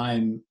optimist and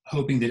I'm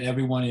hoping that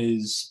everyone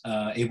is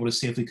able to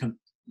safely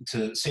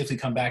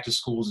come back to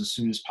schools as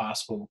soon as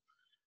possible.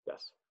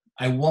 Yes.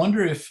 I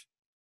wonder if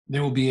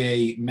there will be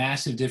a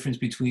massive difference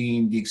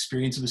between the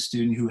experience of a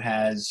student who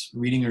has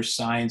reading or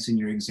science in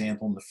your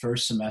example in the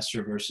first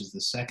semester versus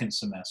the second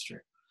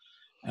semester.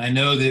 And I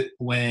know that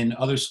when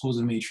other schools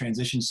have made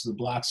transitions to the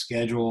block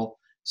schedule,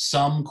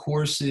 some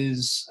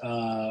courses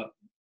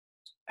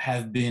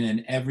have been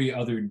an every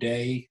other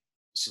day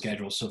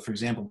schedule. So for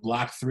example,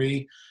 block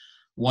 3,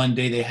 one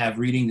day they have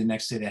reading, the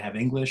next day they have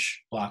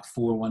English. Block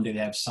 4, one day they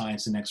have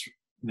science, the next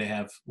they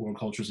have world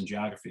cultures and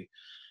geography.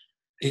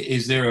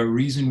 Is there a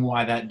reason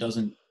why that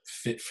doesn't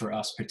fit for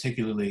us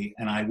particularly?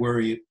 And I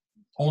worry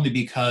only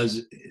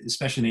because,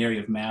 especially in the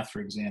area of math,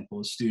 for example,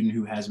 a student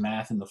who has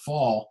math in the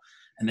fall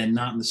and then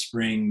not in the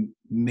spring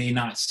may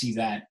not see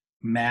that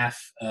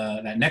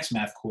that next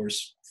math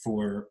course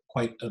for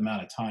quite an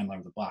amount of time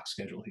under the block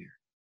schedule here.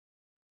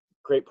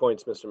 Great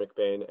points, Mr.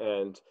 McBain.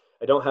 And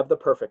I don't have the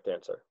perfect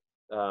answer.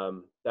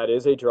 That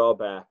is a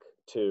drawback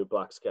to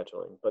block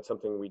scheduling, but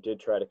something we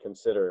did try to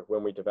consider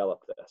when we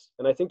developed this.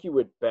 And I think you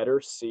would better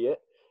see it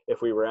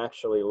if we were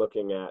actually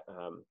looking at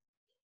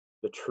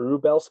the true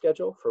bell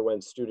schedule for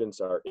when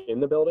students are in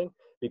the building,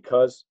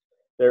 because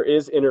there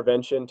is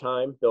intervention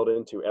time built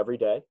into every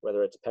day,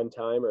 whether it's pen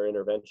time or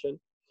intervention.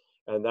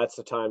 And that's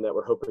the time that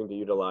we're hoping to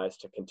utilize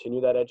to continue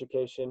that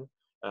education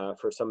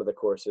for some of the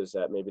courses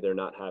that maybe they're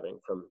not having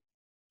from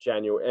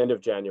end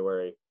of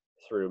January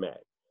through May.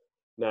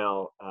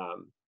 Now,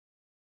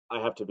 I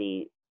have to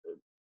be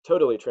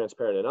totally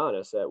transparent and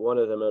honest that one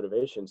of the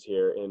motivations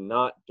here in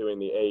not doing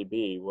the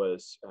AB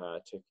was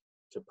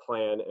to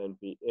plan and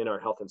be in our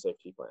health and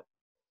safety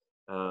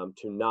plan,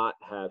 to not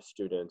have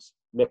students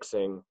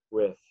mixing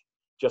with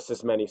just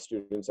as many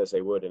students as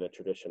they would in a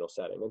traditional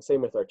setting. And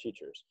same with our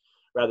teachers.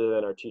 Rather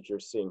than our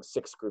teachers seeing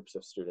 6 groups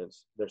of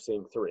students, they're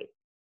seeing 3.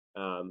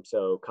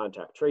 So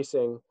contact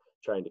tracing,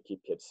 trying to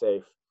keep kids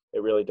safe,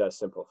 it really does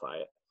simplify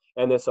it.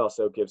 And this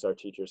also gives our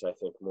teachers, I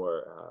think,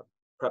 more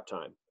prep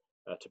time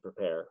to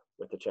prepare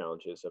with the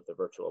challenges of the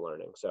virtual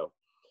learning. So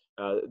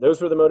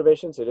those were the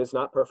motivations. It is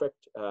not perfect.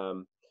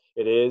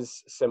 It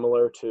is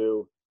similar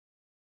to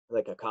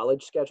like a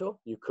college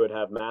schedule. You could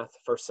have math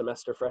first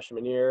semester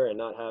freshman year and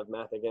not have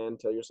math again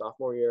till your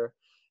sophomore year.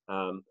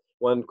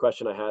 One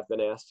question I have been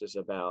asked is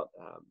about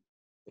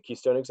the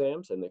Keystone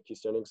exams, and the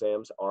Keystone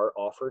exams are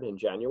offered in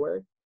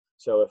January.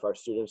 So if our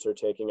students are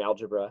taking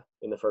algebra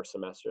in the first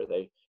semester,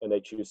 they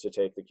choose to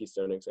take the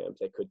Keystone exams,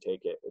 they could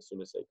take it as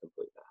soon as they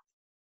complete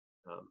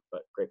math.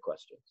 But great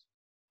questions.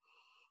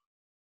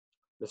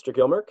 Mr.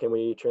 Gilmer, can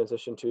we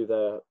transition to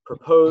the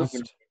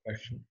proposed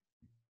question?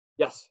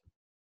 Yes.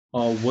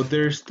 Would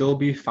there still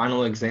be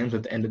final exams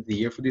at the end of the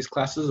year for these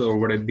classes, or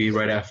would it be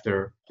right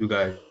after you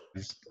guys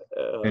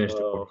finish the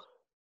course?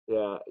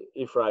 Yeah,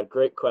 Efrad,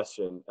 great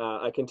question.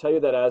 I can tell you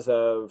that as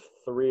of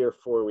 3 or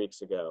 4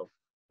 weeks ago,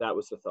 that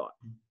was the thought,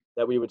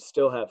 that we would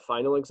still have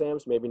final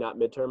exams, maybe not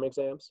midterm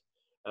exams.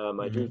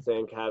 I do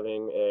think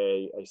having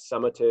a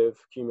summative,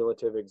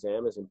 cumulative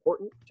exam is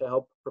important to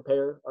help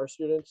prepare our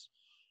students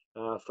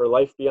for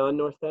life beyond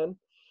North Penn.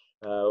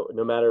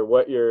 No matter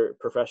what your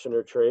profession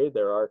or trade,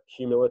 there are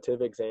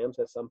cumulative exams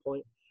at some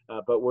point,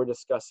 but we're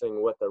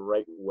discussing what the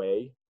right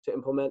way to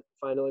implement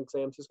final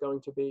exams is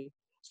going to be.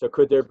 So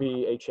could there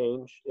be a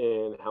change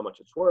in how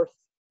much it's worth,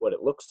 what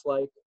it looks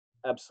like?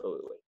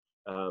 Absolutely.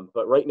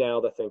 But right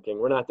now, the thinking,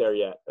 we're not there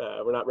yet.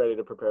 We're not ready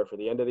to prepare for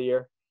the end of the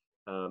year,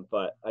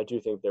 but I do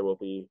think there will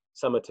be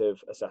summative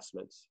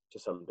assessments to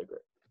some degree.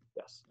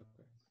 Yes.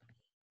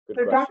 Good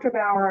so question. Dr.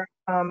 Bauer,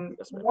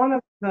 Yes,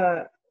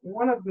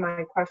 one of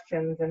my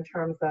questions in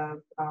terms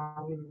of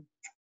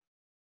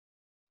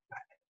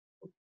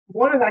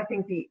one of, I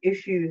think, the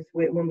issues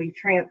when we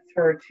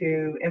transfer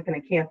to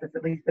Infinite Campus,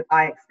 at least that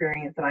I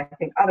experienced, and I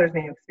think others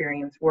may have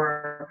experienced,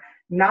 were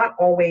not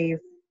always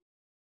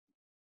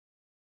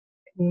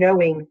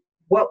knowing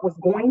what was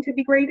going to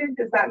be graded.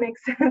 Does that make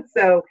sense?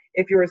 So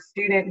if you're a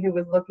student who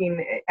was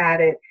looking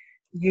at it,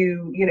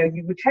 you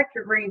would check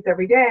your grades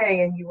every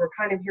day and you were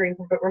kind of hearing,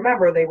 but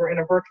remember, they were in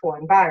a virtual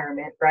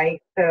environment,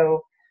 right?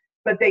 So,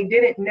 but they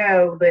didn't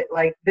know that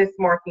like this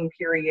marking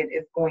period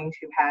is going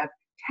to have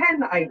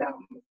 10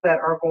 items that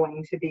are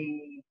going to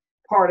be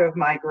part of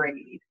my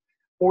grade,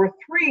 or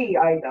 3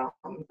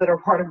 items that are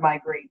part of my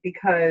grade,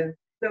 because,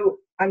 so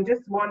I'm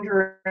just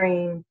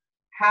wondering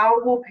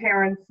how will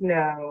parents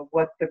know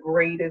what the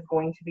grade is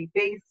going to be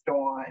based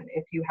on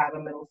if you have a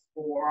middle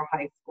school or a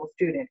high school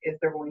student? Is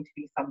there going to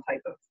be some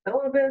type of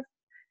syllabus?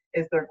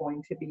 Is there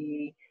going to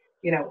be,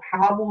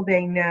 how will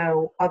they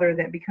know other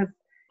than, because,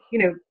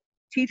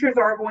 teachers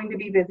are going to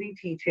be busy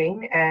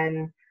teaching,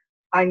 and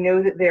I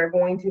know that they're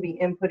going to be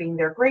inputting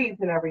their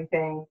grades and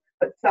everything,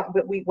 but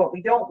what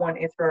we don't want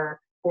is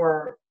for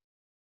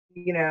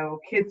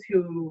kids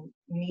who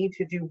need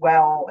to do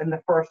well in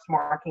the first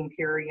marking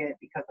period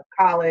because of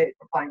college,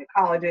 applying to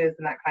colleges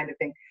and that kind of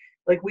thing.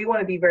 Like, we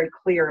want to be very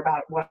clear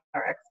about what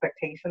our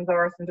expectations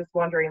are. So I'm just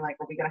wondering, like,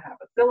 are we going to have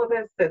a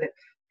syllabus so that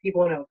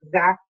people know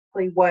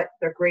exactly what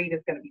their grade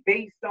is going to be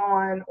based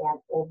on, or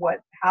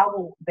how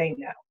will they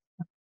know?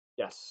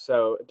 Yes,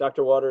 so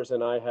Dr. Waters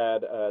and I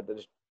had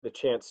the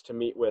chance to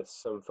meet with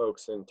some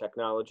folks in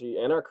technology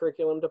and our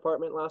curriculum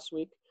department last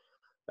week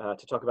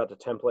to talk about the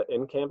template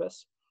in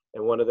Canvas.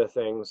 And one of the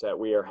things that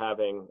we are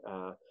having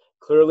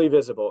clearly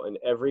visible in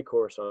every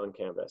course on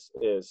Canvas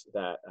is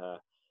that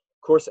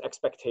course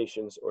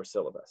expectations or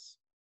syllabus.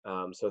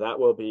 So that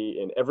will be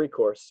in every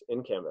course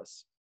in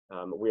Canvas.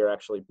 We are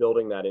actually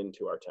building that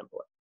into our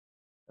template.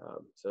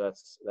 So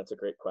that's a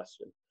great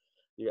question.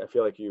 I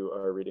feel like you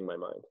are reading my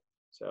mind.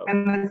 So.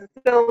 And the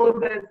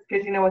syllabus,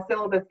 because a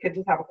syllabus could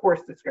just have a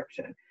course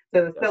description.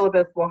 So the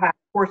syllabus will have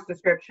a course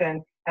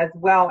description, as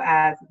well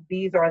as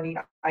these are the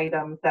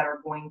items that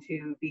are going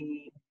to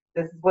be,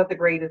 this is what the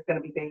grade is going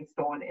to be based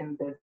on in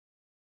this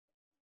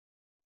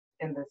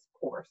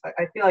course.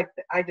 I feel like,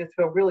 I just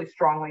feel really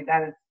strongly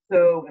that is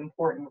so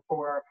important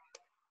for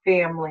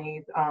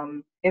families.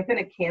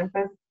 Infinite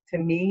Campus to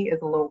me is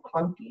a little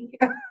clunky,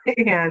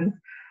 and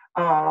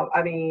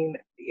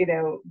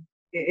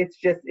it's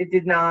just, it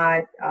did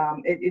not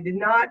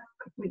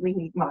completely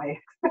meet my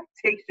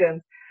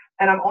expectations.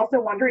 And I'm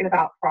also wondering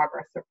about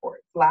progress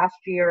reports. Last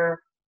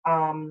year,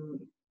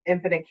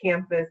 Infinite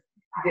Campus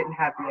didn't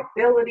have the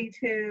ability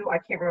to. I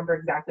can't remember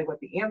exactly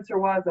what the answer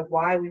was of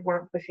why we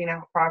weren't pushing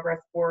out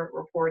progress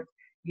reports.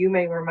 You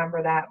may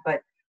remember that,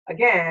 but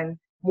again,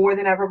 more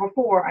than ever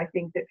before, I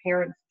think that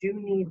parents do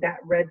need that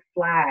red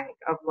flag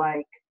of,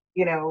 like,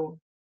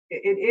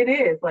 it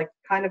is like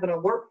kind of an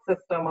alert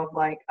system of,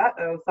 like,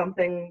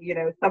 something,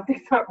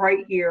 something's not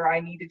right here. I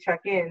need to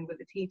check in with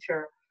the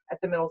teacher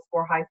at the middle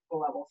school, high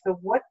school level. So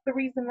what's the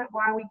reason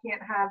why we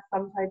can't have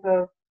some type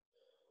of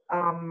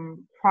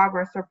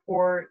progress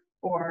report,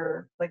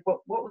 or like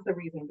what was the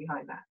reasoning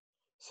behind that?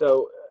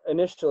 So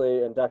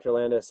initially, and Dr.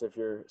 Landis, if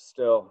you're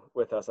still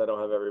with us, I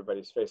don't have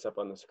everybody's face up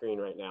on the screen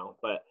right now,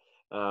 but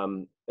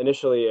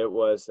initially it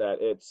was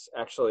that it's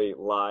actually a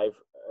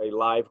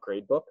live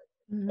grade book.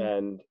 Mm-hmm.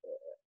 And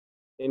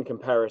in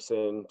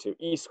comparison to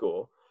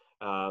eSchool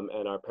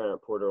and our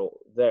parent portal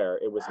there,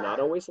 it was not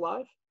always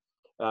live.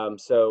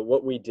 So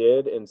what we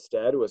did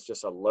instead was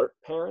just alert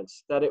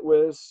parents that it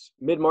was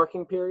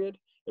mid-marking period,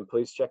 and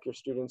please check your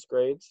students'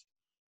 grades.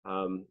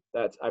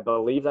 I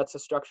believe that's the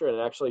structure, and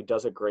it actually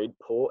does a grade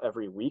pull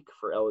every week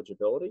for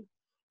eligibility.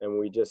 And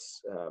we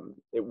just,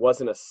 it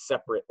wasn't a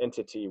separate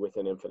entity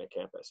within Infinite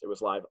Campus. It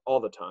was live all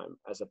the time,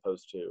 as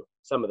opposed to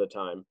some of the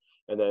time.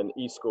 And then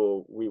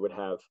eSchool, we would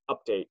have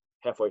update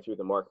halfway through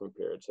the marking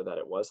period so that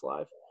it was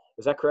live.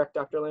 Is that correct,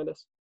 Dr.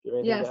 Landis?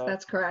 Yes,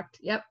 that's correct.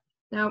 Yep.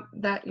 No,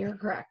 that you're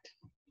correct.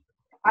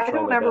 I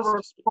don't ever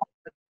recall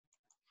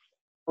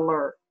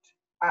alert.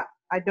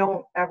 I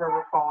don't ever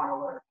recall an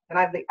alert. And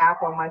I have the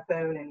app on my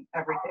phone and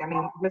everything. I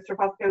mean, Mr.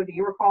 Fusco, do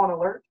you recall an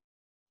alert?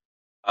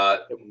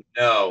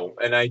 No,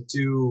 and I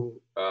do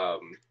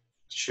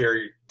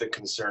share the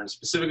concern,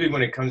 specifically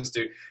when it comes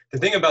to the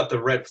thing about the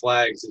red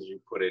flags, as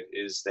you put it,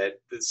 is that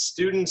the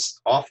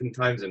students,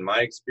 oftentimes in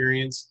my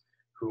experience,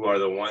 who are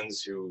the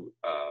ones who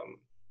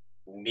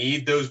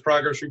need those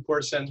progress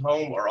reports sent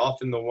home, are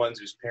often the ones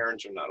whose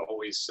parents are not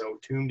always so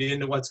tuned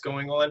into what's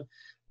going on.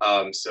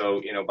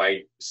 So,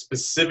 by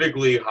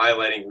specifically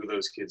highlighting who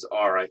those kids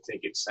are, I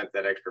think it sent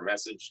that extra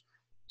message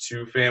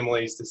to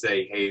families to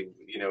say, hey,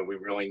 we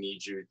really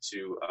need you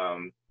to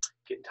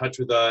get in touch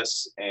with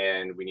us,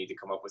 and we need to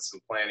come up with some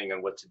planning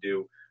on what to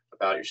do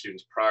about your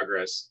students'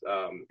 progress.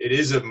 It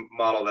is a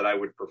model that I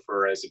would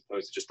prefer, as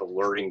opposed to just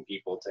alerting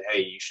people to,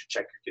 hey, you should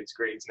check your kids'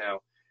 grades now,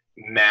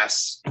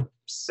 mass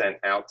sent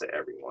out to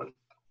everyone.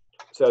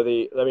 So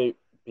let me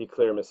be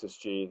clear, Mrs.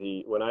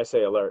 G, when I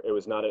say alert, it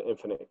was not an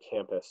Infinite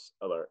Campus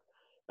alert.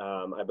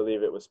 I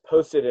believe it was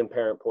posted in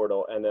Parent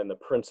Portal, and then the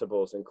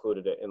principals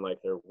included it in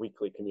like their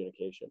weekly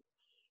communication.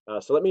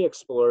 So let me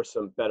explore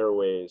some better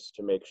ways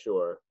to make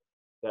sure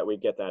that we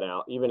get that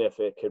out, even if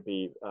it could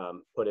be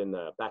put in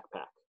the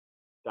backpack.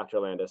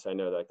 Dr. Landis, I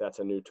know that that's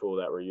a new tool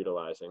that we're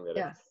utilizing, that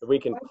yes. if we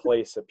can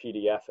place a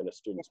PDF in a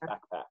student's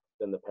backpack,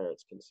 then the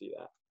parents can see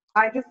that.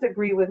 I just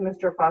agree with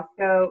Mr.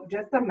 Fusco.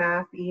 Just a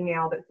mass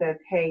email that says,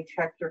 hey,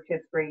 check your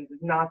kids' grades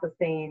is not the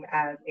same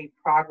as a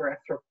progress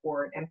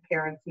report, and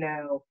parents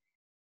know,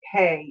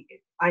 hey,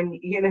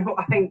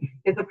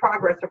 it's a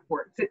progress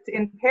report.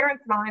 In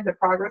parents' minds, a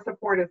progress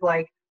report is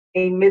like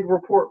a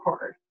mid-report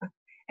card,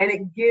 and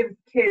it gives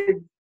kids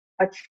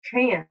a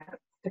chance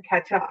to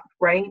catch up,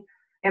 right?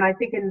 And I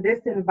think in this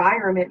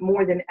environment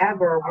more than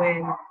ever,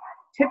 when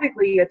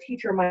typically a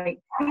teacher might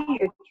see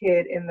a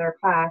kid in their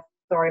class,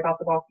 sorry about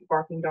the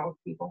barking dog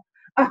people,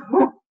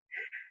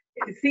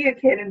 see a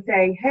kid and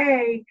say,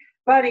 hey,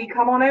 buddy,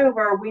 come on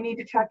over. We need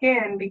to check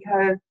in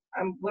because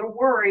I'm a little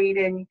worried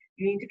and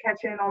you need to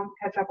catch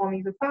up on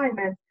these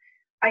assignments.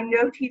 I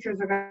know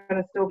teachers are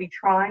going to still be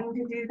trying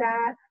to do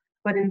that,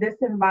 but in this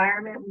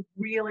environment, we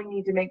really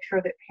need to make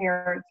sure that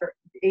parents are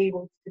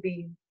able to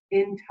be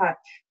in touch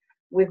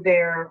with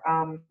their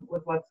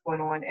with what's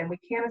going on. And we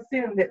can't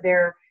assume that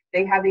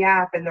they have the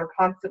app and they're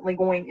constantly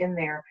going in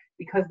there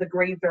because the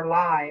grades are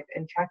live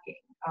and checking.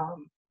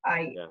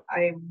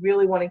 I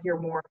really want to hear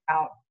more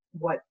about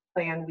what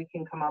plan we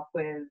can come up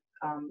with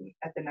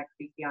at the next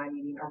BPI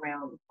meeting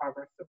around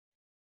progress.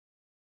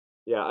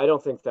 Yeah, I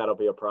don't think that'll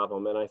be a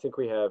problem. And I think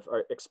we have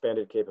our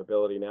expanded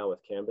capability now with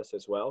Canvas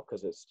as well,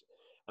 because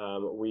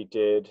we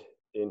did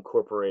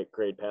incorporate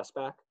grade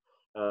passback.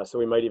 So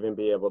we might even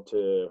be able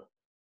to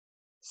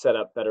set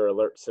up better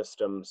alert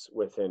systems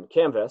within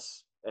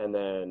Canvas and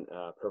then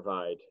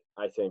provide,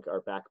 I think,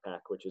 our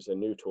backpack, which is a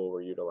new tool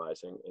we're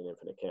utilizing in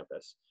Infinite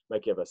Campus,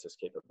 might give us this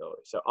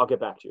capability. So I'll get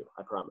back to you,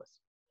 I promise.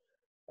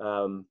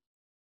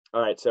 All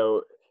right,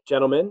 so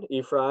gentlemen,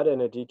 Efrad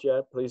and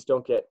Aditya, please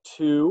don't get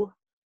too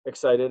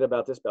excited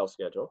about this bell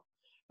schedule,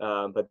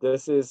 but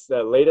this is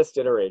the latest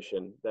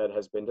iteration that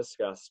has been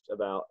discussed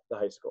about the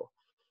high school.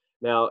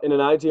 Now, in an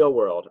ideal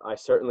world, I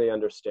certainly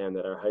understand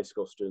that our high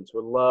school students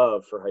would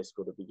love for high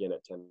school to begin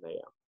at 10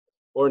 a.m.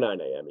 or 9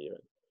 a.m.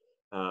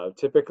 even.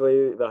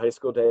 Typically, the high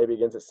school day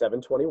begins at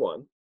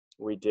 7:21.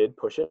 We did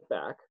push it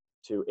back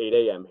to 8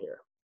 a.m. here.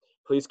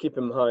 Please keep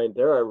in mind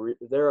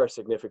there are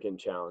significant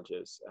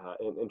challenges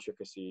and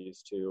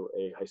intricacies to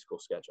a high school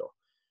schedule.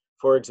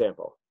 For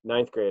example,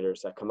 ninth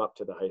graders that come up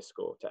to the high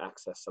school to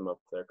access some of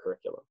their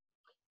curriculum,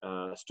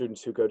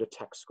 students who go to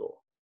tech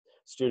school,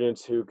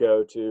 students who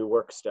go to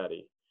work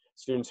study,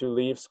 students who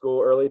leave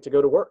school early to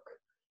go to work,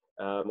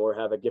 or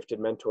have a gifted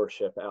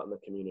mentorship out in the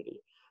community.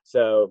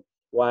 So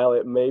while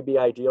it may be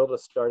ideal to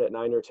start at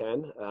 9 or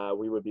 10,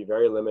 we would be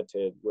very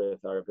limited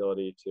with our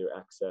ability to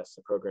access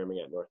the programming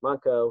at North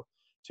Monco,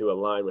 to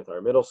align with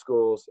our middle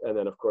schools, and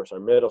then of course our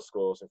middle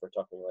schools, if we're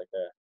talking like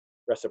a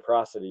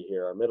reciprocity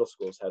here, our middle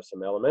schools have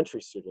some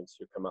elementary students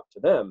who come up to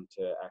them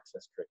to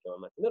access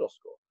curriculum at the middle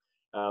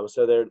school.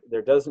 So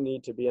there does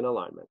need to be an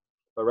alignment.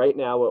 But right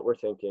now what we're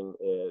thinking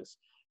is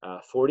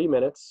 40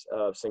 minutes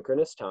of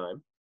synchronous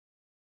time,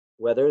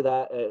 whether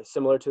that is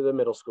similar to the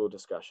middle school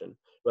discussion,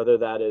 whether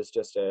that is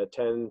just a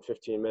 10,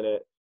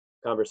 15-minute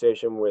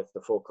conversation with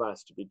the full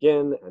class to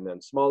begin, and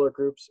then smaller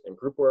groups and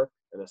group work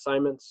and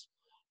assignments,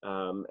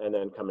 and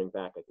then coming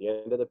back at the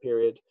end of the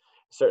period.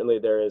 Certainly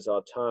there is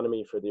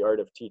autonomy for the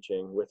art of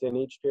teaching within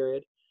each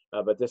period,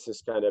 but this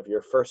is kind of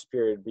your first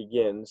period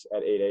begins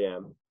at 8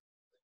 a.m.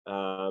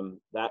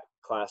 That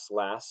class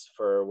lasts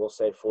for, we'll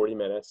say, 40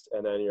 minutes,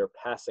 and then your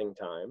passing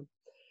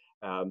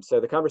time.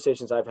 So the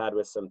conversations I've had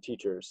with some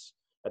teachers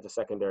at the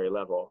secondary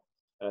level,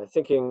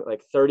 thinking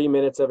like 30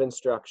 minutes of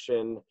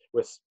instruction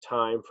with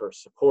time for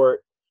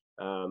support,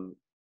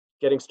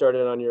 getting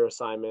started on your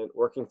assignment,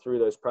 working through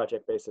those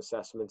project-based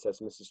assessments, as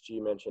Mrs. G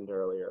mentioned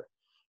earlier.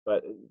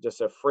 But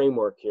just a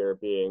framework here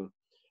being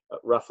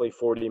roughly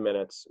 40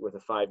 minutes with a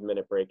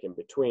 5-minute break in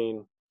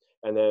between.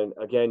 And then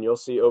again, you'll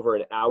see over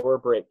an hour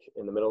break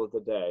in the middle of the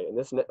day. And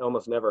this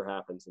almost never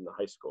happens in the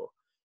high school,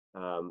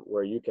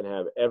 where you can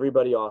have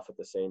everybody off at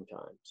the same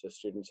time. So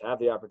students have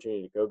the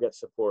opportunity to go get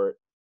support.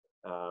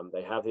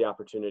 They have the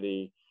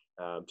opportunity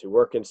to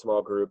work in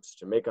small groups,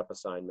 to make up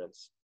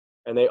assignments.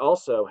 And they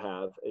also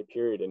have a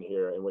period in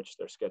here in which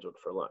they're scheduled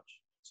for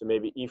lunch. So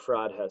maybe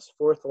Efrad has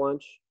 4th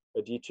lunch,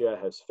 Aditya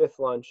has 5th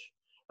lunch.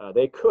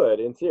 They could,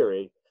 in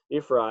theory,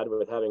 Efrad,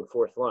 with having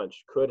 4th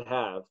lunch, could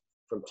have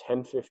from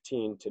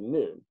 10:15 to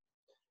noon,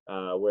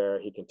 where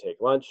he can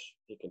take lunch,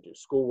 he can do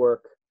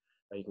schoolwork,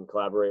 he can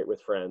collaborate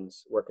with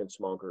friends, work in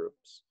small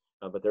groups.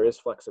 But there is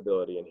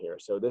flexibility in here.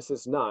 So this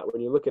is not,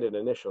 when you look at it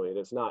initially, it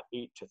is not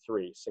 8 to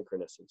 3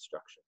 synchronous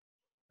instruction.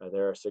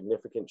 There are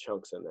significant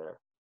chunks in there.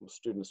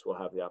 Students will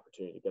have the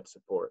opportunity to get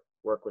support,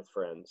 work with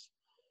friends,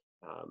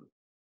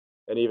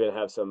 and even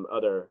have some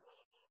other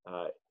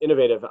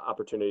innovative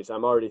opportunities.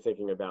 I'm already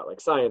thinking about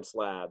like science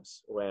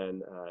labs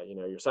when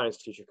your science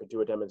teacher could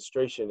do a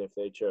demonstration if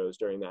they chose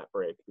during that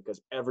break,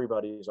 because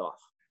everybody's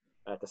off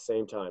at the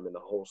same time in the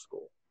whole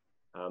school.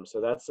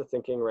 So that's the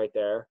thinking right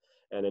there.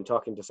 And in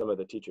talking to some of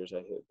the teachers,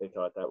 I think they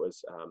thought that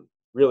was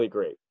really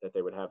great that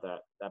they would have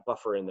that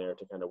buffer in there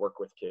to kind of work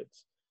with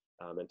kids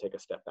and take a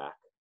step back.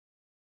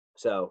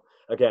 So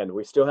again,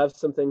 we still have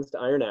some things to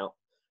iron out.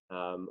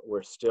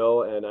 We're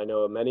still, and I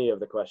know many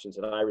of the questions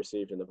that I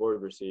received and the board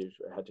received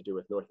had to do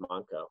with North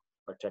Monco,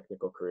 our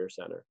technical career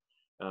center.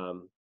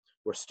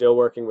 We're still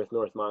working with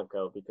North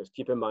Monco because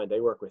keep in mind,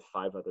 they work with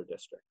 5 other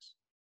districts.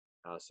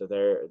 So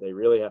they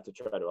really have to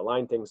try to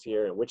align things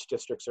here and which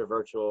districts are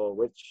virtual,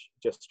 which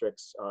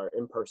districts are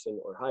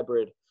in-person or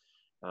hybrid.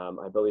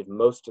 I believe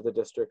most of the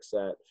districts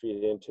that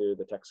feed into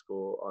the tech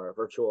school are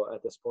virtual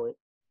at this point,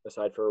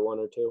 aside for 1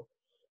 or 2.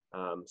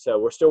 So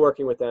we're still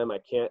working with them. I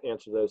can't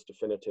answer those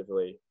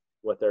definitively,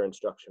 what their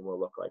instruction will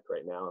look like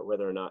right now, or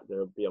whether or not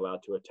they'll be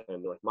allowed to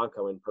attend North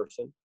Monco in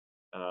person,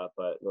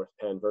 but North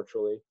Penn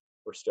virtually.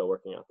 We're still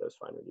working out those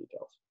finer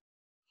details.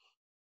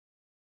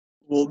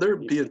 Will there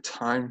be a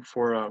time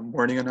for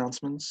morning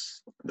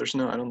announcements? There's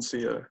no, I don't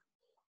see a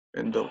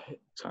inbuilt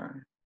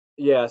time.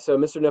 Yeah, so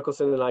Mr.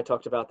 Nicholson and I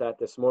talked about that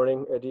this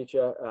morning,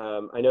 Aditya.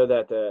 I know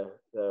that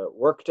the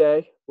work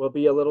day will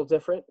be a little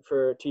different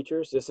for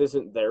teachers. This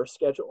isn't their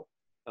schedule.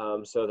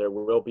 So there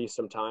will be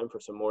some time for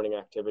some morning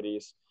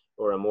activities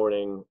or a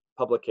morning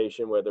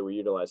publication, whether we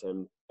utilize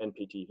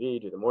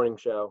NPTV, do the morning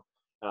show.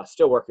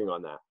 Still working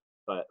on that,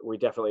 but we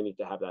definitely need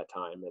to have that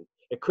time, and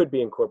it could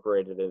be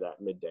incorporated in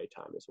that midday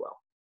time as well.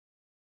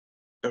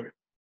 Okay.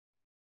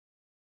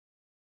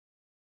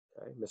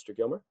 Okay, Mr.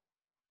 Gilmer.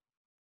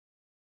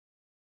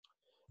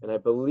 And I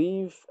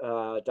believe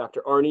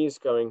Dr. Arnie is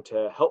going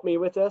to help me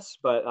with this,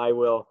 but I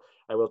will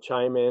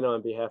chime in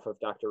on behalf of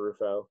Dr.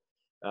 Rufo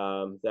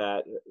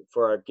that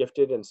for our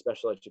gifted and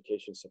special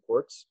education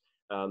supports,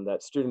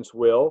 that students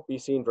will be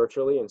seen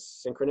virtually and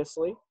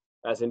synchronously,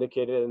 as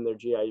indicated in their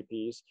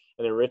GIEPs.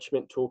 An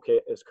enrichment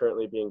toolkit is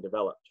currently being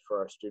developed for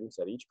our students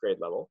at each grade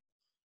level.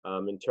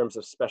 In terms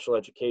of special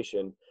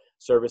education,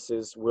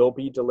 services will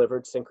be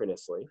delivered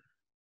synchronously.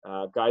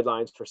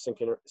 Guidelines for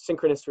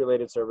synchronous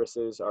related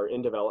services are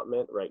in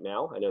development right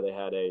now. I know they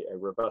had a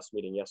robust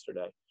meeting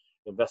yesterday.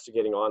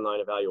 Investigating online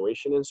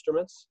evaluation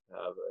instruments.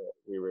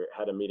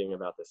 Had a meeting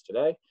about this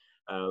today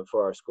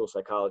for our school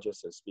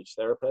psychologists and speech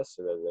therapists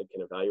so that they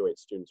can evaluate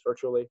students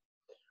virtually.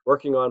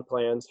 Working on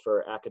plans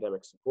for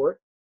academic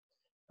support,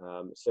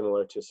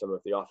 similar to some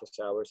of the office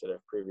hours that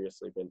have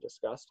previously been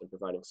discussed, and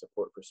providing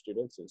support for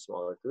students in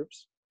smaller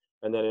groups.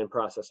 And then in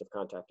process of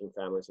contacting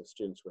families of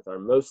students with our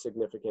most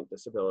significant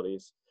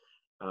disabilities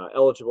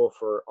eligible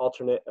for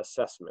alternate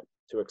assessment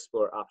to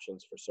explore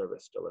options for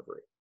service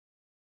delivery.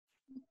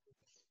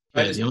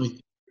 Yeah,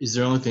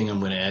 the only thing I'm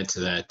going to add to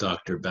that,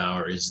 Dr.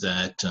 Bauer, is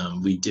that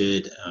we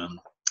did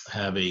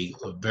have a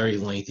very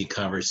lengthy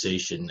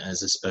conversation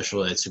as a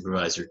special ed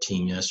supervisor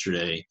team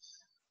yesterday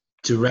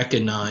to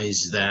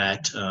recognize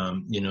that,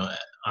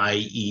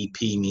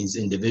 IEP means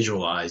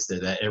individualized,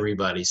 that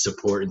everybody's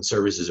support and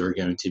services are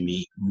going to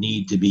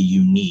need to be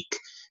unique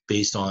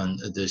based on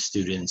the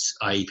student's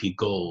IEP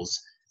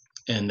goals,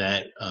 and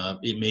that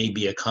it may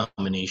be a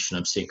combination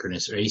of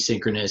synchronous or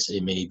asynchronous.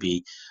 It may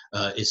be,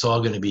 it's all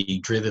going to be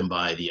driven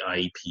by the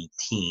IEP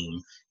team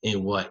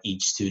and what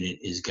each student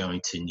is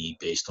going to need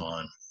based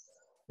on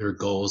their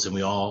goals. And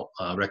we all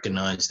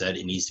recognize that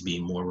it needs to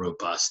be more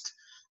robust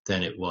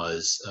than it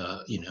was,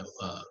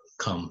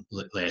 come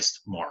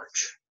last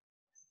March.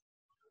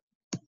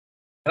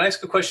 Can I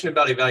ask a question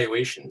about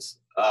evaluations?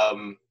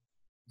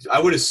 I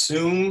would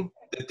assume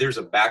that there's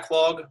a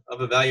backlog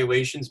of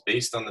evaluations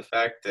based on the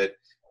fact that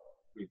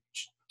we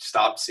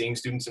stopped seeing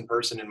students in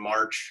person in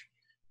March,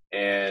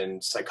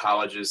 and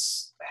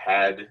psychologists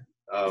had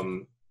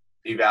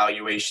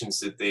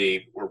evaluations that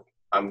they were,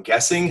 I'm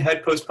guessing,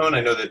 had postponed.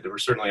 I know that there were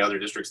certainly other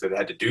districts that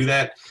had to do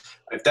that.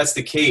 If that's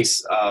the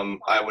case,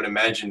 I would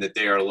imagine that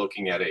they are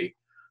looking at a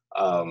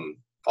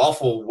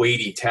awful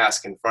weighty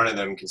task in front of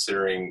them,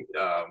 considering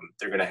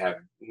they're going to have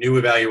new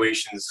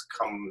evaluations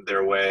come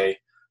their way,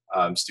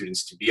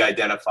 students to be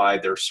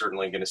identified. They're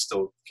certainly going to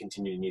still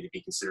continue to need to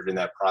be considered in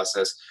that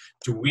process.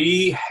 Do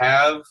we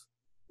have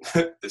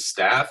the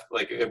staff,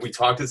 like, have we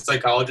talked to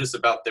psychologists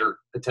about their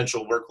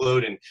potential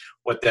workload and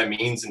what that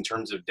means in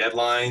terms of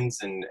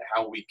deadlines and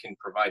how we can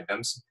provide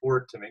them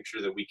support to make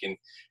sure that we can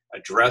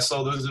address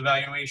all those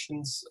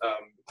evaluations?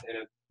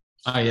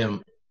 I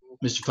am.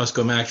 Mr.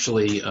 Fusco, I'm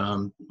actually,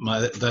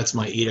 that's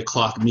my 8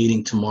 o'clock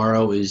meeting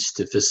tomorrow, is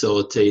to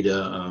facilitate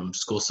a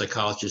school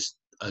psychologist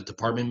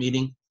department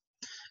meeting.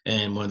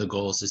 And one of the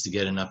goals is to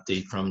get an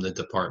update from the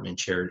department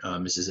chair,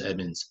 Mrs.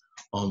 Edmonds,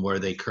 on where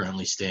they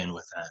currently stand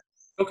with that.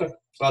 Okay,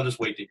 so I'll just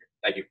wait to hear.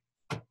 Thank you.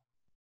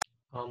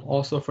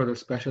 Also for the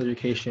special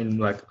education,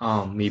 like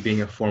me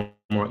being a former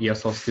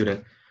ESL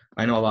student,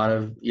 I know a lot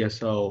of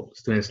ESL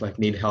students like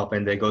need help,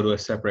 and they go to a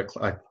separate,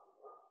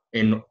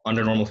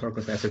 under normal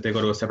circumstances, they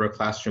go to a separate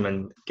classroom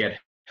and get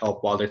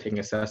help while they're taking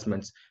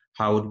assessments.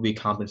 How would we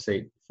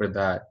compensate for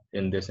that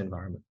in this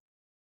environment?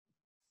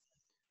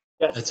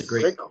 Yes, that's a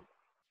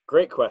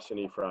great question,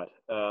 Efrat.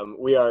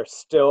 We are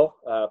still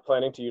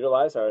planning to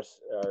utilize our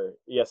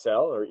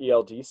ESL or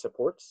ELD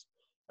supports.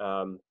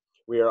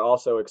 We are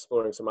also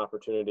exploring some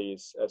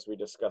opportunities, as we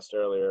discussed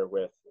earlier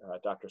with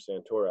Dr.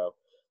 Santoro,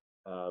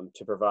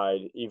 to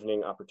provide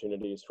evening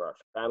opportunities for our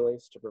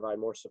families to provide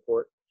more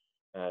support,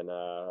 and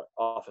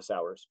office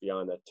hours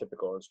beyond the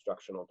typical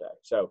instructional day.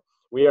 So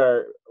we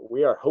are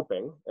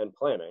hoping and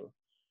planning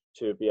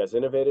to be as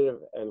innovative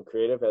and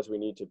creative as we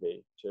need to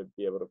be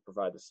able to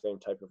provide the same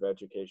type of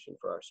education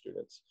for our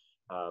students.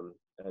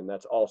 And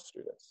that's all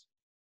students.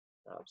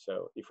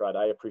 So Efrat,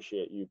 I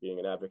appreciate you being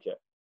an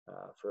advocate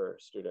for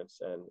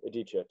students, and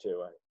Aditya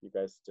too. You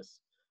guys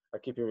just are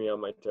keeping me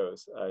on my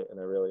toes, and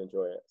I really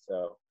enjoy it.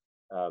 So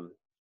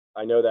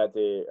I know that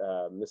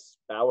the Miss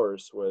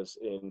Bowers was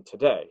in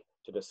today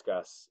to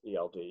discuss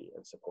ELD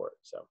and support.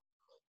 So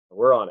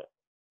we're on it.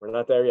 We're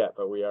not there yet,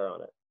 but we are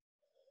on it.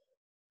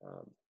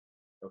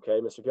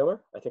 Okay, Mr.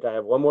 Gilmer, I think I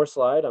have one more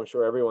slide. I'm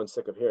sure everyone's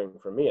sick of hearing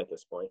from me at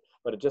this point,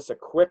 but just a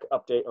quick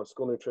update on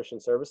school nutrition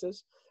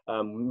services.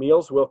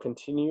 Meals will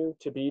continue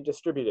to be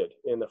distributed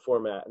in the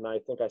format, and I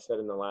think I said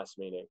in the last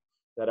meeting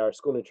that our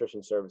school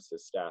nutrition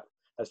services staff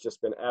has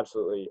just been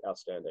absolutely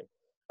outstanding.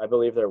 I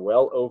believe they're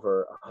well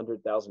over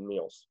 100,000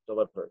 meals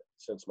delivered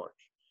since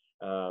March.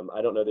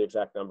 I don't know the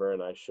exact number,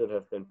 and I should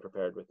have been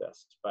prepared with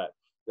this, but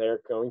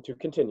they're going to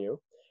continue.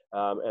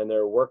 And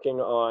they're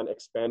working on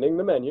expanding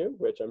the menu,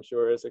 which I'm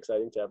sure is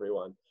exciting to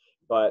everyone.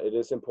 But it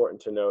is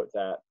important to note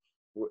that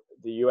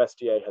the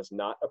USDA has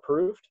not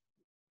approved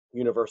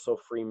universal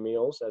free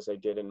meals as they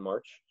did in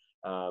March.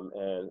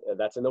 And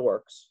that's in the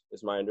works,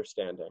 is my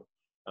understanding.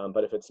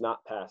 But if it's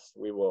not passed,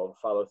 we will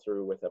follow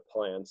through with a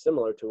plan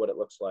similar to what it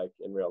looks like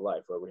in real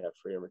life, where we have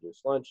free and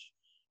reduced lunch.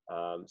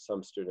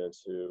 Some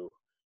students who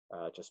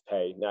just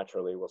pay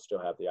naturally will still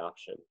have the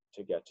option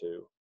to get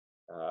to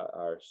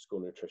our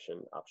school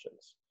nutrition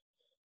options.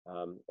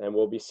 And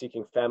we'll be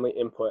seeking family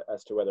input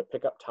as to whether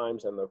pickup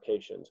times and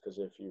locations, because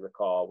if you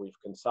recall,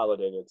 we've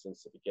consolidated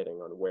since the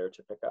beginning on where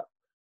to pick up.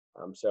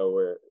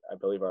 So I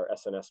believe our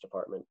SNS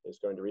department is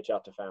going to reach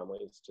out to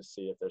families to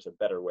see if there's a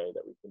better way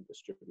that we can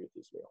distribute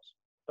these meals.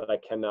 But I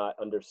cannot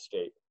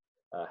understate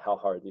how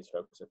hard these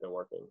folks have been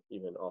working,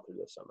 even all through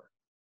this summer.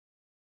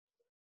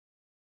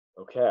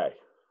 Okay,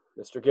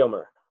 Mr.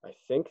 Gilmer, I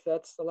think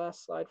that's the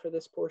last slide for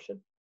this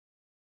portion.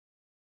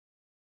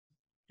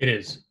 It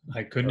is.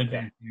 I couldn't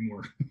advance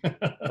anymore.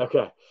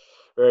 Okay,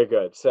 very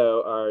good.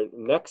 So our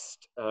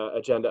next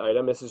agenda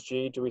item, Mrs.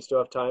 G, do we still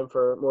have time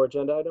for more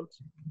agenda items?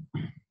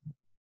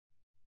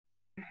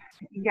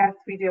 Yes,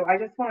 we do. I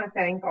just want to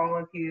thank all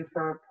of you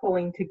for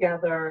pulling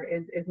together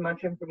as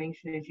much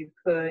information as you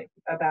could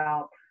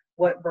about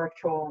what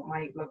virtual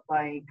might look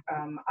like.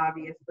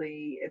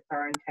 Obviously, it's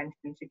our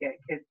intention to get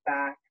kids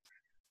back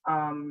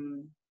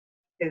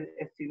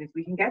as soon as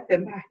we can get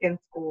them back in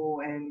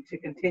school, and to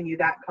continue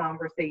that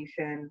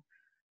conversation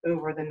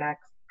over the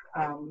next,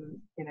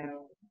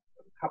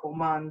 couple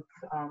months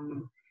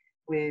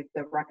with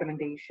the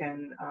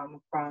recommendation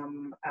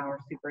from our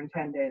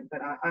superintendent.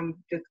 But I'm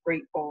just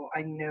grateful.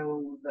 I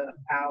know the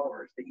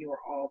hours that you are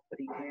all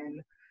putting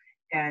in,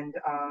 and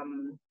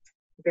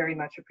very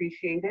much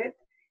appreciate it.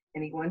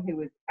 Anyone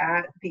who is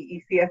at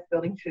the ECS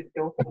building should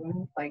go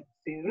home like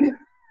soon.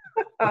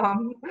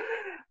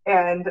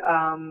 And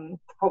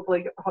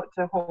hopefully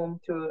to home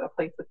to a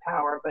place with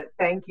power. But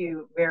thank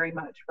you very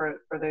much for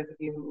those of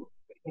you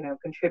who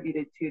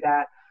contributed to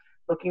that.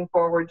 Looking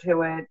forward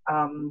to it.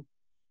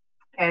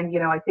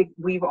 And I think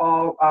we've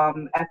all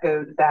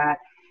echoed that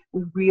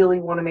we really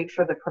want to make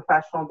sure that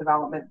professional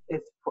development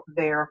is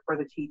there for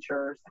the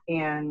teachers,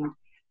 and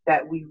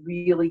that we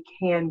really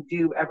can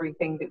do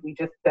everything that we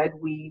just said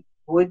we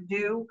would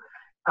do.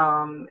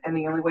 And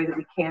the only way that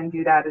we can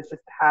do that is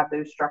just to have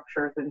those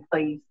structures in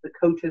place, the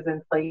coaches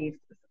in place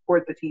to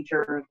support the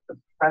teachers, the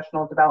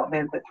professional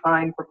development, the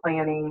time for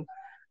planning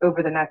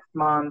over the next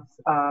months.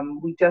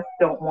 We just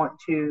don't want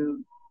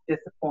to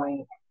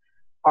disappoint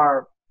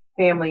our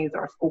families,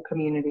 our school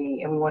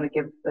community, and we want to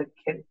give the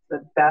kids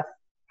the best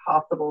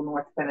possible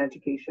North Penn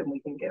education we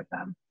can give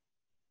them.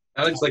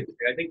 I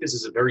think this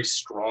is a very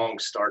strong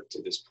start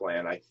to this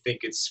plan. I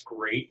think it's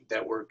great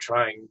that we're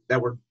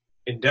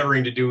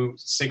endeavoring to do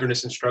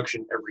synchronous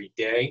instruction every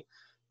day,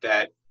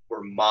 that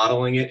we're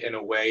modeling it in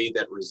a way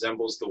that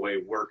resembles the way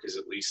work is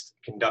at least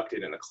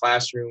conducted in a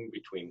classroom,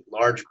 between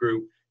large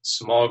group,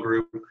 small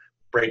group,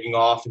 breaking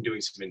off and doing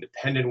some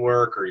independent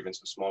work or even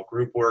some small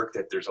group work,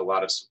 that there's a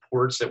lot of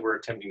supports that we're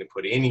attempting to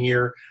put in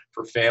here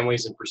for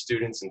families and for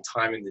students and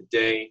time in the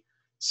day,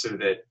 so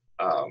that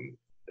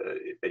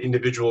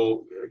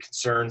individual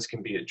concerns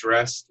can be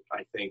addressed.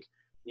 I think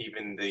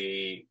even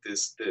the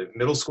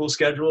middle school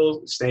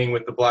schedule, staying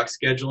with the block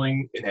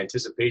scheduling in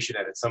anticipation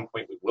that at some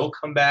point we will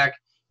come back,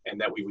 and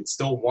that we would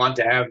still want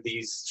to have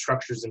these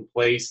structures in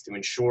place to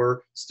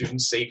ensure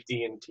student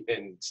safety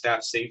and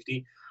staff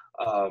safety.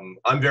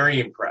 I'm very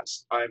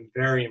impressed. I'm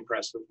very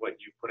impressed with what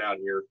you put out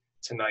here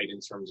tonight in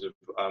terms of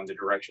the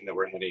direction that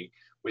we're heading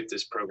with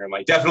this program.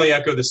 I definitely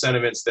echo the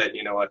sentiments that,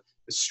 a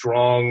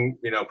strong,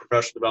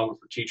 professional development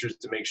for teachers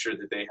to make sure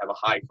that they have a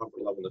high comfort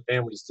level, and the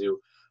families do.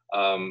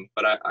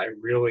 But I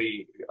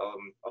really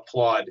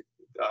applaud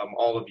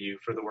all of you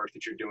for the work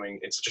that you're doing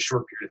in such a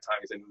short period of time,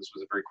 because I know this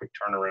was a very quick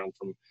turnaround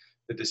from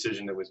the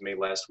decision that was made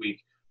last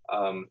week.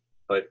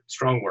 But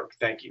strong work.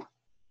 Thank you.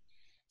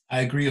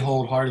 I agree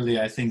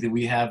wholeheartedly. I think that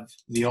we have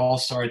the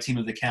all-star team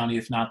of the county,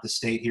 if not the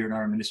state, here in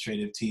our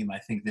administrative team. I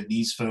think that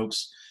these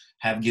folks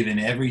have given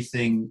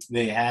everything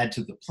they had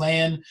to the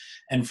plan.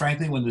 And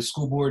frankly, when the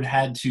school board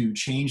had to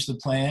change the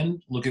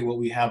plan, look at what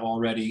we have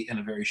already in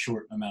a very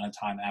short amount of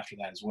time after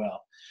that as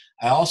well.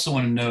 I also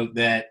want to note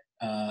that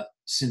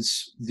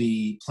since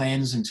the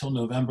plans until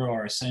November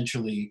are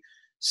essentially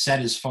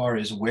set as far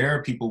as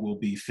where people will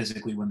be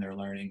physically when they're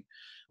learning,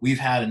 we've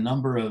had a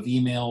number of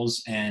emails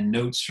and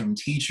notes from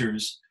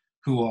teachers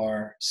who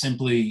are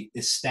simply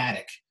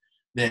ecstatic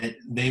that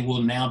they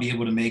will now be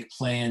able to make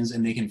plans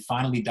and they can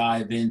finally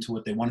dive into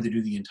what they wanted to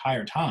do the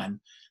entire time,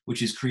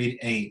 which is create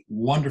a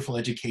wonderful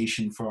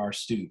education for our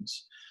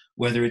students.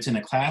 Whether it's in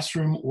a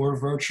classroom or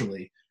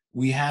virtually,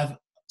 we have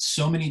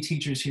so many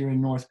teachers here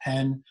in North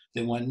Penn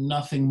that want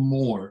nothing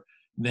more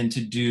than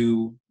to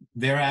do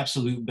their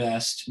absolute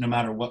best no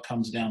matter what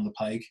comes down the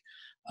pike.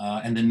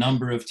 And the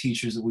number of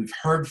teachers that we've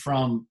heard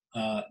from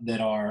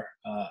that are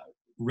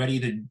ready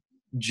to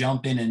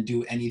jump in and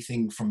do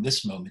anything from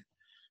this moment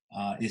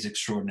is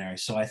extraordinary.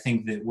 So I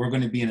think that we're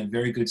going to be in a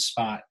very good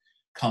spot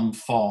come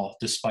fall,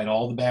 despite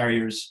all the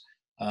barriers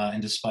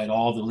and despite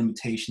all the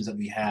limitations that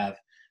we have.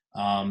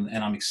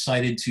 And I'm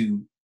excited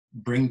to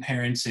bring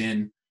parents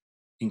in,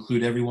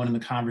 include everyone in the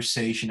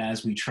conversation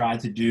as we tried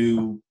to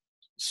do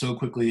so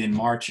quickly in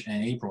March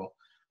and April,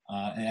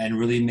 and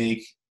really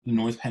make the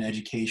North Penn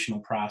educational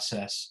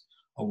process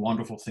a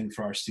wonderful thing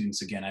for our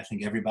students. Again, I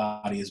think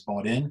everybody is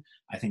bought in.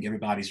 I think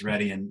everybody's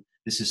ready, and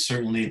this is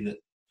certainly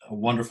a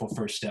wonderful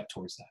first step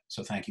towards that.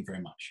 So thank you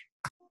very much.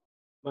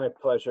 My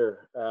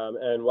pleasure.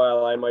 And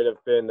while I might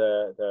have been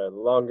the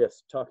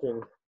longest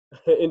talking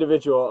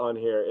individual on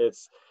here,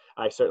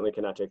 I certainly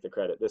cannot take the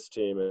credit. This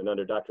team, and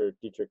under Dr.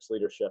 Dietrich's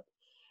leadership,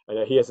 I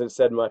know he hasn't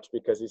said much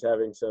because he's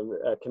having some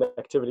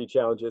connectivity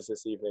challenges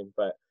this evening,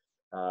 but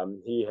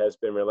he has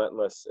been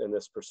relentless in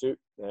this pursuit,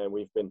 and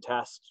we've been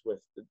tasked with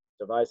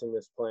devising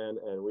this plan,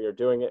 and we are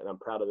doing it, and I'm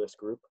proud of this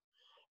group.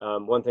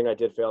 One thing I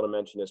did fail to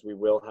mention is we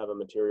will have a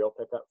material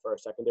pickup for our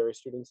secondary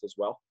students as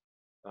well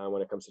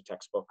when it comes to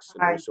textbooks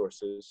and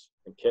resources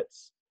and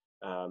kits.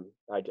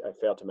 I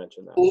failed to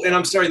mention that. Oh, and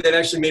I'm sorry, that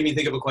actually made me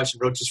think of a question,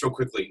 bro, just real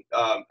quickly.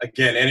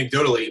 Again,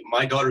 anecdotally,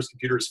 my daughter's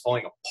computer is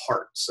falling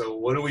apart. So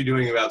what are we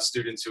doing about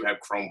students who have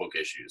Chromebook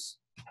issues?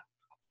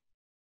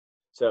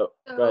 So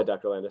go ahead,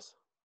 Dr. Landis.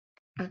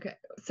 Okay,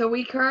 so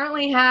we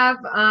currently have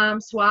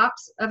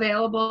swaps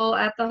available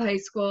at the high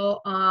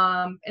school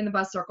in the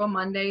bus circle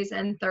Mondays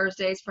and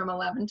Thursdays from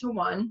 11 to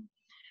 1.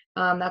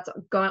 That's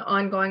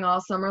ongoing all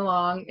summer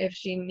long if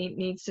she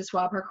needs to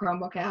swap her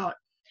Chromebook out.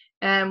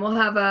 And we'll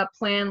have a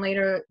plan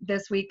later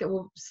this week that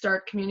we'll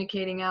start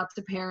communicating out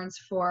to parents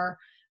for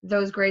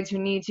those grades who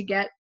need to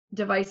get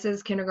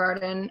devices.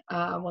 Kindergarten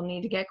will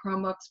need to get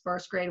Chromebooks.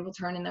 First grade will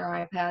turn in their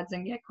iPads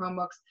and get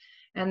Chromebooks.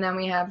 And then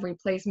we have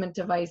replacement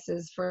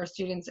devices for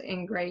students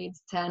in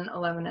grades 10,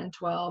 11, and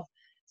 12.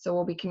 So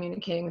we'll be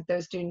communicating with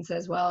those students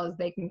as well as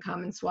they can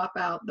come and swap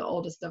out the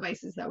oldest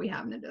devices that we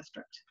have in the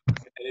district.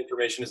 And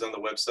information is on the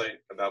website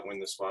about when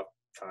the swap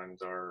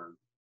times are,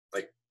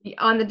 like,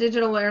 on the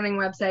digital learning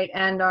website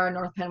and our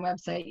North Penn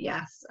website,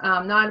 yes.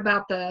 Not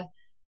about the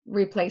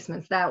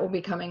replacements. That will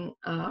be coming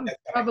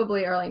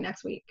probably early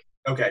next week.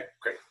 Okay,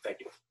 great. Thank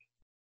you.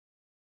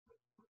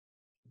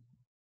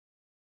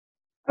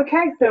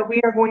 Okay, so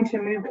we are going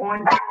to move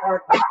on to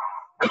our...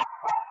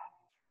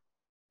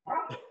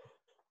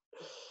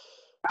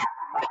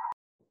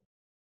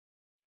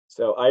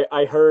 So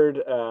I heard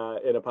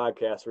in a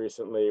podcast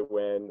recently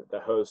when the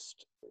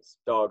host's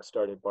dog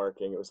started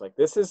barking, it was like,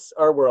 this is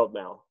our world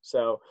now.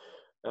 So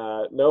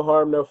no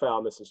harm, no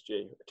foul, Mrs.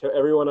 G.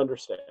 Everyone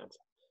understands.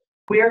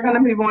 We are going to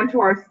move on to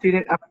our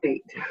student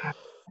update.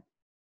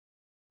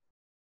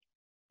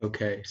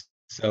 Okay,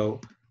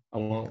 so I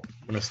want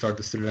to start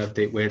the student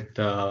update with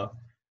the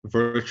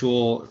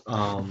virtual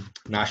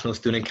National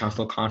Student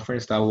Council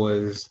Conference that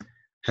was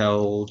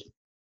held.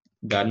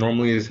 That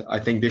normally is, I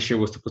think this year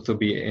was supposed to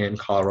be in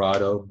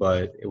Colorado,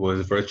 but it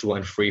was virtual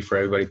and free for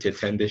everybody to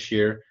attend this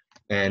year.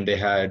 And they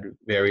had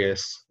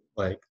various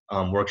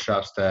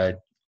workshops that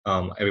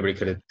everybody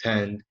could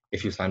attend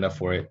if you signed up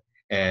for it,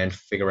 and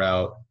figure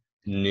out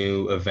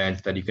new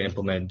events that you can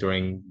implement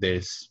during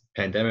this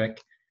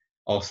pandemic.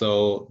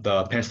 Also,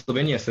 the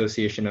Pennsylvania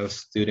Association of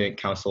Student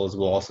Councils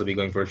will also be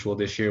going virtual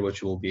this year,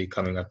 which will be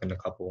coming up in a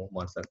couple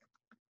months.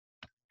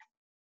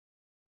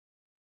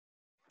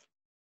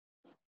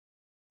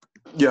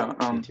 Yeah.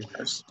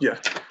 Yeah.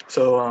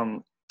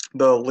 So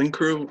the Link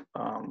crew,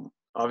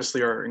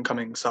 obviously our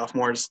incoming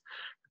sophomores,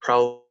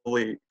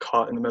 probably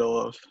caught in the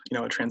middle of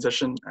a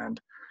transition,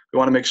 and we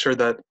want to make sure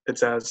that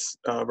it's as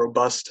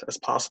robust as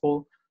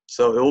possible.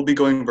 So it will be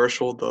going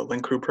virtual, the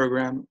Link crew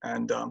program,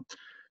 and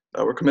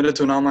we're committed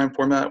to an online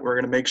format. We're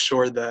going to make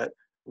sure that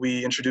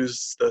we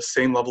introduce the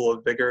same level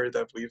of vigor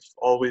that we've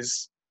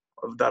always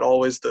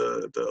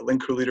the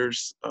Link crew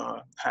leaders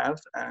have,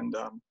 and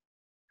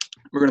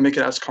we're going to make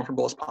it as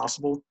comfortable as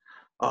possible.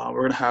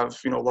 We're going to have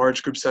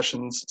large group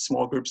sessions,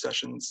 small group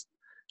sessions.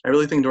 I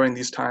really think during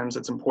these times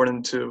it's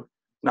important to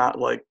not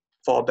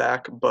fall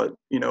back, but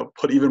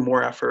put even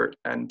more effort,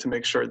 and to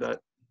make sure that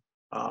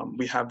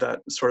we have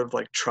that sort of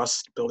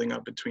trust building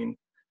up between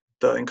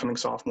the incoming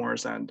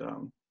sophomores and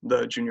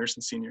the juniors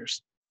and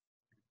seniors.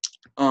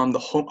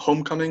 The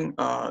homecoming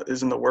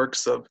is in the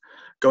works of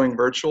going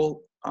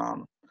virtual.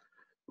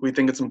 We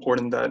think it's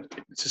important that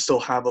to still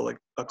have a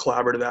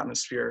collaborative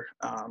atmosphere,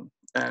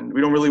 and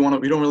we don't really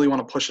want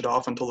to push it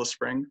off until the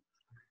spring.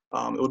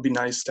 It would be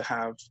nice to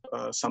have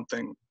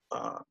something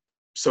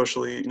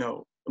socially,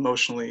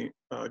 emotionally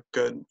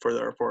good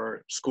for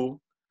our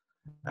school,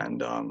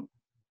 and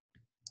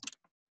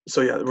so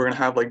yeah, we're gonna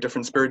have like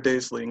different spirit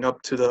days leading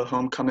up to the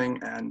homecoming,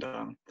 and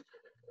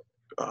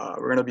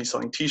we're gonna be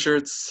selling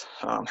T-shirts,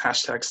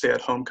 hashtag Stay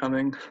at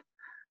Homecoming,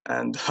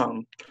 and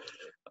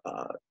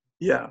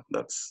yeah,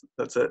 that's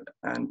it.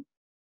 And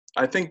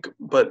I think,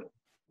 but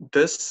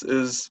this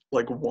is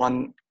like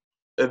one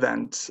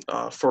event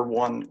for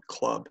one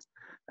club,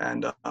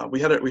 and we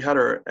had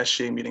our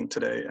SGA meeting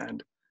today,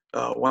 and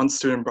one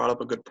student brought up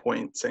a good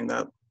point, saying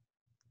that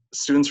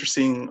students are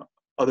seeing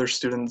other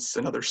students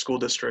in other school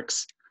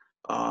districts,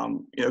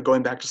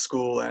 going back to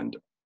school and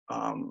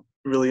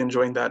really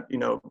enjoying that,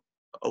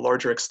 a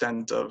larger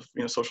extent of,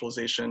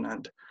 socialization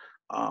and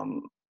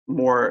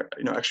more,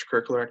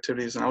 extracurricular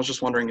activities. And I was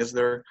just wondering, is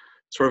there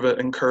sort of an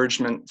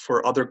encouragement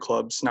for other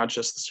clubs, not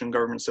just the Student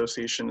Government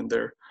Association and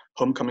their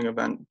homecoming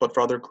event, but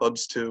for other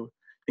clubs to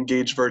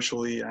engage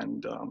virtually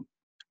and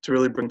to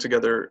really bring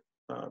together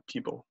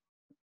people?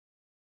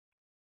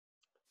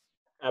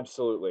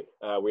 Absolutely.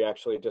 We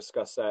actually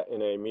discussed that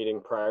in a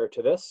meeting prior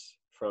to this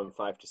from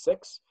 5 to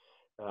 6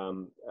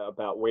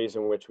 about ways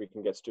in which we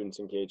can get students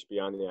engaged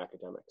beyond the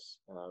academics,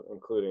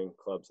 including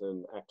clubs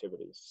and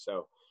activities.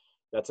 So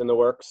that's in the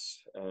works,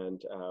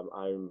 and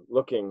I'm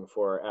looking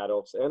for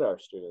adults and our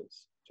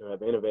students to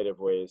have innovative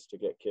ways to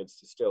get kids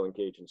to still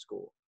engage in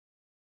school.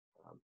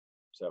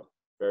 So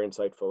very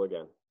insightful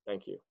again.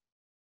 Thank you.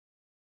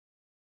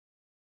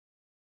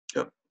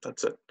 Yep,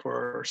 that's it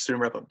for our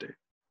student rep update.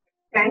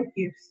 Thank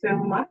you so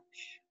much.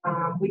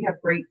 We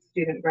have great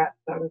student reps.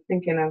 I was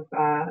thinking of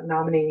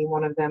nominating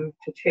one of them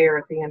to chair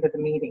at the end of the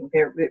meeting.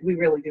 We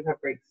really do have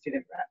great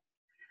student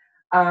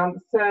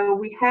reps. So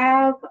we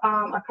have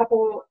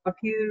a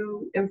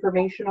few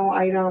informational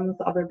items,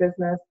 other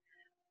business.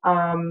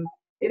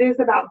 It is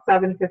about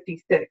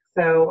 7:56,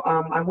 so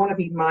I want to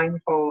be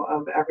mindful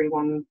of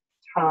everyone's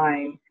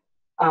time.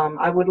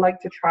 I would like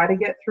to try to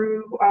get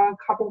through a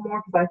couple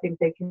more because I think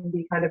they can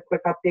be kind of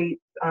quick updates.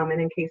 And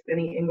in case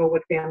any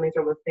Inglewood families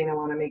are listening, I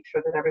want to make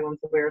sure that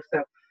everyone's aware.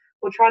 So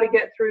we'll try to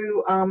get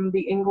through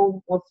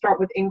we'll start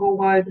with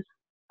Inglewood.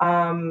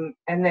 And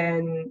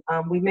then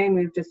we may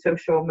move to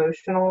social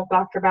emotional.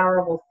 Dr.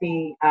 Bauer, we'll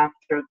see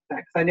after that,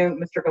 because I know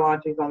Mr.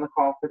 Galante's on the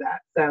call for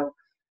that. So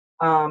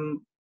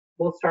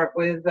we'll start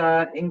with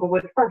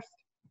Inglewood first.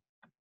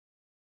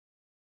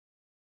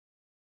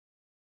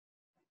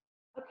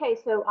 Okay,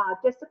 so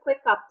just a quick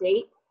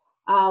update.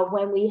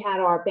 When we had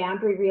our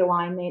boundary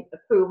realignment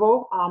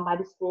approval by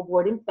the school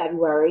board in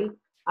February,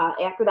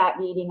 after that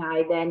meeting,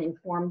 I then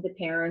informed the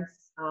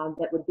parents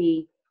that would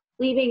be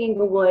leaving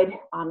Inglewood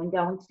and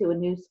going to a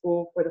new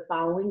school for the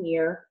following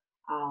year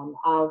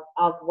of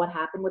what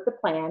happened with the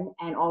plan,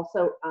 and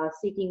also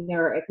seeking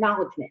their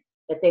acknowledgement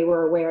that they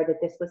were aware that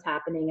this was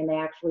happening, and they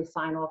actually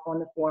sign off on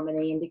the form and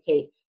they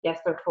indicate, yes,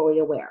 they're fully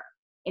aware.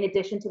 In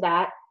addition to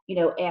that,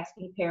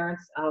 asking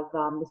parents of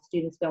the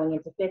students going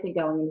into 5th and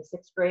going into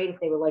 6th grade if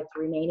they would like to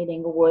remain at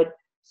Inglewood.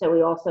 So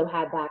we also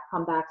had that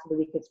come back so that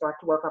we could start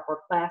to work up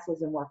our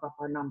classes and work up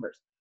our numbers.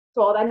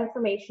 So all that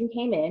information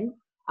came in.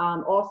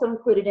 Also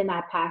included in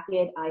that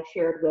packet, I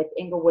shared with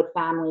Inglewood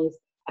families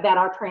about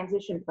our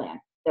transition plan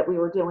that we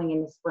were doing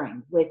in the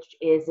spring, which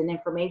is an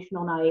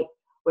informational night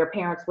where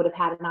parents would have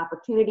had an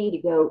opportunity to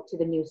go to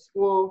the new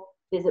school,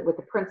 visit with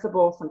the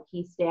principal, some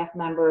key staff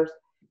members,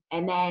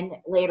 and then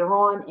later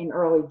on in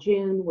early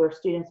June, where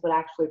students would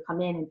actually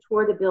come in and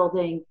tour the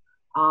building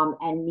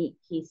and meet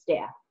key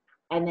staff.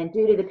 And then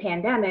due to the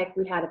pandemic,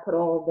 we had to put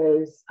all of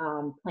those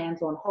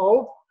plans on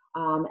hold.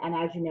 And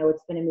as you know,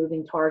 it's been a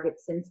moving target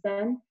since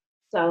then.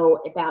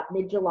 So about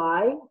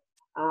mid-July,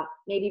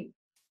 maybe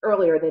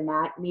earlier than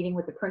that, meeting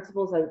with the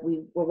principals as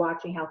we were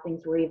watching how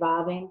things were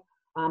evolving.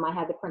 I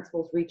had the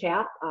principals reach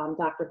out,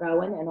 Dr.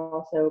 Bowen and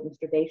also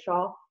Mr.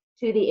 Bayshaw,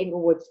 to the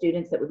Inglewood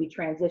students that would be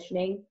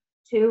transitioning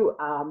to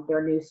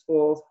their new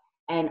schools,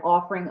 and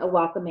offering a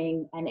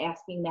welcoming and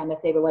asking them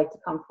if they would like to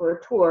come for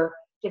a tour,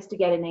 just to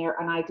get an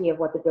idea of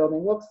what the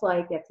building looks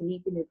like, get to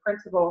meet the new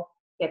principal,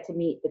 get to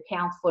meet the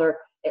counselor.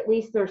 At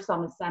least there's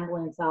some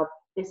semblance of,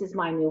 this is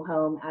my new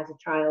home as a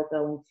child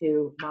going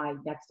to my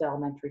next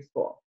elementary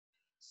school.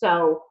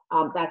 So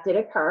that did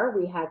occur.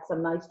 We had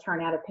some nice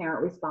turnout of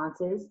parent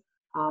responses.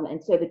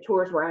 And so the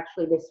tours were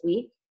actually this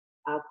week.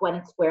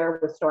 Gwinnett Square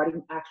was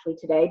starting actually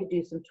today to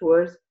do some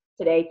tours,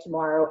 today,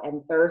 tomorrow,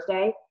 and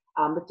Thursday.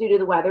 But due to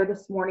the weather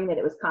this morning, that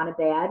it was kind of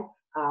bad,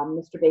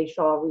 Mr.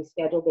 Bayshaw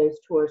rescheduled those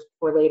tours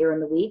for later in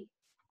the week.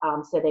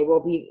 So they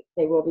will be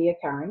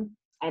occurring.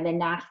 And then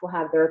Nash will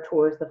have their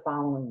tours the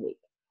following week.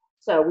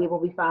 So we will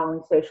be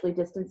following socially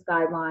distanced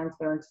guidelines.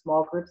 They're in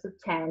small groups of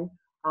 10,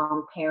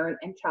 parent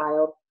and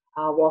child,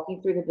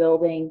 walking through the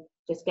building,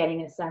 just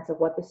getting a sense of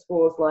what the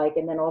school is like.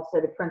 And then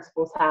also the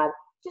principals have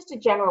just a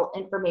general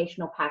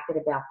informational packet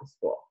about the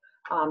school.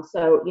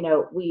 So,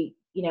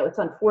 it's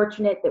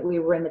unfortunate that we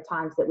were in the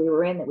times that we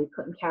were in, that we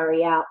couldn't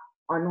carry out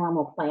our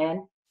normal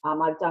plan.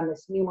 I've done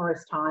this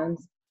numerous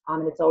times,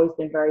 and it's always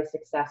been very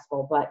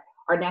successful. But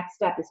our next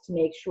step is to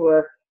make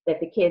sure that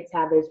the kids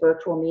have those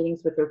virtual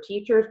meetings with their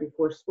teachers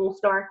before school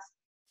starts,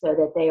 so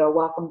that they are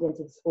welcomed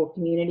into the school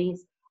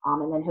communities.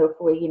 And then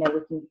hopefully,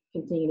 we can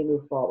continue to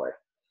move forward.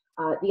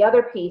 The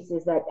other piece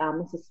is that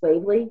Mrs.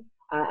 Slavely,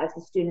 as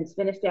the students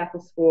finished after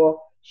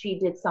school, she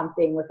did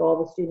something with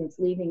all the students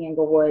leaving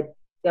Inglewood,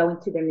 going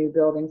to their new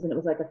buildings, and it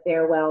was like a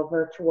farewell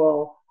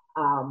virtual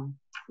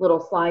little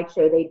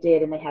slideshow they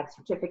did, and they had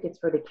certificates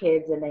for the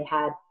kids, and they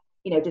had,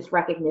 you know, just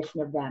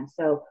recognition of them.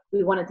 So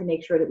we wanted to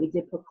make sure that we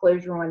did put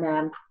closure on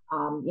them,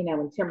 you know,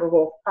 and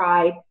Timberwolf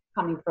pride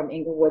coming from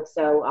Inglewood.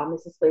 So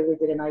Mrs. Slavely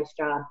did a nice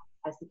job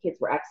as the kids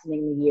were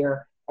exiting the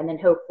year. And then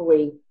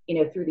hopefully, you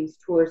know, through these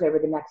tours over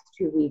the next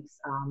 2 weeks,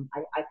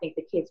 I think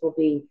the kids will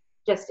be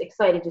just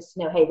excited just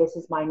to know, hey, this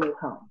is my new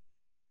home.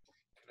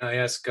 Can I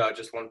ask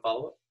just one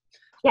follow-up?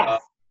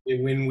 Yes.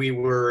 When we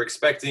were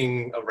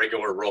expecting a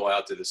regular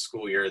rollout to the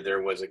school year,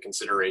 there was a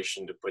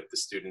consideration to put the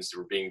students who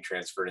were being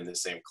transferred in the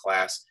same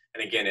class.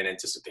 And again, in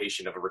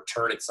anticipation of a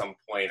return at some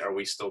point, are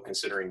we still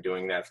considering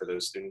doing that for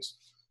those students?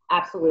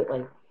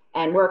 Absolutely.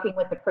 And working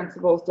with the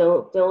principals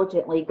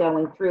diligently,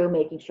 going through,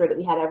 making sure that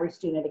we had every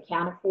student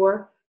accounted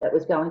for that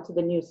was going to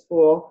the new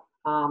school.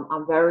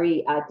 I'm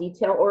very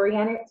detail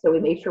oriented, so we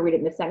made sure we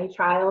didn't miss any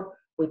child.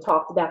 We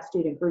talked about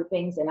student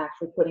groupings and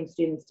actually putting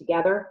students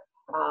together.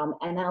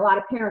 And then a lot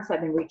of parents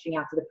have been reaching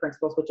out to the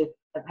principals, which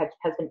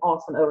has been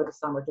awesome over the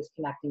summer, just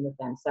connecting with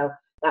them. So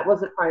that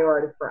was a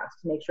priority for us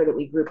to make sure that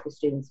we group the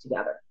students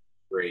together.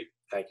 Great.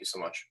 Thank you so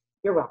much.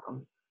 You're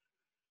welcome.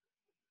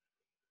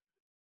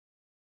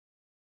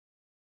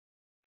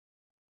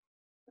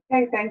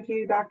 Okay, thank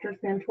you, Dr.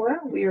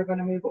 Santora. We are going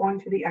to move on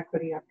to the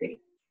equity update.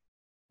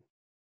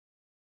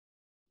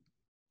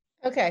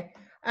 Okay,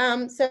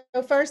 so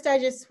first I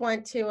just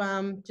want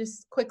to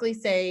just quickly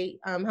say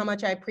how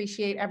much I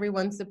appreciate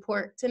everyone's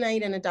support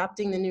tonight in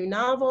adopting the new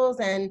novels.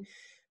 And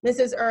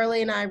Mrs.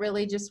 Early and I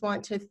really just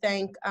want to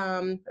thank,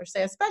 or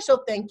say a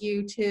special thank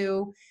you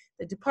to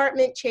the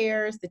department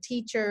chairs, the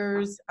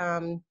teachers,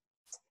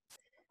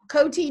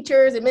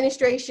 co-teachers,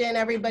 administration,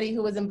 everybody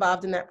who was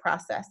involved in that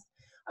process.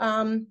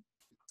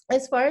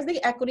 As far as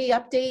the equity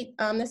update,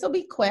 this will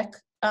be quick.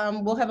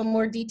 We'll have a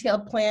more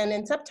detailed plan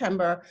in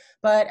September,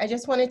 but I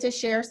just wanted to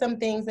share some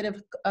things that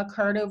have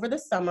occurred over the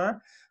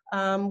summer.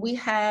 We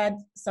had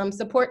some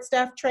support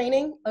staff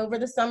training over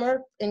the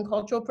summer in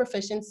cultural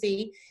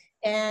proficiency,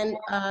 and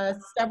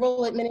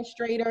several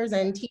administrators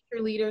and teacher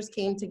leaders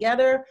came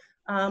together.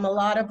 A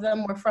lot of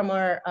them were from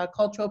our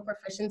Cultural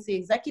Proficiency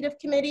Executive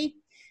Committee,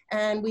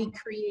 and we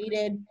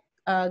created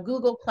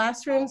Google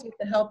Classrooms with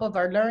the help of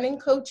our learning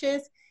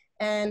coaches.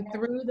 And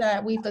through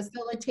that, we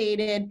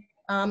facilitated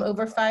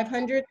over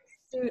 500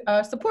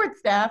 support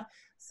staff,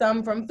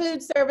 some from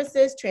food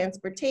services,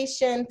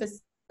 transportation,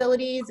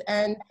 facilities,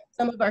 and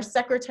some of our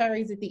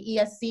secretaries at the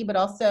ESC, but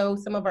also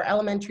some of our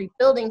elementary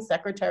building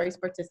secretaries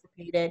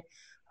participated.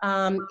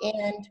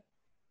 And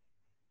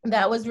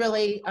that was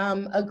really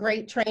a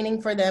great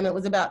training for them. It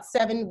was about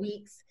 7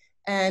 weeks,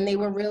 and they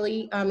were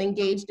really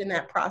engaged in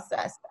that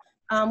process.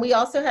 We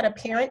also had a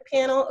parent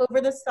panel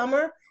over the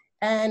summer,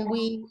 and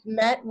we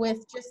met with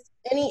just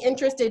any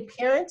interested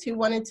parents who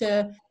wanted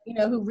to, you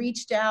know, who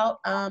reached out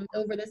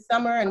over the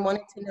summer and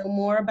wanted to know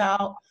more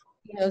about,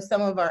 you know,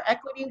 some of our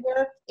equity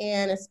work,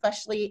 and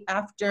especially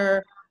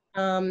after,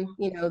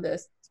 you know, the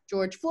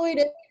George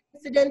Floyd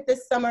incident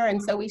this summer.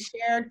 And so we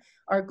shared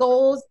our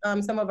goals,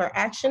 some of our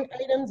action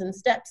items and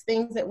steps,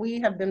 things that we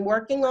have been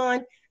working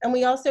on. And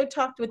we also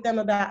talked with them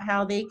about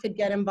how they could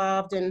get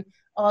involved and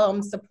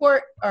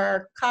support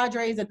our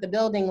cadres at the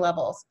building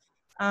levels.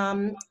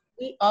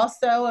 We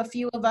also, a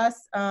few of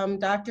us,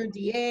 Dr.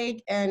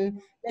 Dieg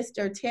and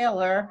Mr.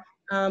 Taylor,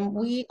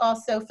 we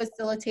also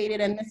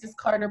facilitated, and Mrs.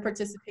 Carter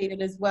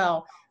participated as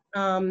well.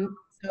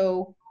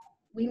 So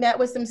we met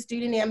with some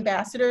student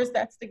ambassadors.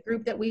 That's the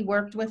group that we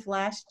worked with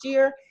last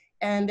year,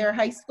 and they're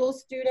high school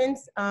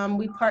students.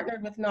 We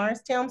partnered with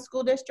Norristown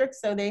School District,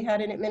 so they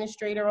had an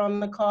administrator on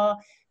the call,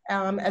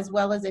 as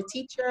well as a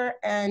teacher.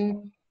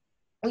 And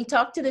we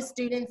talked to the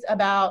students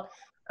about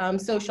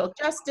social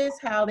justice,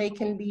 how they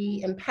can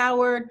be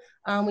empowered.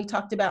 We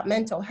talked about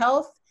mental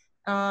health,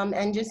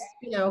 and just,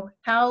 you know,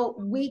 how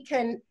we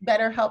can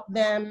better help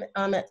them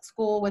at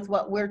school with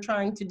what we're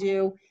trying to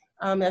do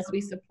as we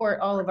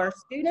support all of our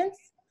students.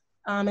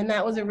 And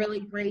that was a really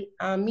great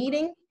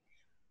meeting.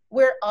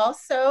 We're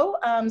also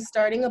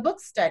starting a book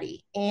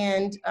study,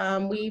 and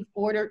we've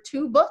ordered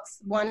 2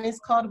 books. One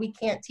is called We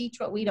Can't Teach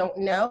What We Don't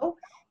Know.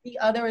 The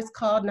other is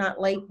called Not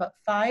Light But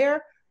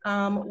Fire.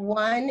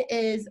 One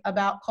is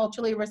about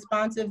culturally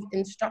responsive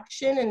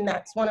instruction, and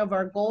that's one of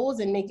our goals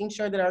in making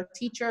sure that our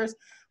teachers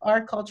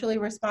are culturally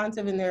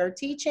responsive in their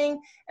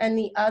teaching. And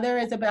the other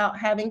is about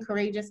having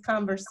courageous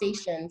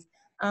conversations.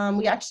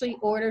 We actually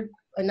ordered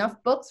enough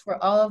books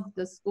for all of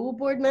the school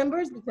board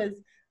members,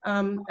 because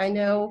I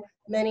know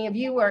many of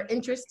you are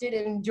interested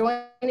in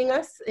joining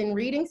us in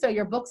reading, so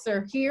your books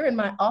are here in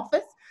my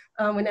office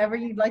whenever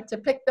you'd like to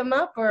pick them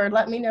up, or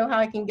let me know how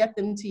I can get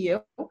them to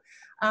you.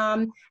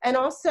 And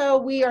also,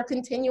 we are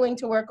continuing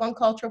to work on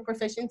cultural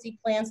proficiency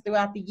plans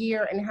throughout the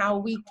year and how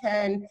we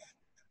can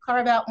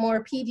carve out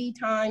more PD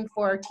time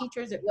for our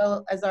teachers as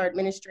well as our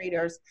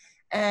administrators.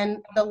 And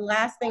the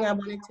last thing I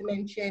wanted to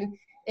mention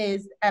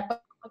is at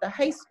the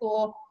high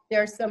school,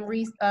 there's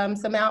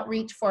some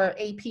outreach for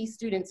AP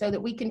students so that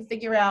we can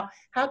figure out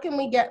how can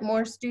we get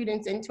more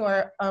students into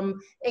our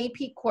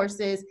AP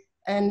courses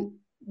and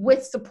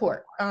with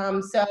support.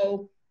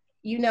 So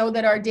you know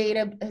that our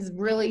data has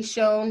really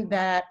shown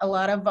that a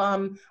lot of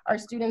our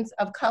students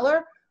of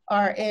color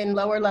are in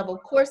lower level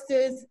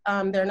courses.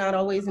 They're not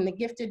always in the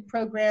gifted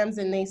programs,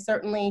 and they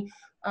certainly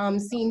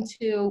seem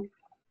to,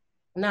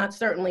 not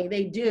certainly,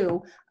 they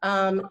do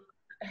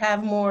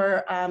have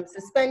more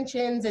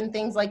suspensions and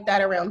things like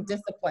that around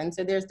discipline.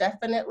 So there's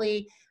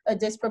definitely a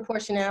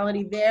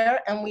disproportionality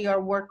there, and we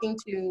are working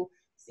to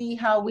see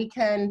how we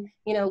can,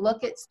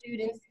 look at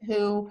students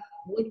who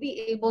would be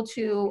able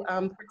to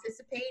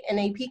participate in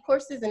AP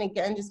courses, and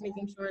again, just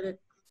making sure that,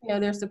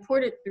 they're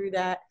supported through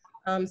that.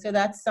 So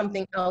that's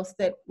something else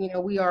that,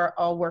 we are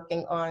all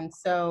working on.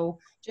 So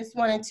just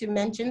wanted to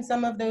mention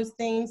some of those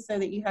things so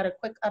that you had a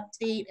quick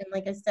update. And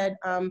like I said,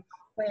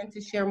 plan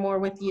to share more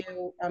with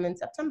you in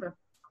September.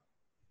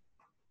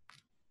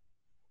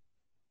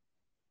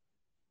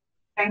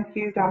 Thank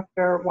you,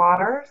 Dr.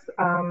 Waters.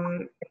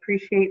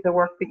 Appreciate the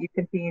work that you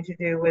continue to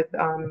do with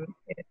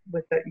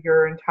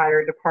your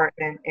entire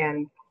department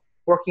and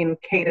working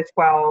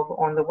K-12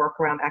 on the work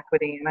around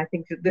equity. And I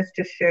think this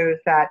just shows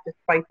that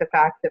despite the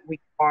fact that we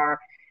are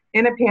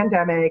in a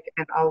pandemic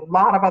and a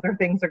lot of other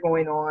things are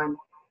going on,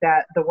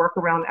 that the work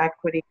around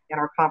equity and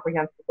our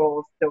comprehensive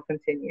goals still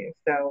continue.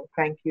 So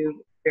thank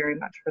you very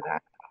much for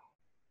that.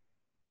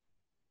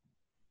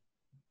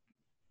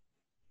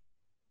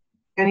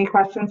 Any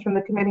questions from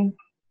the committee?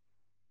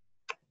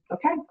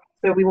 Okay,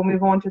 so we will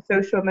move on to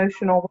social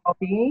emotional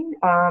well-being.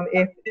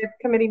 If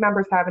committee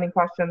members have any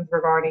questions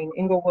regarding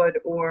Inglewood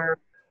or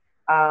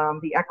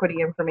the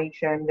equity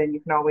information, then you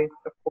can always,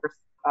 of course,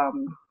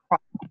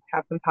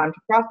 have some time to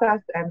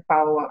process and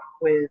follow up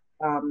with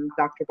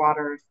Dr.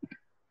 Waters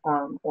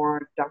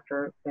or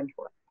Dr.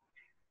 Ventura.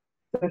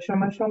 Social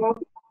emotional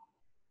well-being.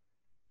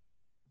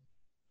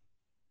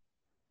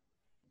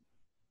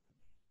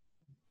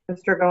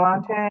 Mr.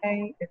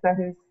 Galante, is that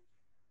his?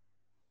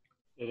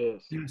 It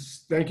is.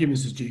 Yes, thank you,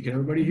 Mrs. G. Can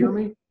everybody hear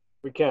me?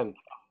 We can.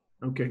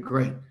 Okay,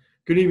 great.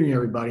 Good evening,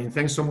 everybody, and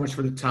thanks so much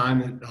for the time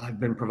that I've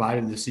been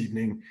provided this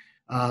evening.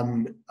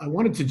 I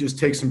wanted to just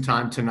take some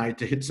time tonight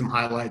to hit some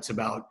highlights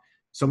about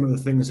some of the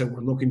things that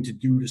we're looking to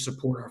do to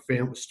support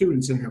our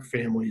students and their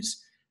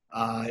families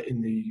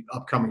in the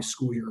upcoming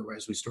school year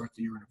as we start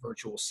the year in a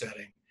virtual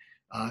setting.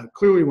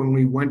 Clearly, when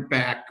we went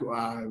back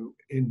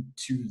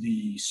into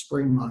the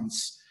spring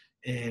months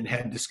and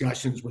had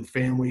discussions with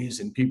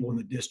families and people in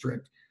the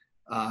district,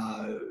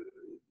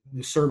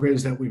 the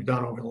surveys that we've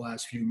done over the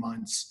last few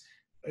months,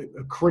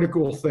 a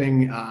critical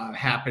thing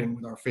happening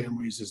with our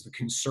families is the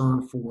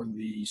concern for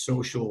the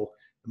social,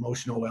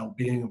 emotional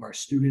well-being of our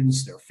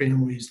students, their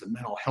families, the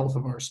mental health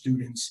of our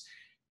students.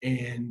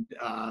 And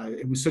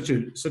it was such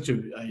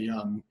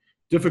a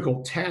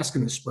difficult task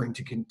in the spring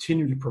to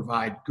continue to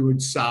provide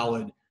good,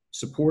 solid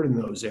support in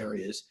those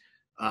areas.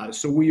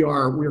 So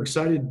we're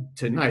excited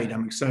tonight.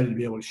 I'm excited to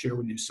be able to share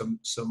with you some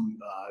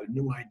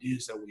new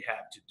ideas that we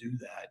have to do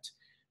that.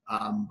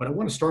 But I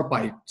want to start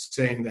by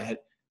saying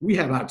that we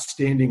have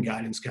outstanding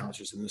guidance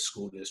counselors in the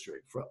school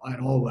district at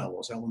all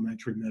levels,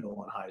 elementary,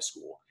 middle, and high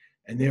school.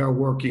 And they are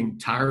working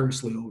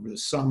tirelessly over the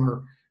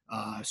summer,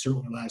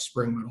 certainly last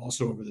spring, but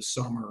also over the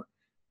summer,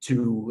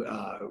 to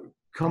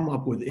come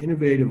up with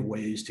innovative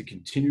ways to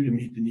continue to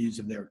meet the needs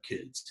of their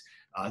kids.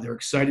 They're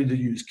excited to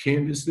use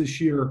Canvas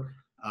this year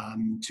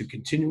to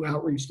continue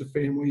outreach to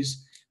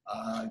families,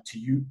 to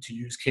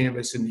use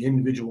Canvas in the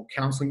individual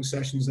counseling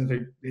sessions that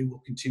they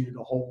will continue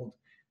to hold,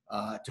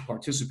 to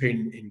participate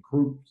in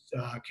group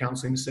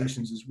counseling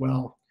sessions as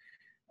well.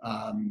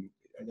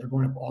 They're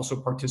going to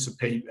also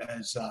participate,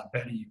 as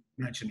Betty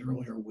mentioned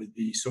earlier, with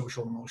the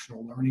social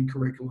emotional learning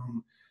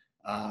curriculum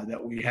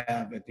that we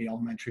have at the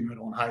elementary,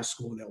 middle, and high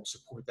school that will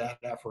support that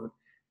effort.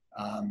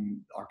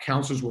 Our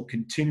counselors will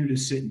continue to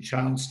sit in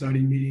child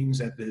study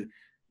meetings at the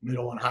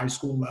middle and high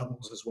school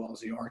levels, as well as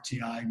the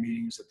RTI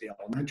meetings at the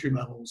elementary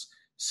levels,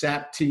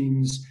 SAP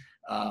teams,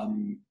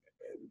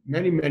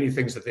 many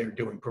things that they're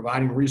doing,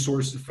 providing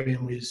resources to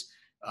families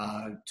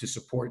to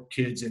support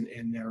kids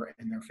and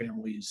their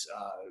families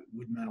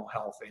with mental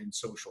health and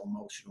social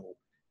emotional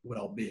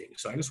well-being.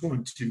 So I just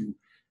wanted to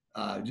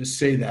just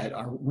say that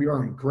we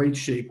are in great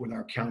shape with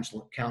our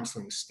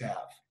counseling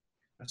staff.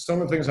 Now,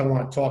 some of the things I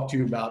want to talk to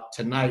you about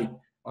tonight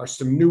are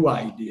some new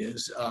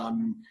ideas.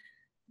 I'm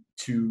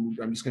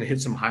just going to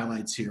hit some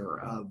highlights here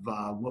of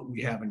what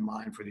we have in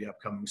mind for the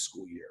upcoming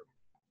school year.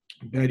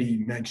 Betty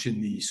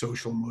mentioned the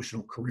social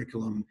emotional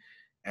curriculum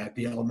at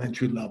the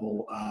elementary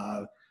level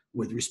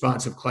with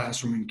responsive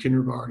classroom in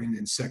kindergarten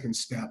and second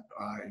step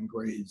in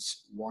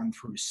grades 1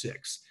 through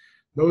 6.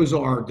 Those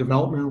are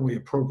developmentally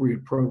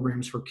appropriate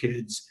programs for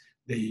kids.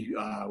 They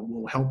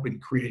will help in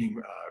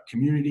creating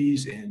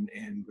communities and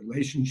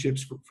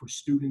relationships for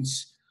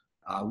students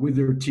with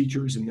their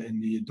teachers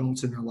and the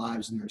adults in their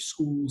lives and their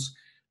schools,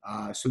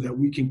 so that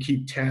we can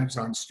keep tabs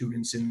on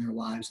students in their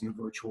lives in the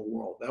virtual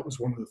world. That was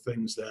one of the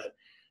things that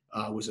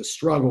was a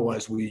struggle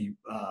as we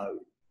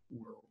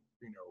were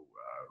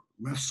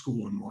left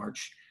school in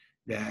March,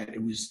 that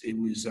it was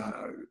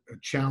a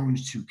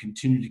challenge to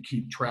continue to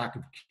keep track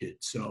of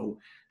kids. So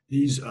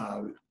these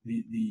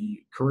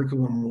the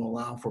curriculum will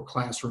allow for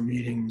classroom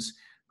meetings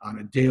on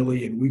a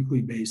daily and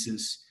weekly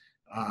basis,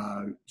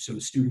 so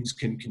students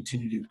can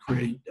continue to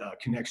create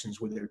connections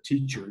with their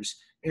teachers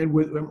and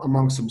with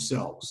amongst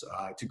themselves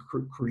to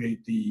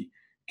create the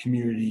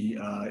community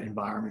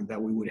environment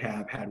that we would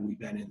have had we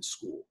been in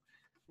school.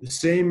 The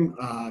same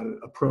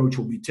approach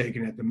will be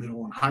taken at the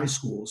middle and high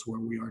schools, where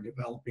we are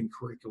developing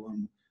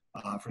curriculum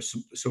for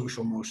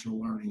social emotional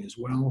learning as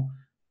well.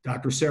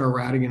 Dr. Sarah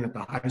Radigan at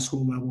the high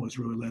school level has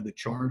really led the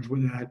charge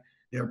with that.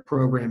 Their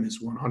program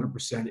is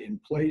 100% in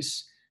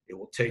place. It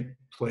will take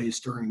place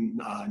during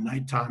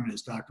nighttime, and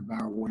as Dr.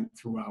 Bauer went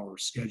through our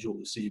schedule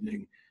this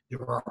evening,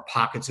 there are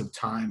pockets of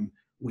time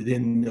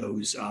within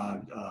those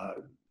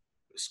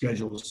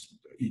schedules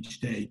each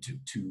day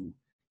to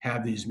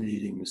have these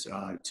meetings,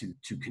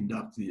 to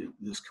conduct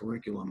this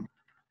curriculum,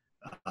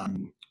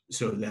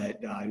 so that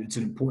it's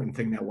an important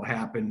thing that will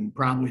happen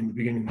probably in the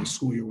beginning of the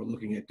school year. We're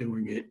looking at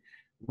doing it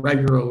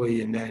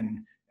regularly, and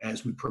then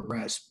as we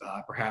progress,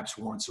 perhaps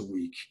once a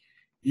week.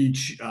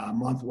 Each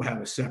month we'll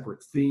have a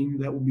separate theme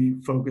that will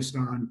be focused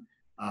on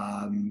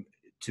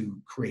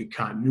to create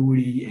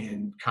continuity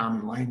and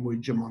common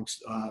language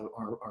amongst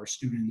our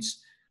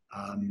students.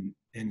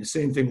 And the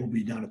same thing will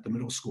be done at the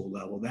middle school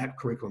level. That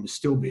curriculum is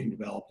still being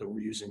developed, and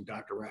we're using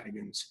Dr.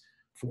 Radigan's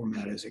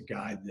format as a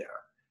guide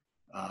there.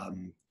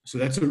 So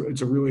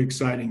it's a really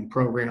exciting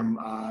program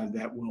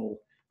that will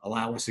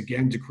allow us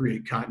again to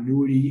create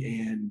continuity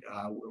and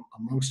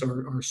amongst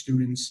our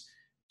students,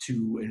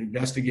 to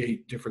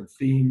investigate different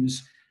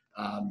themes,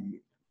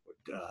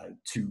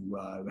 to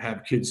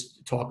have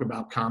kids talk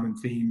about common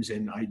themes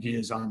and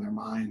ideas on their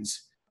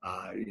minds,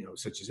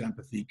 such as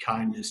empathy,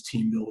 kindness,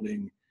 team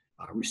building,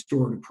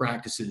 restorative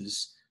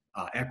practices,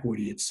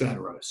 equity,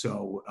 etc.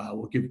 So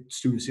we'll give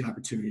students the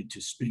opportunity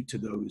to speak to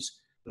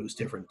those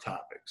different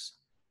topics.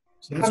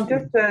 So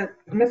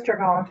Mr.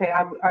 Galante,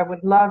 I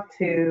would love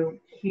to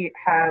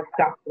have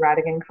Dr.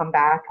 Radigan come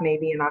back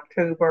maybe in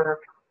October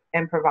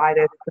and provide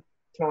us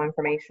additional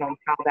information on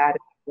how that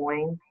is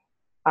going.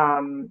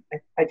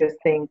 I just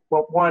think,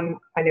 well, one,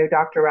 I know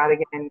Dr.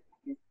 Radigan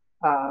is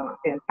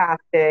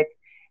fantastic,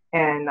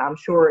 and I'm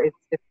sure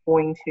it's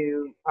going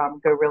to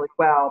go really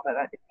well, but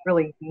it's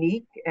really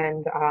unique,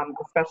 and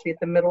especially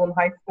at the middle and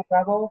high school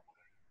level.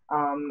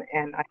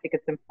 And I think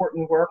it's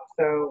important work,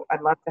 so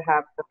I'd love to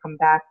have her come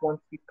back once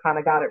you've kind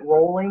of got it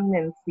rolling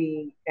and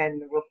see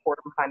and report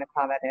on kind of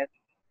how that is.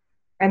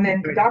 And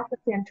then Dr.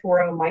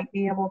 Santoro might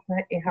be able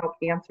to help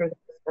answer this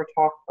or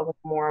talk a little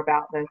more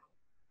about this.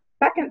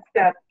 Second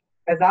step,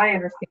 as I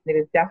understand it,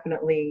 is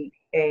definitely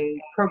a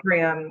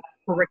program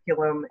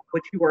curriculum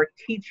which you are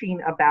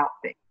teaching about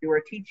things. You are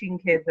teaching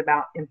kids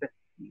about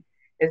empathy,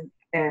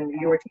 and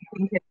you are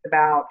teaching kids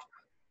about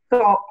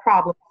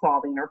problem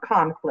solving or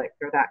conflict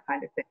or that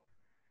kind of thing.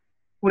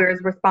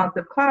 Whereas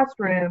responsive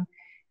classroom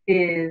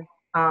is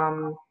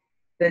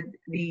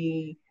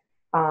the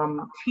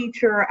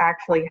teacher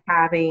actually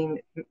having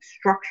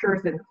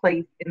structures in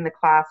place in the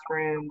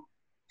classroom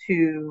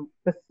to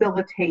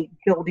facilitate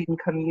building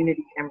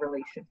community and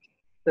relationships.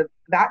 So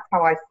that's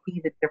how I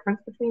see the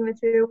difference between the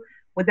two.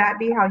 Would that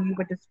be how you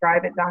would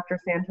describe it, Dr.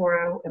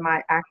 Santoro? Am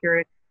I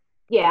accurate?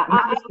 Yeah.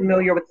 I'm just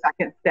familiar with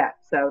second step,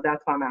 so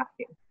that's why I'm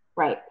asking.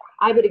 Right.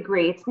 I would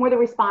agree. It's more the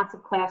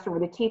responsive classroom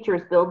where the teacher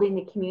is building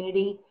the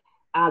community,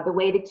 the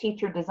way the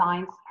teacher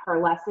designs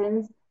her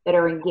lessons that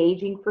are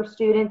engaging for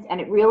students.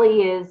 And it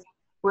really is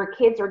where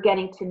kids are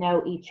getting to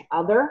know each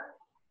other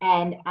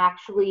and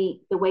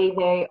actually the way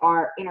they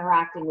are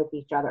interacting with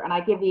each other. And I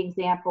give the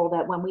example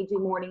that when we do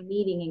morning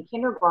meeting in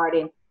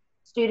kindergarten,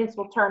 students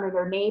will turn to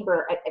their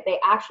neighbor. They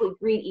actually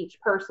greet each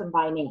person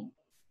by name.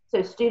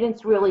 So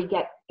students really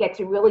get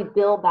to really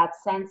build that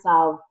sense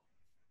of,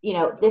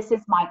 this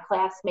is my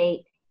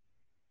classmate,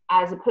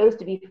 as opposed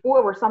to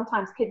before where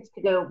sometimes kids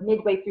could go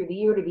midway through the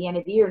year to the end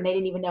of the year and they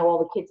didn't even know all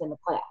the kids in the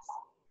class.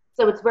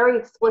 So it's very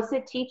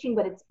explicit teaching,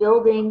 but it's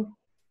building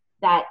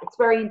that, it's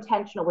very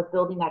intentional with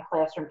building that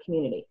classroom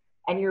community.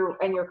 And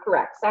you're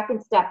correct.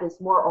 Second step is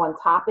more on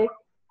topic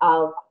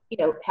of,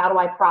 how do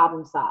I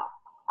problem solve?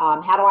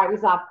 How do I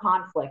resolve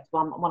conflict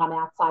when I'm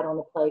outside on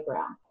the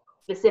playground?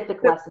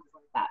 Specific lessons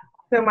like that.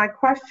 So my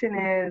question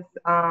is,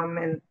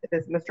 and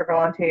is Mr.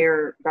 Galante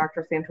or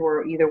Dr.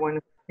 Santoro, either one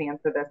can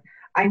answer this.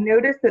 I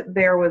noticed that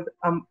there was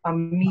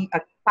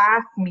a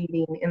class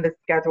meeting in the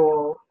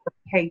schedule for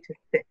K to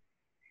 6.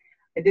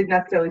 It didn't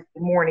necessarily say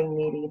morning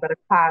meeting, but a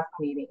class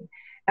meeting.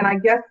 And I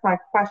guess my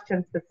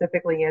question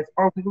specifically is,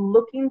 are we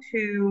looking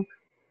to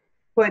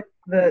put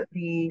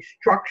the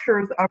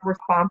structures of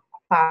responsive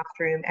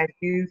classroom, as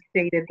you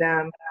stated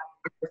them,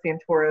 Dr.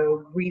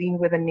 Santoro, reading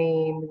with a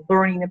name,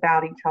 learning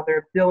about each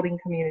other, building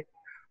community,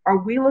 are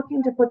we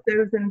looking to put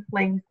those in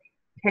place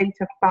K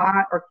to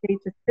 5 or K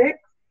to 6?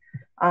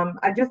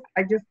 I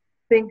just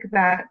think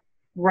that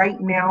right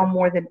now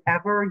more than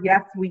ever,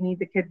 yes, we need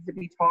the kids to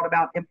be taught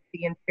about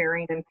empathy and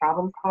sharing and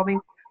problem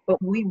solving,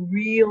 but we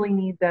really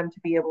need them to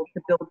be able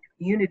to build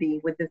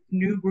community with this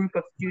new group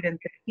of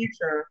students and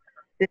teachers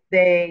that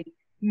they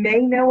may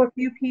know a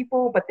few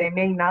people, but they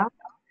may not.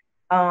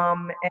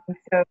 And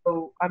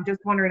so I'm just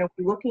wondering if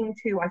we're looking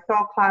to, I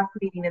saw class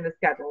meeting in the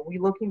schedule. Are we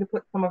looking to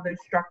put some of those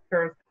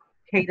structures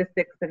K to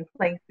 6 in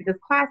place? Because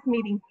class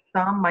meetings,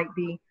 some might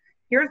be,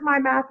 here's my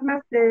math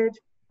message.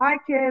 Hi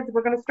kids,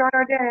 we're gonna start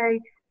our day.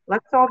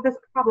 Let's solve this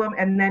problem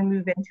and then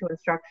move into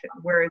instruction.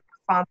 Whereas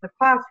responsive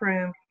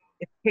classroom,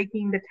 it's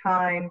taking the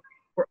time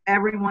for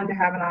everyone to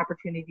have an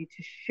opportunity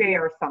to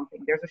share something.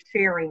 There's a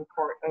sharing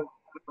part of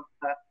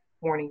the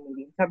morning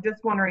meeting. So I'm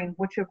just wondering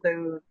which of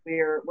those,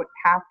 what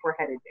path we're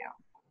headed down.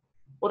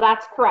 Well,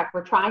 that's correct.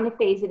 We're trying to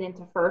phase it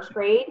into first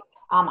grade.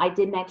 I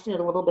did mention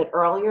it a little bit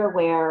earlier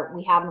where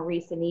we have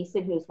Marisa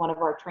Neeson, who's one of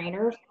our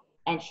trainers,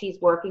 and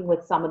she's working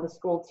with some of the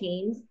school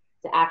teams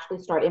to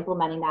actually start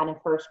implementing that in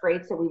first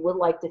grade. So we would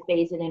like to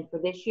phase it in for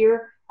this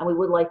year, and we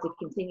would like to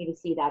continue to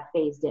see that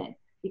phased in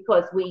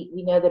because we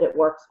know that it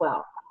works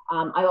well.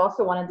 I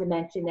also wanted to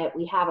mention that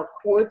we have a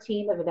core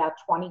team of about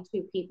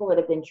 22 people that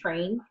have been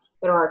trained.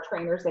 There are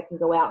trainers that can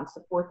go out and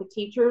support the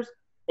teachers.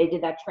 They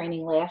did that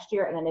training last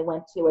year, and then they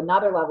went to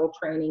another level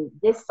training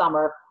this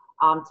summer,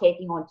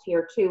 taking on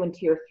tier 2 and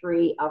tier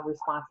 3 of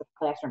responsive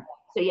classroom.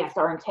 So yes,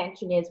 our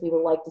intention is we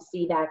would like to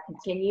see that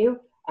continue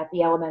at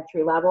the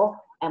elementary level,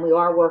 and we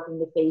are working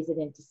to phase it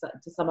into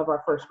some of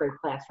our first grade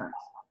classrooms.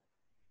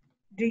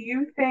 Do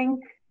you think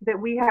that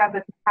we have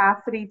the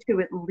capacity to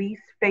at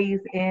least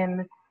phase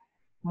in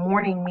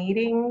morning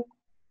meetings,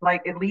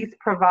 like at least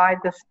provide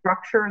the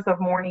structures of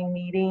morning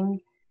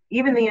meetings,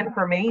 even the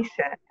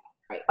information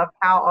of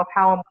how a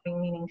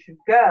morning meeting should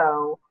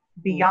go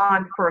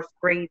beyond first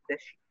grade this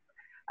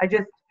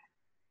year?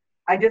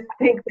 I just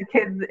think the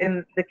kids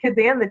and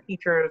the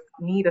teachers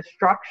need a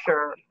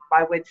structure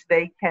by which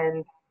they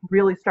can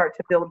really start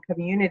to build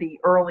community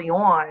early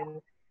on,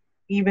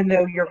 even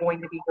though you're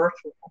going to be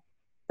virtual.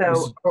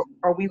 So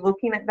are we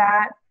looking at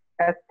that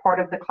as part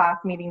of the class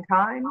meeting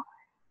time?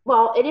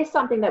 Well, it is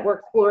something that we're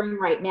exploring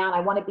right now, and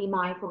I want to be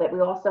mindful that we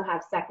also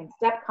have Second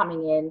Step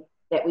coming in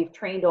that we've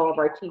trained all of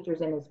our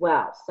teachers in as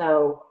well.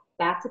 So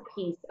that's a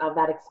piece of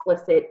that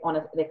on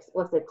an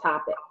explicit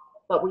topic.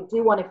 But we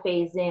do want to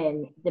phase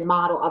in the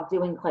model of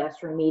doing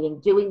classroom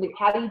meeting,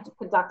 how do you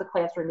conduct a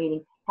classroom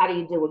meeting? How do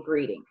you do a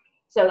greeting?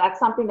 So that's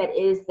something that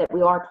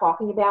we are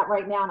talking about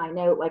right now. And I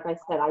know, like I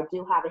said, I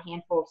do have a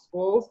handful of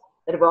schools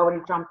that have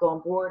already jumped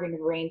on board and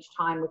arranged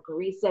time with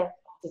Marisa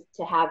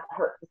to have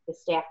the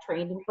staff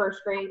trained in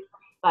first grade.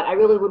 But I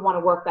really would want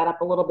to work that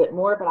up a little bit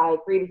more. But I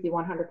agree with you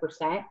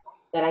 100%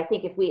 that I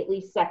think if we at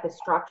least set the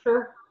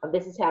structure of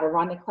this is how to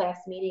run the class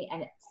meeting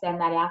and send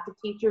that out to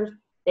teachers,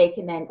 they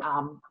can then,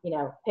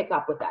 pick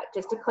up with that.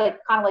 Just to kind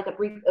of like a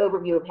brief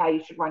overview of how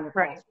you should run your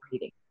class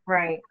meeting.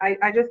 Right.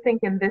 I just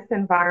think in this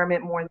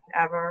environment more than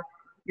ever,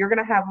 you're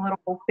going to have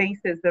little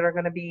faces that are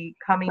going to be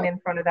coming in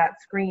front of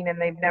that screen and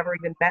they've never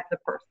even met the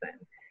person.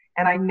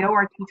 And I know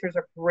our teachers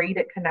are great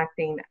at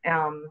connecting.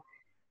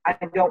 I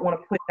don't want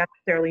to put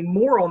necessarily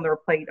more on their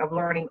plate of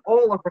learning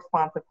all of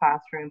responsive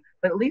classroom,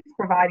 but at least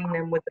providing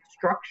them with the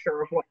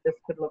structure of what this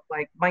could look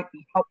like might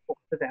be helpful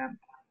to them.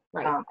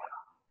 Right.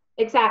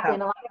 Exactly.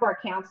 And a lot of our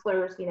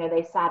counselors,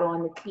 they sat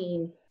on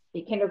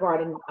the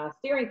kindergarten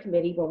steering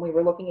committee when we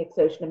were looking at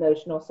social and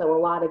emotional. So a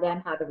lot of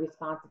them have a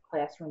responsive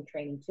classroom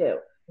training too.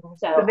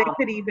 So they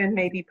could even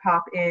maybe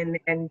pop in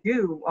and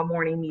do a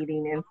morning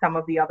meeting in some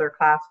of the other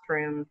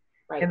classrooms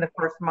in the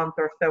first month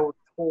or so of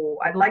school.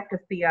 I'd like to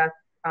see us,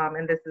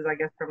 and this is, I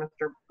guess, for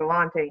Mr.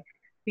 Galante,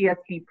 see us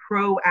be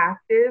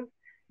proactive.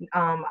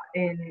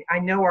 And I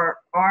know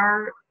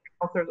our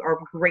counselors are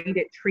great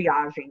at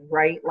triaging,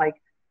 right? Like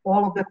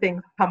all of the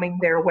things coming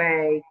their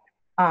way.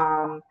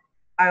 I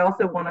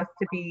also want us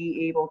to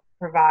be able to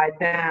provide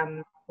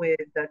them with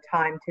the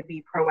time to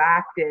be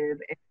proactive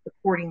and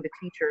supporting the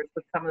teachers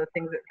with some of the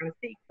things that we're going to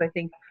see. Because I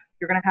think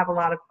you're going to have a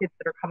lot of kids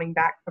that are coming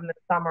back from the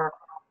summer,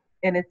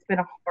 and it's been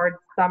a hard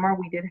summer.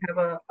 We did have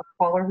a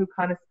caller who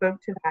kind of spoke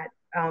to that,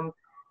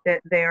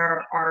 that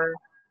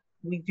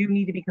we do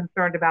need to be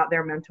concerned about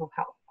their mental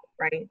health,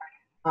 right?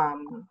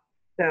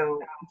 So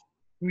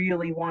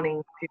really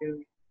wanting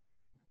to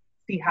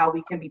see how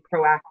we can be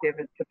proactive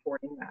in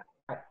supporting that.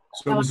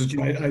 So, Mrs.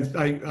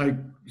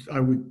 G, I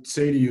would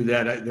say to you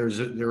that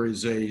there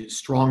is a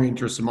strong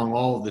interest among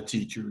all of the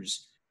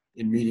teachers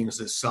in meetings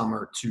this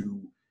summer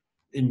to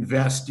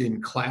invest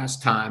in class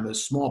time, a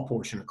small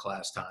portion of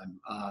class time,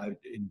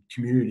 in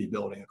community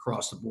building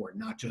across the board,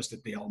 not just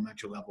at the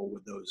elementary level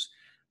with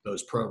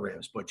those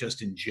programs, but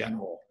just in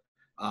general,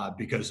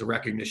 because the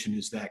recognition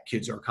is that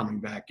kids are coming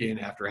back in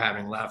after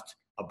having left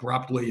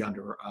abruptly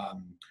under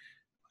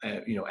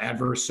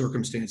adverse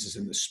circumstances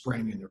in the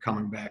spring, and they're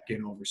coming back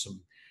in over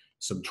some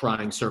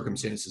trying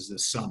circumstances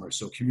this summer.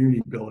 So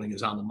community building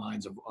is on the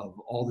minds of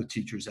all the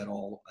teachers at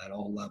all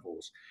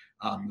levels.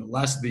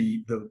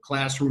 The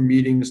classroom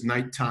meetings,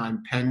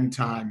 nighttime, pen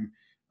time,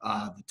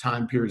 the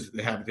time periods that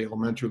they have at the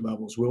elementary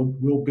levels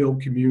will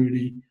build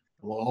community,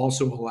 and will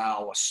also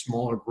allow a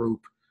smaller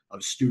group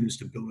of students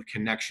to build a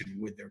connection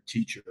with their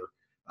teacher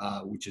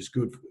which is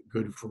good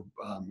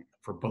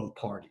for both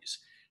parties.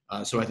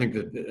 So I think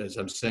that, as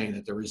I'm saying,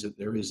 that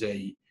there is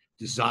a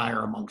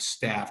desire amongst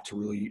staff to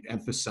really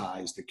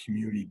emphasize the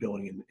community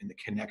building and the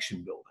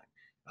connection building.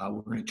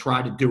 We're going to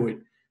try to do it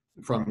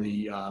from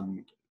the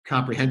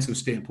comprehensive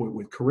standpoint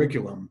with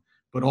curriculum,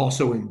 but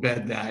also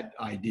embed that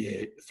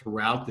idea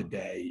throughout the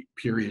day,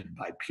 period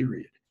by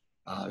period.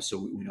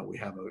 So we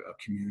have a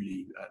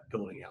community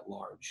building at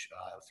large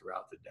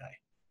throughout the day.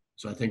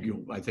 So I think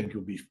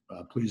you'll be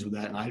pleased with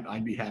that, and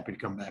I'd be happy to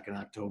come back in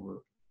October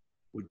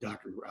with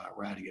Dr.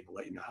 Radigan to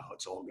let you know how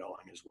it's all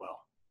going as well.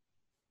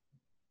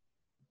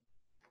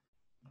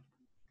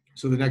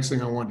 So the next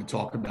thing I wanted to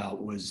talk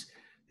about was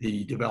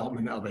the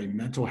development of a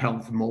mental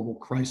health mobile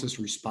crisis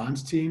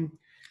response team.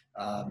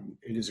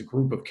 It is a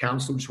group of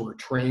counselors who are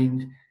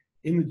trained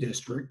in the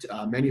district,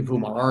 many of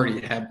whom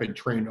have been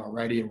trained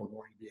already, and we're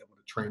going to be able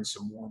to train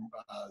some more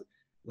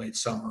late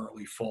summer,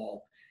 early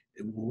fall.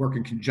 It will work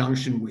in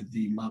conjunction with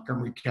the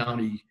Montgomery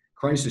County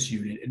Crisis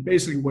Unit, and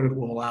basically what it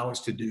will allow us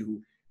to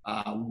do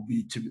will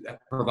be to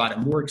provide a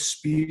more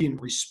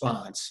expedient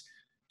response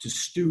to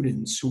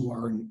students who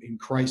are in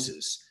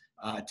crisis,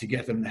 to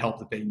get them the help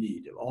that they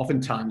need.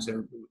 Oftentimes,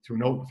 they're through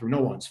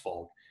no one's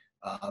fault.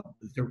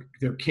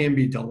 There can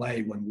be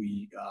delay when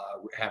we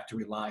have to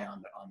rely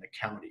on the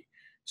county.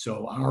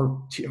 So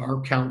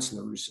our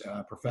counselors,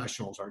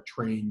 professionals, are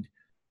trained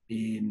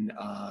in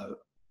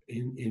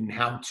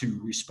how to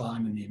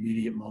respond in the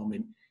immediate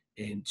moment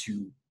and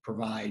to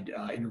provide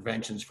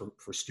interventions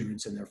for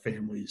students and their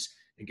families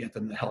and get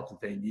them the help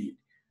that they need.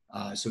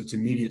 So it's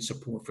immediate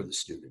support for the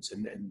students,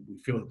 and we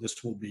feel that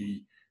this will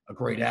be a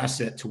great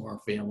asset to our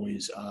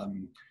families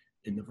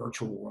in the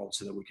virtual world,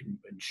 so that we can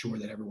ensure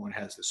that everyone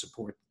has the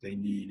support that they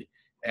need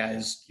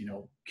as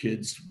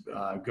kids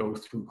go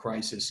through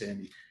crisis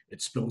and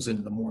it spills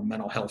into the more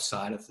mental health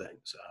side of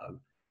things.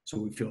 So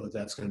we feel that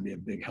that's going to be a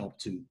big help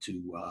to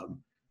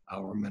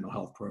our mental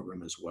health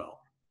program as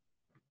well.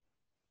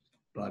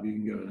 Bob, you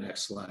can go to the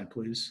next slide,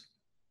 please.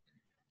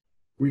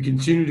 We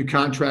continue to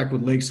contract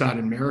with Lakeside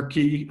and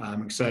Marquee.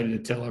 I'm excited to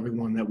tell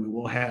everyone that we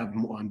will have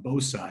on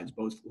both sides,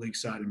 both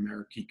Lakeside and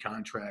Marquee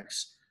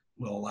contracts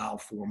will allow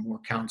for more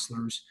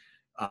counselors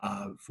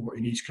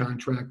in each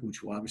contract,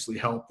 which will obviously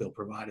help. They'll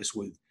provide us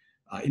with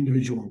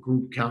individual and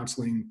group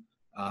counseling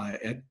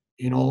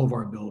in all of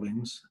our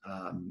buildings,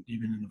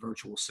 even in the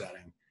virtual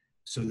setting.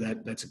 So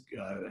that's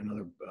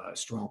another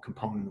strong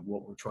component of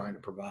what we're trying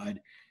to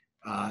provide.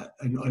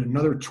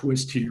 Another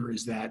twist here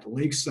is that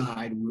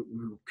Lakeside,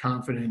 we're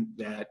confident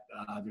that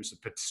there's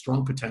a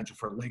strong potential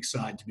for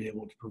Lakeside to be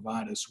able to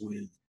provide us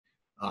with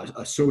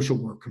a social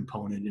work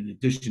component in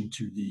addition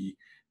to the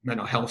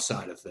mental health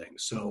side of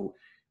things. So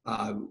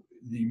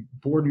the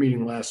board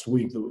meeting last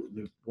week,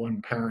 the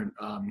one parent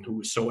who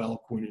was so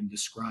eloquent in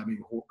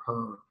describing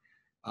her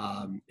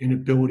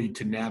inability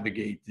to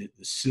navigate the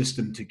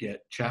system to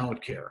get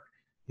childcare.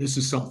 This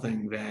is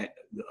something that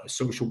a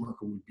social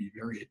worker would be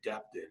very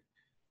adept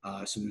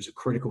in. So there's a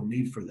critical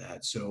need for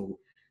that. So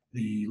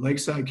the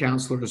Lakeside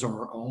counselors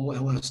are all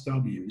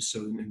LSWs.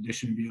 So in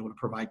addition to being able to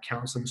provide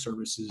counseling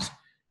services,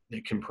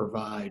 they can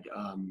provide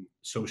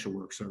social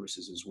work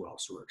services as well.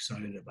 So we're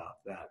excited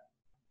about that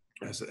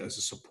as a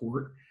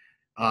support.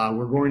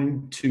 We're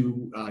going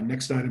to,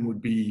 next item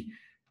would be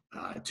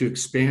to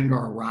expand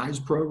our RISE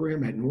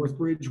program at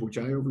Northbridge, which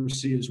I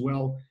oversee as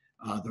well.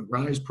 The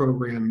RISE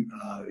program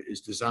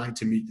is designed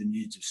to meet the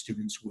needs of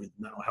students with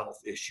mental health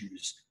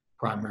issues,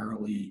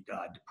 primarily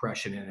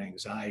depression and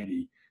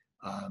anxiety.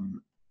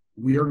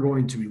 We are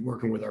going to be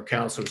working with our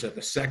counselors at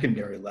the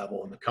secondary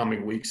level in the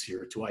coming weeks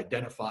here to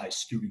identify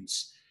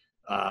students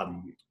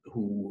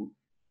who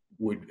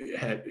would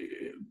have,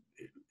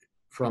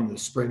 from the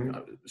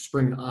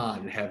spring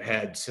on,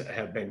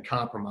 have been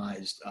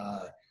compromised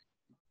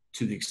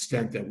to the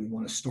extent that we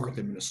want to start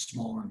them in a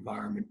smaller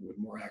environment with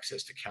more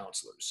access to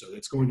counselors. So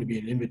it's going to be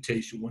an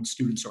invitation. Once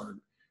students are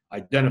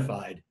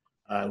identified,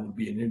 it would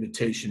be an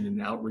invitation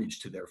and outreach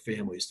to their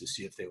families to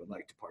see if they would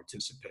like to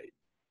participate.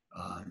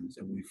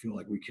 And we feel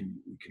like we can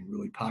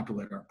really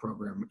populate our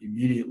program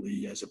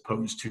immediately, as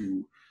opposed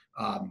to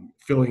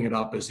filling it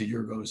up as the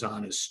year goes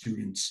on, as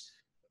students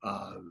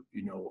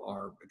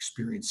are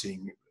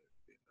experiencing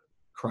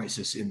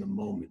crisis in the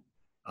moment.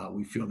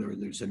 We feel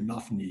there's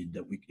enough need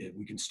that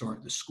we can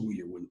start the school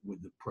year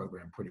with the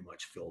program pretty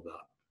much filled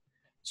up.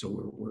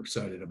 So we're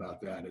excited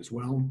about that as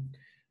well.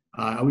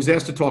 I was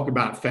asked to talk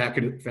about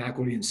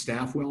faculty and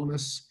staff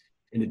wellness,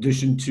 in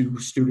addition to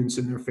students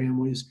and their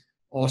families.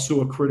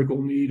 Also a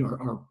critical need.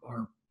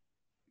 Our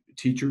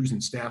teachers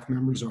and staff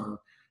members are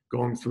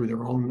going through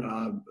their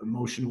own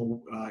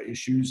emotional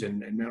issues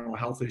and mental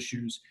health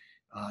issues.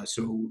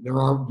 So there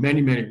are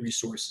many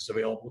resources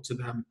available to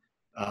them.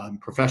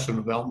 Professional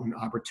development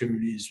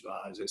opportunities,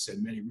 as I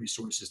said, many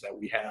resources that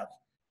we have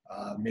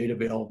made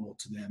available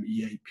to them.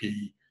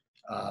 EAP,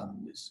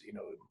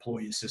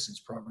 employee assistance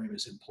program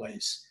is in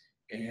place,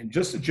 and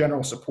just the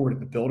general support at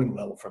the building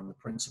level from the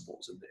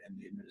principals and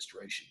the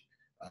administration,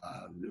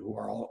 who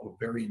are all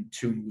very in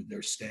tune with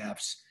their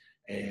staffs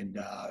and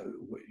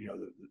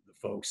the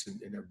folks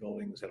in their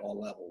buildings at all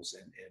levels,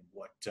 and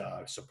what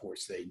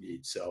supports they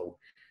need. So,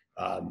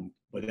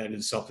 but that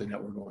is something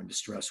that we're going to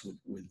stress with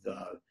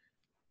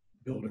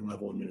building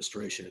level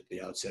administration at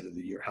the outset of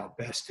the year, how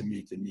best to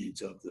meet the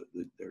needs of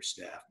their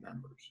staff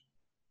members.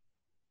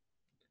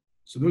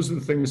 So those are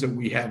the things that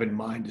we have in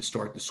mind to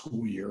start the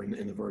school year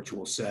in the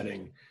virtual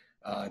setting,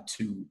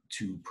 to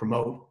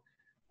promote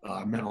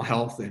mental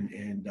health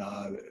and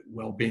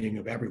well-being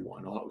of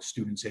everyone, all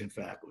students and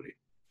faculty.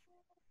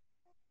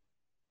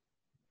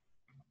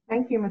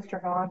 Thank you, Mr.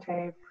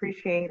 Galante.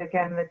 Appreciate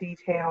again the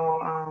detail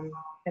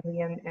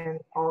and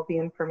all the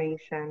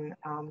information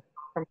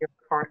from your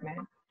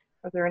department.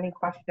 Are there any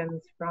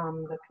questions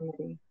from the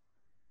committee?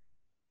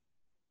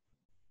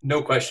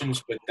 No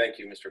questions, but thank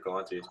you, Mr.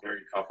 Galante. It's a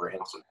very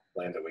comprehensive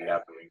plan that we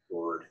have moving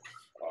forward.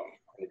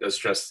 It does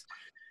stress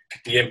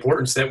the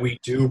importance that we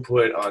do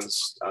put on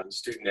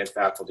student and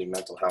faculty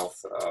mental health,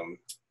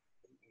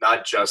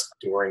 not just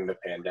during the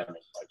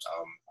pandemic,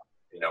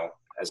 but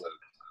as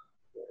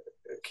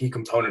a key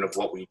component of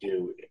what we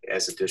do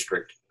as a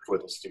district for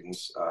the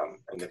students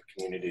and the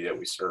community that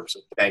we serve. So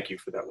thank you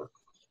for that work.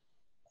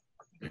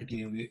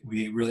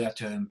 We really have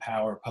to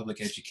empower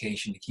public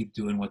education to keep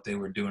doing what they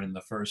were doing in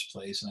the first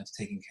place, and that's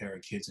taking care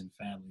of kids and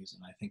families.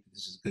 And I think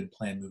this is a good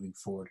plan moving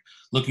forward.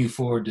 Looking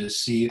forward to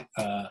see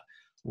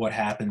what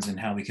happens and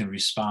how we can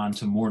respond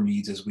to more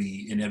needs as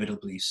we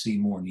inevitably see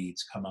more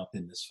needs come up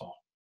in this fall.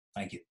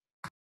 Thank you.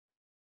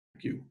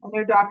 Thank you. I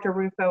know Dr.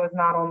 Russo is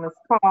not on this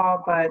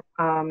call, but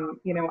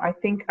I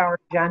think our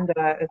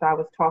agenda, as I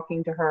was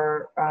talking to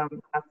her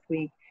last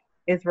week,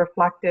 is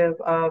reflective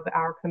of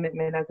our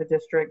commitment as a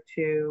district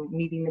to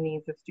meeting the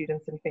needs of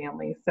students and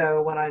families.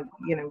 So when I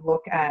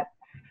look at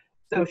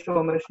the social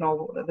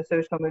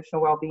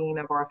emotional well-being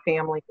of our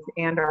families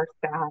and our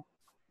staff,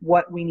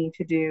 what we need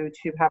to do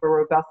to have a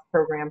robust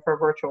program for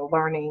virtual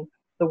learning,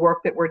 the work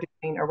that we're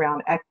doing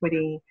around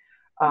equity,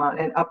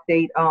 an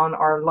update on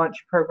our lunch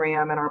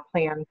program and our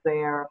plans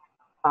there,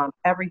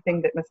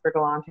 everything that Mr.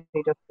 Galante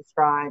just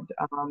described,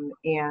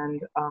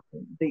 and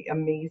the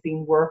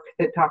amazing work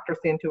that Dr.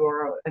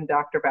 Santoro and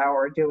Dr.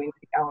 Bauer are doing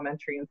at the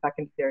elementary and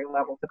secondary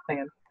level to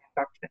plan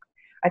instruction.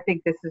 I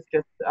think this is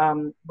just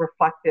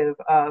reflective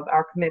of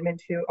our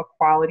commitment to a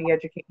quality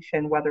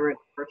education, whether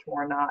it's virtual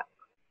or not.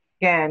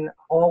 Again,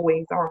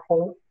 always our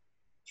hope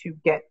to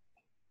get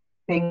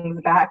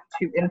things back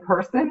to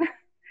in-person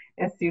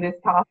as soon as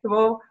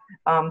possible.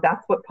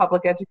 That's what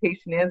public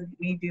education is.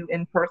 We do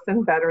in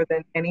person better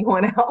than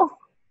anyone else.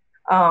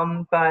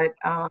 But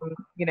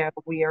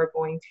we are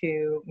going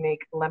to make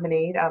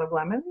lemonade out of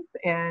lemons,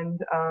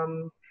 and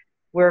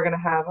we're going to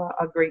have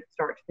a great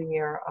start to the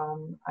year.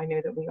 I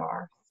know that we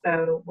are.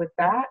 So with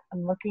that,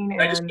 I'm looking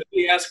I just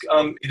quickly ask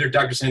either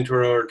Dr.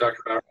 Santoro or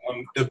Dr. Bauer,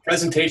 the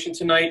presentation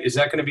tonight, is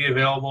that going to be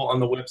available on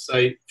the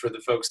website for the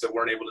folks that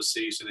weren't able to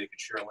see so they could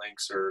share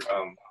links or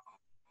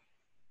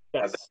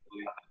Yes.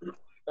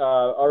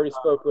 Already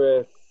spoke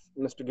with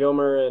Mr.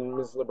 Gilmer and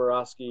Ms.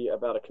 Liberoski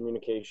about a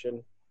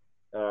communication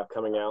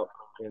coming out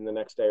in the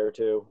next day or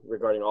two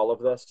regarding all of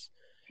this.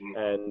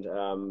 And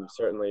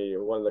certainly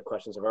one of the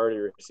questions I've already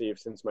received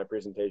since my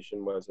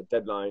presentation was a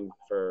deadline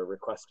for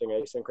requesting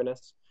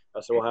asynchronous.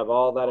 So we'll have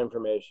all that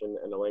information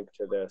and a link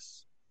to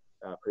this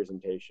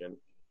presentation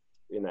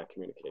in that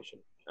communication.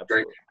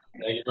 Absolutely.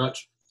 Great. Thank you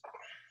much.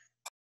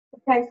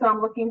 Okay, so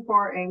I'm looking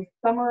for a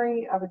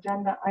summary of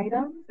agenda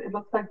items. It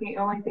looks like the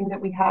only thing that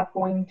we have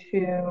going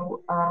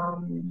to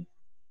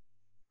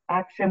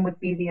action would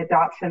be the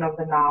adoption of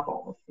the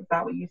novels. Is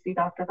that what you see,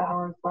 Dr.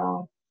 Bauer, as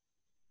well?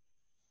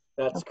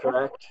 That's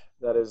correct.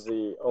 That is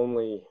the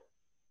only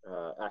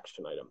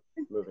action item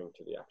moving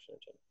to the action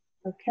agenda.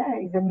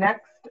 Okay, the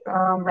next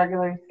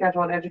regularly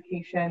scheduled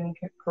Education,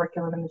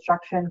 Curriculum, and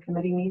Instruction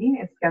Committee meeting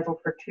is scheduled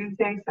for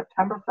Tuesday,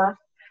 September 1st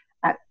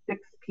at 6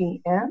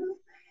 p.m.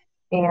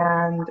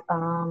 And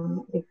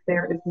if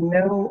there is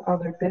no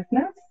other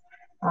business,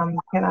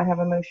 can I have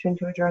a motion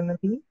to adjourn the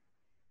meeting?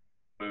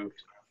 Moved.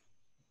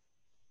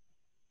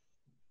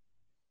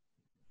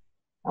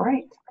 All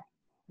right,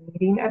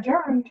 meeting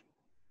adjourned.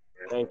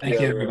 Thank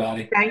you,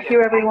 everybody. Thank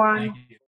you, everyone. Thank you.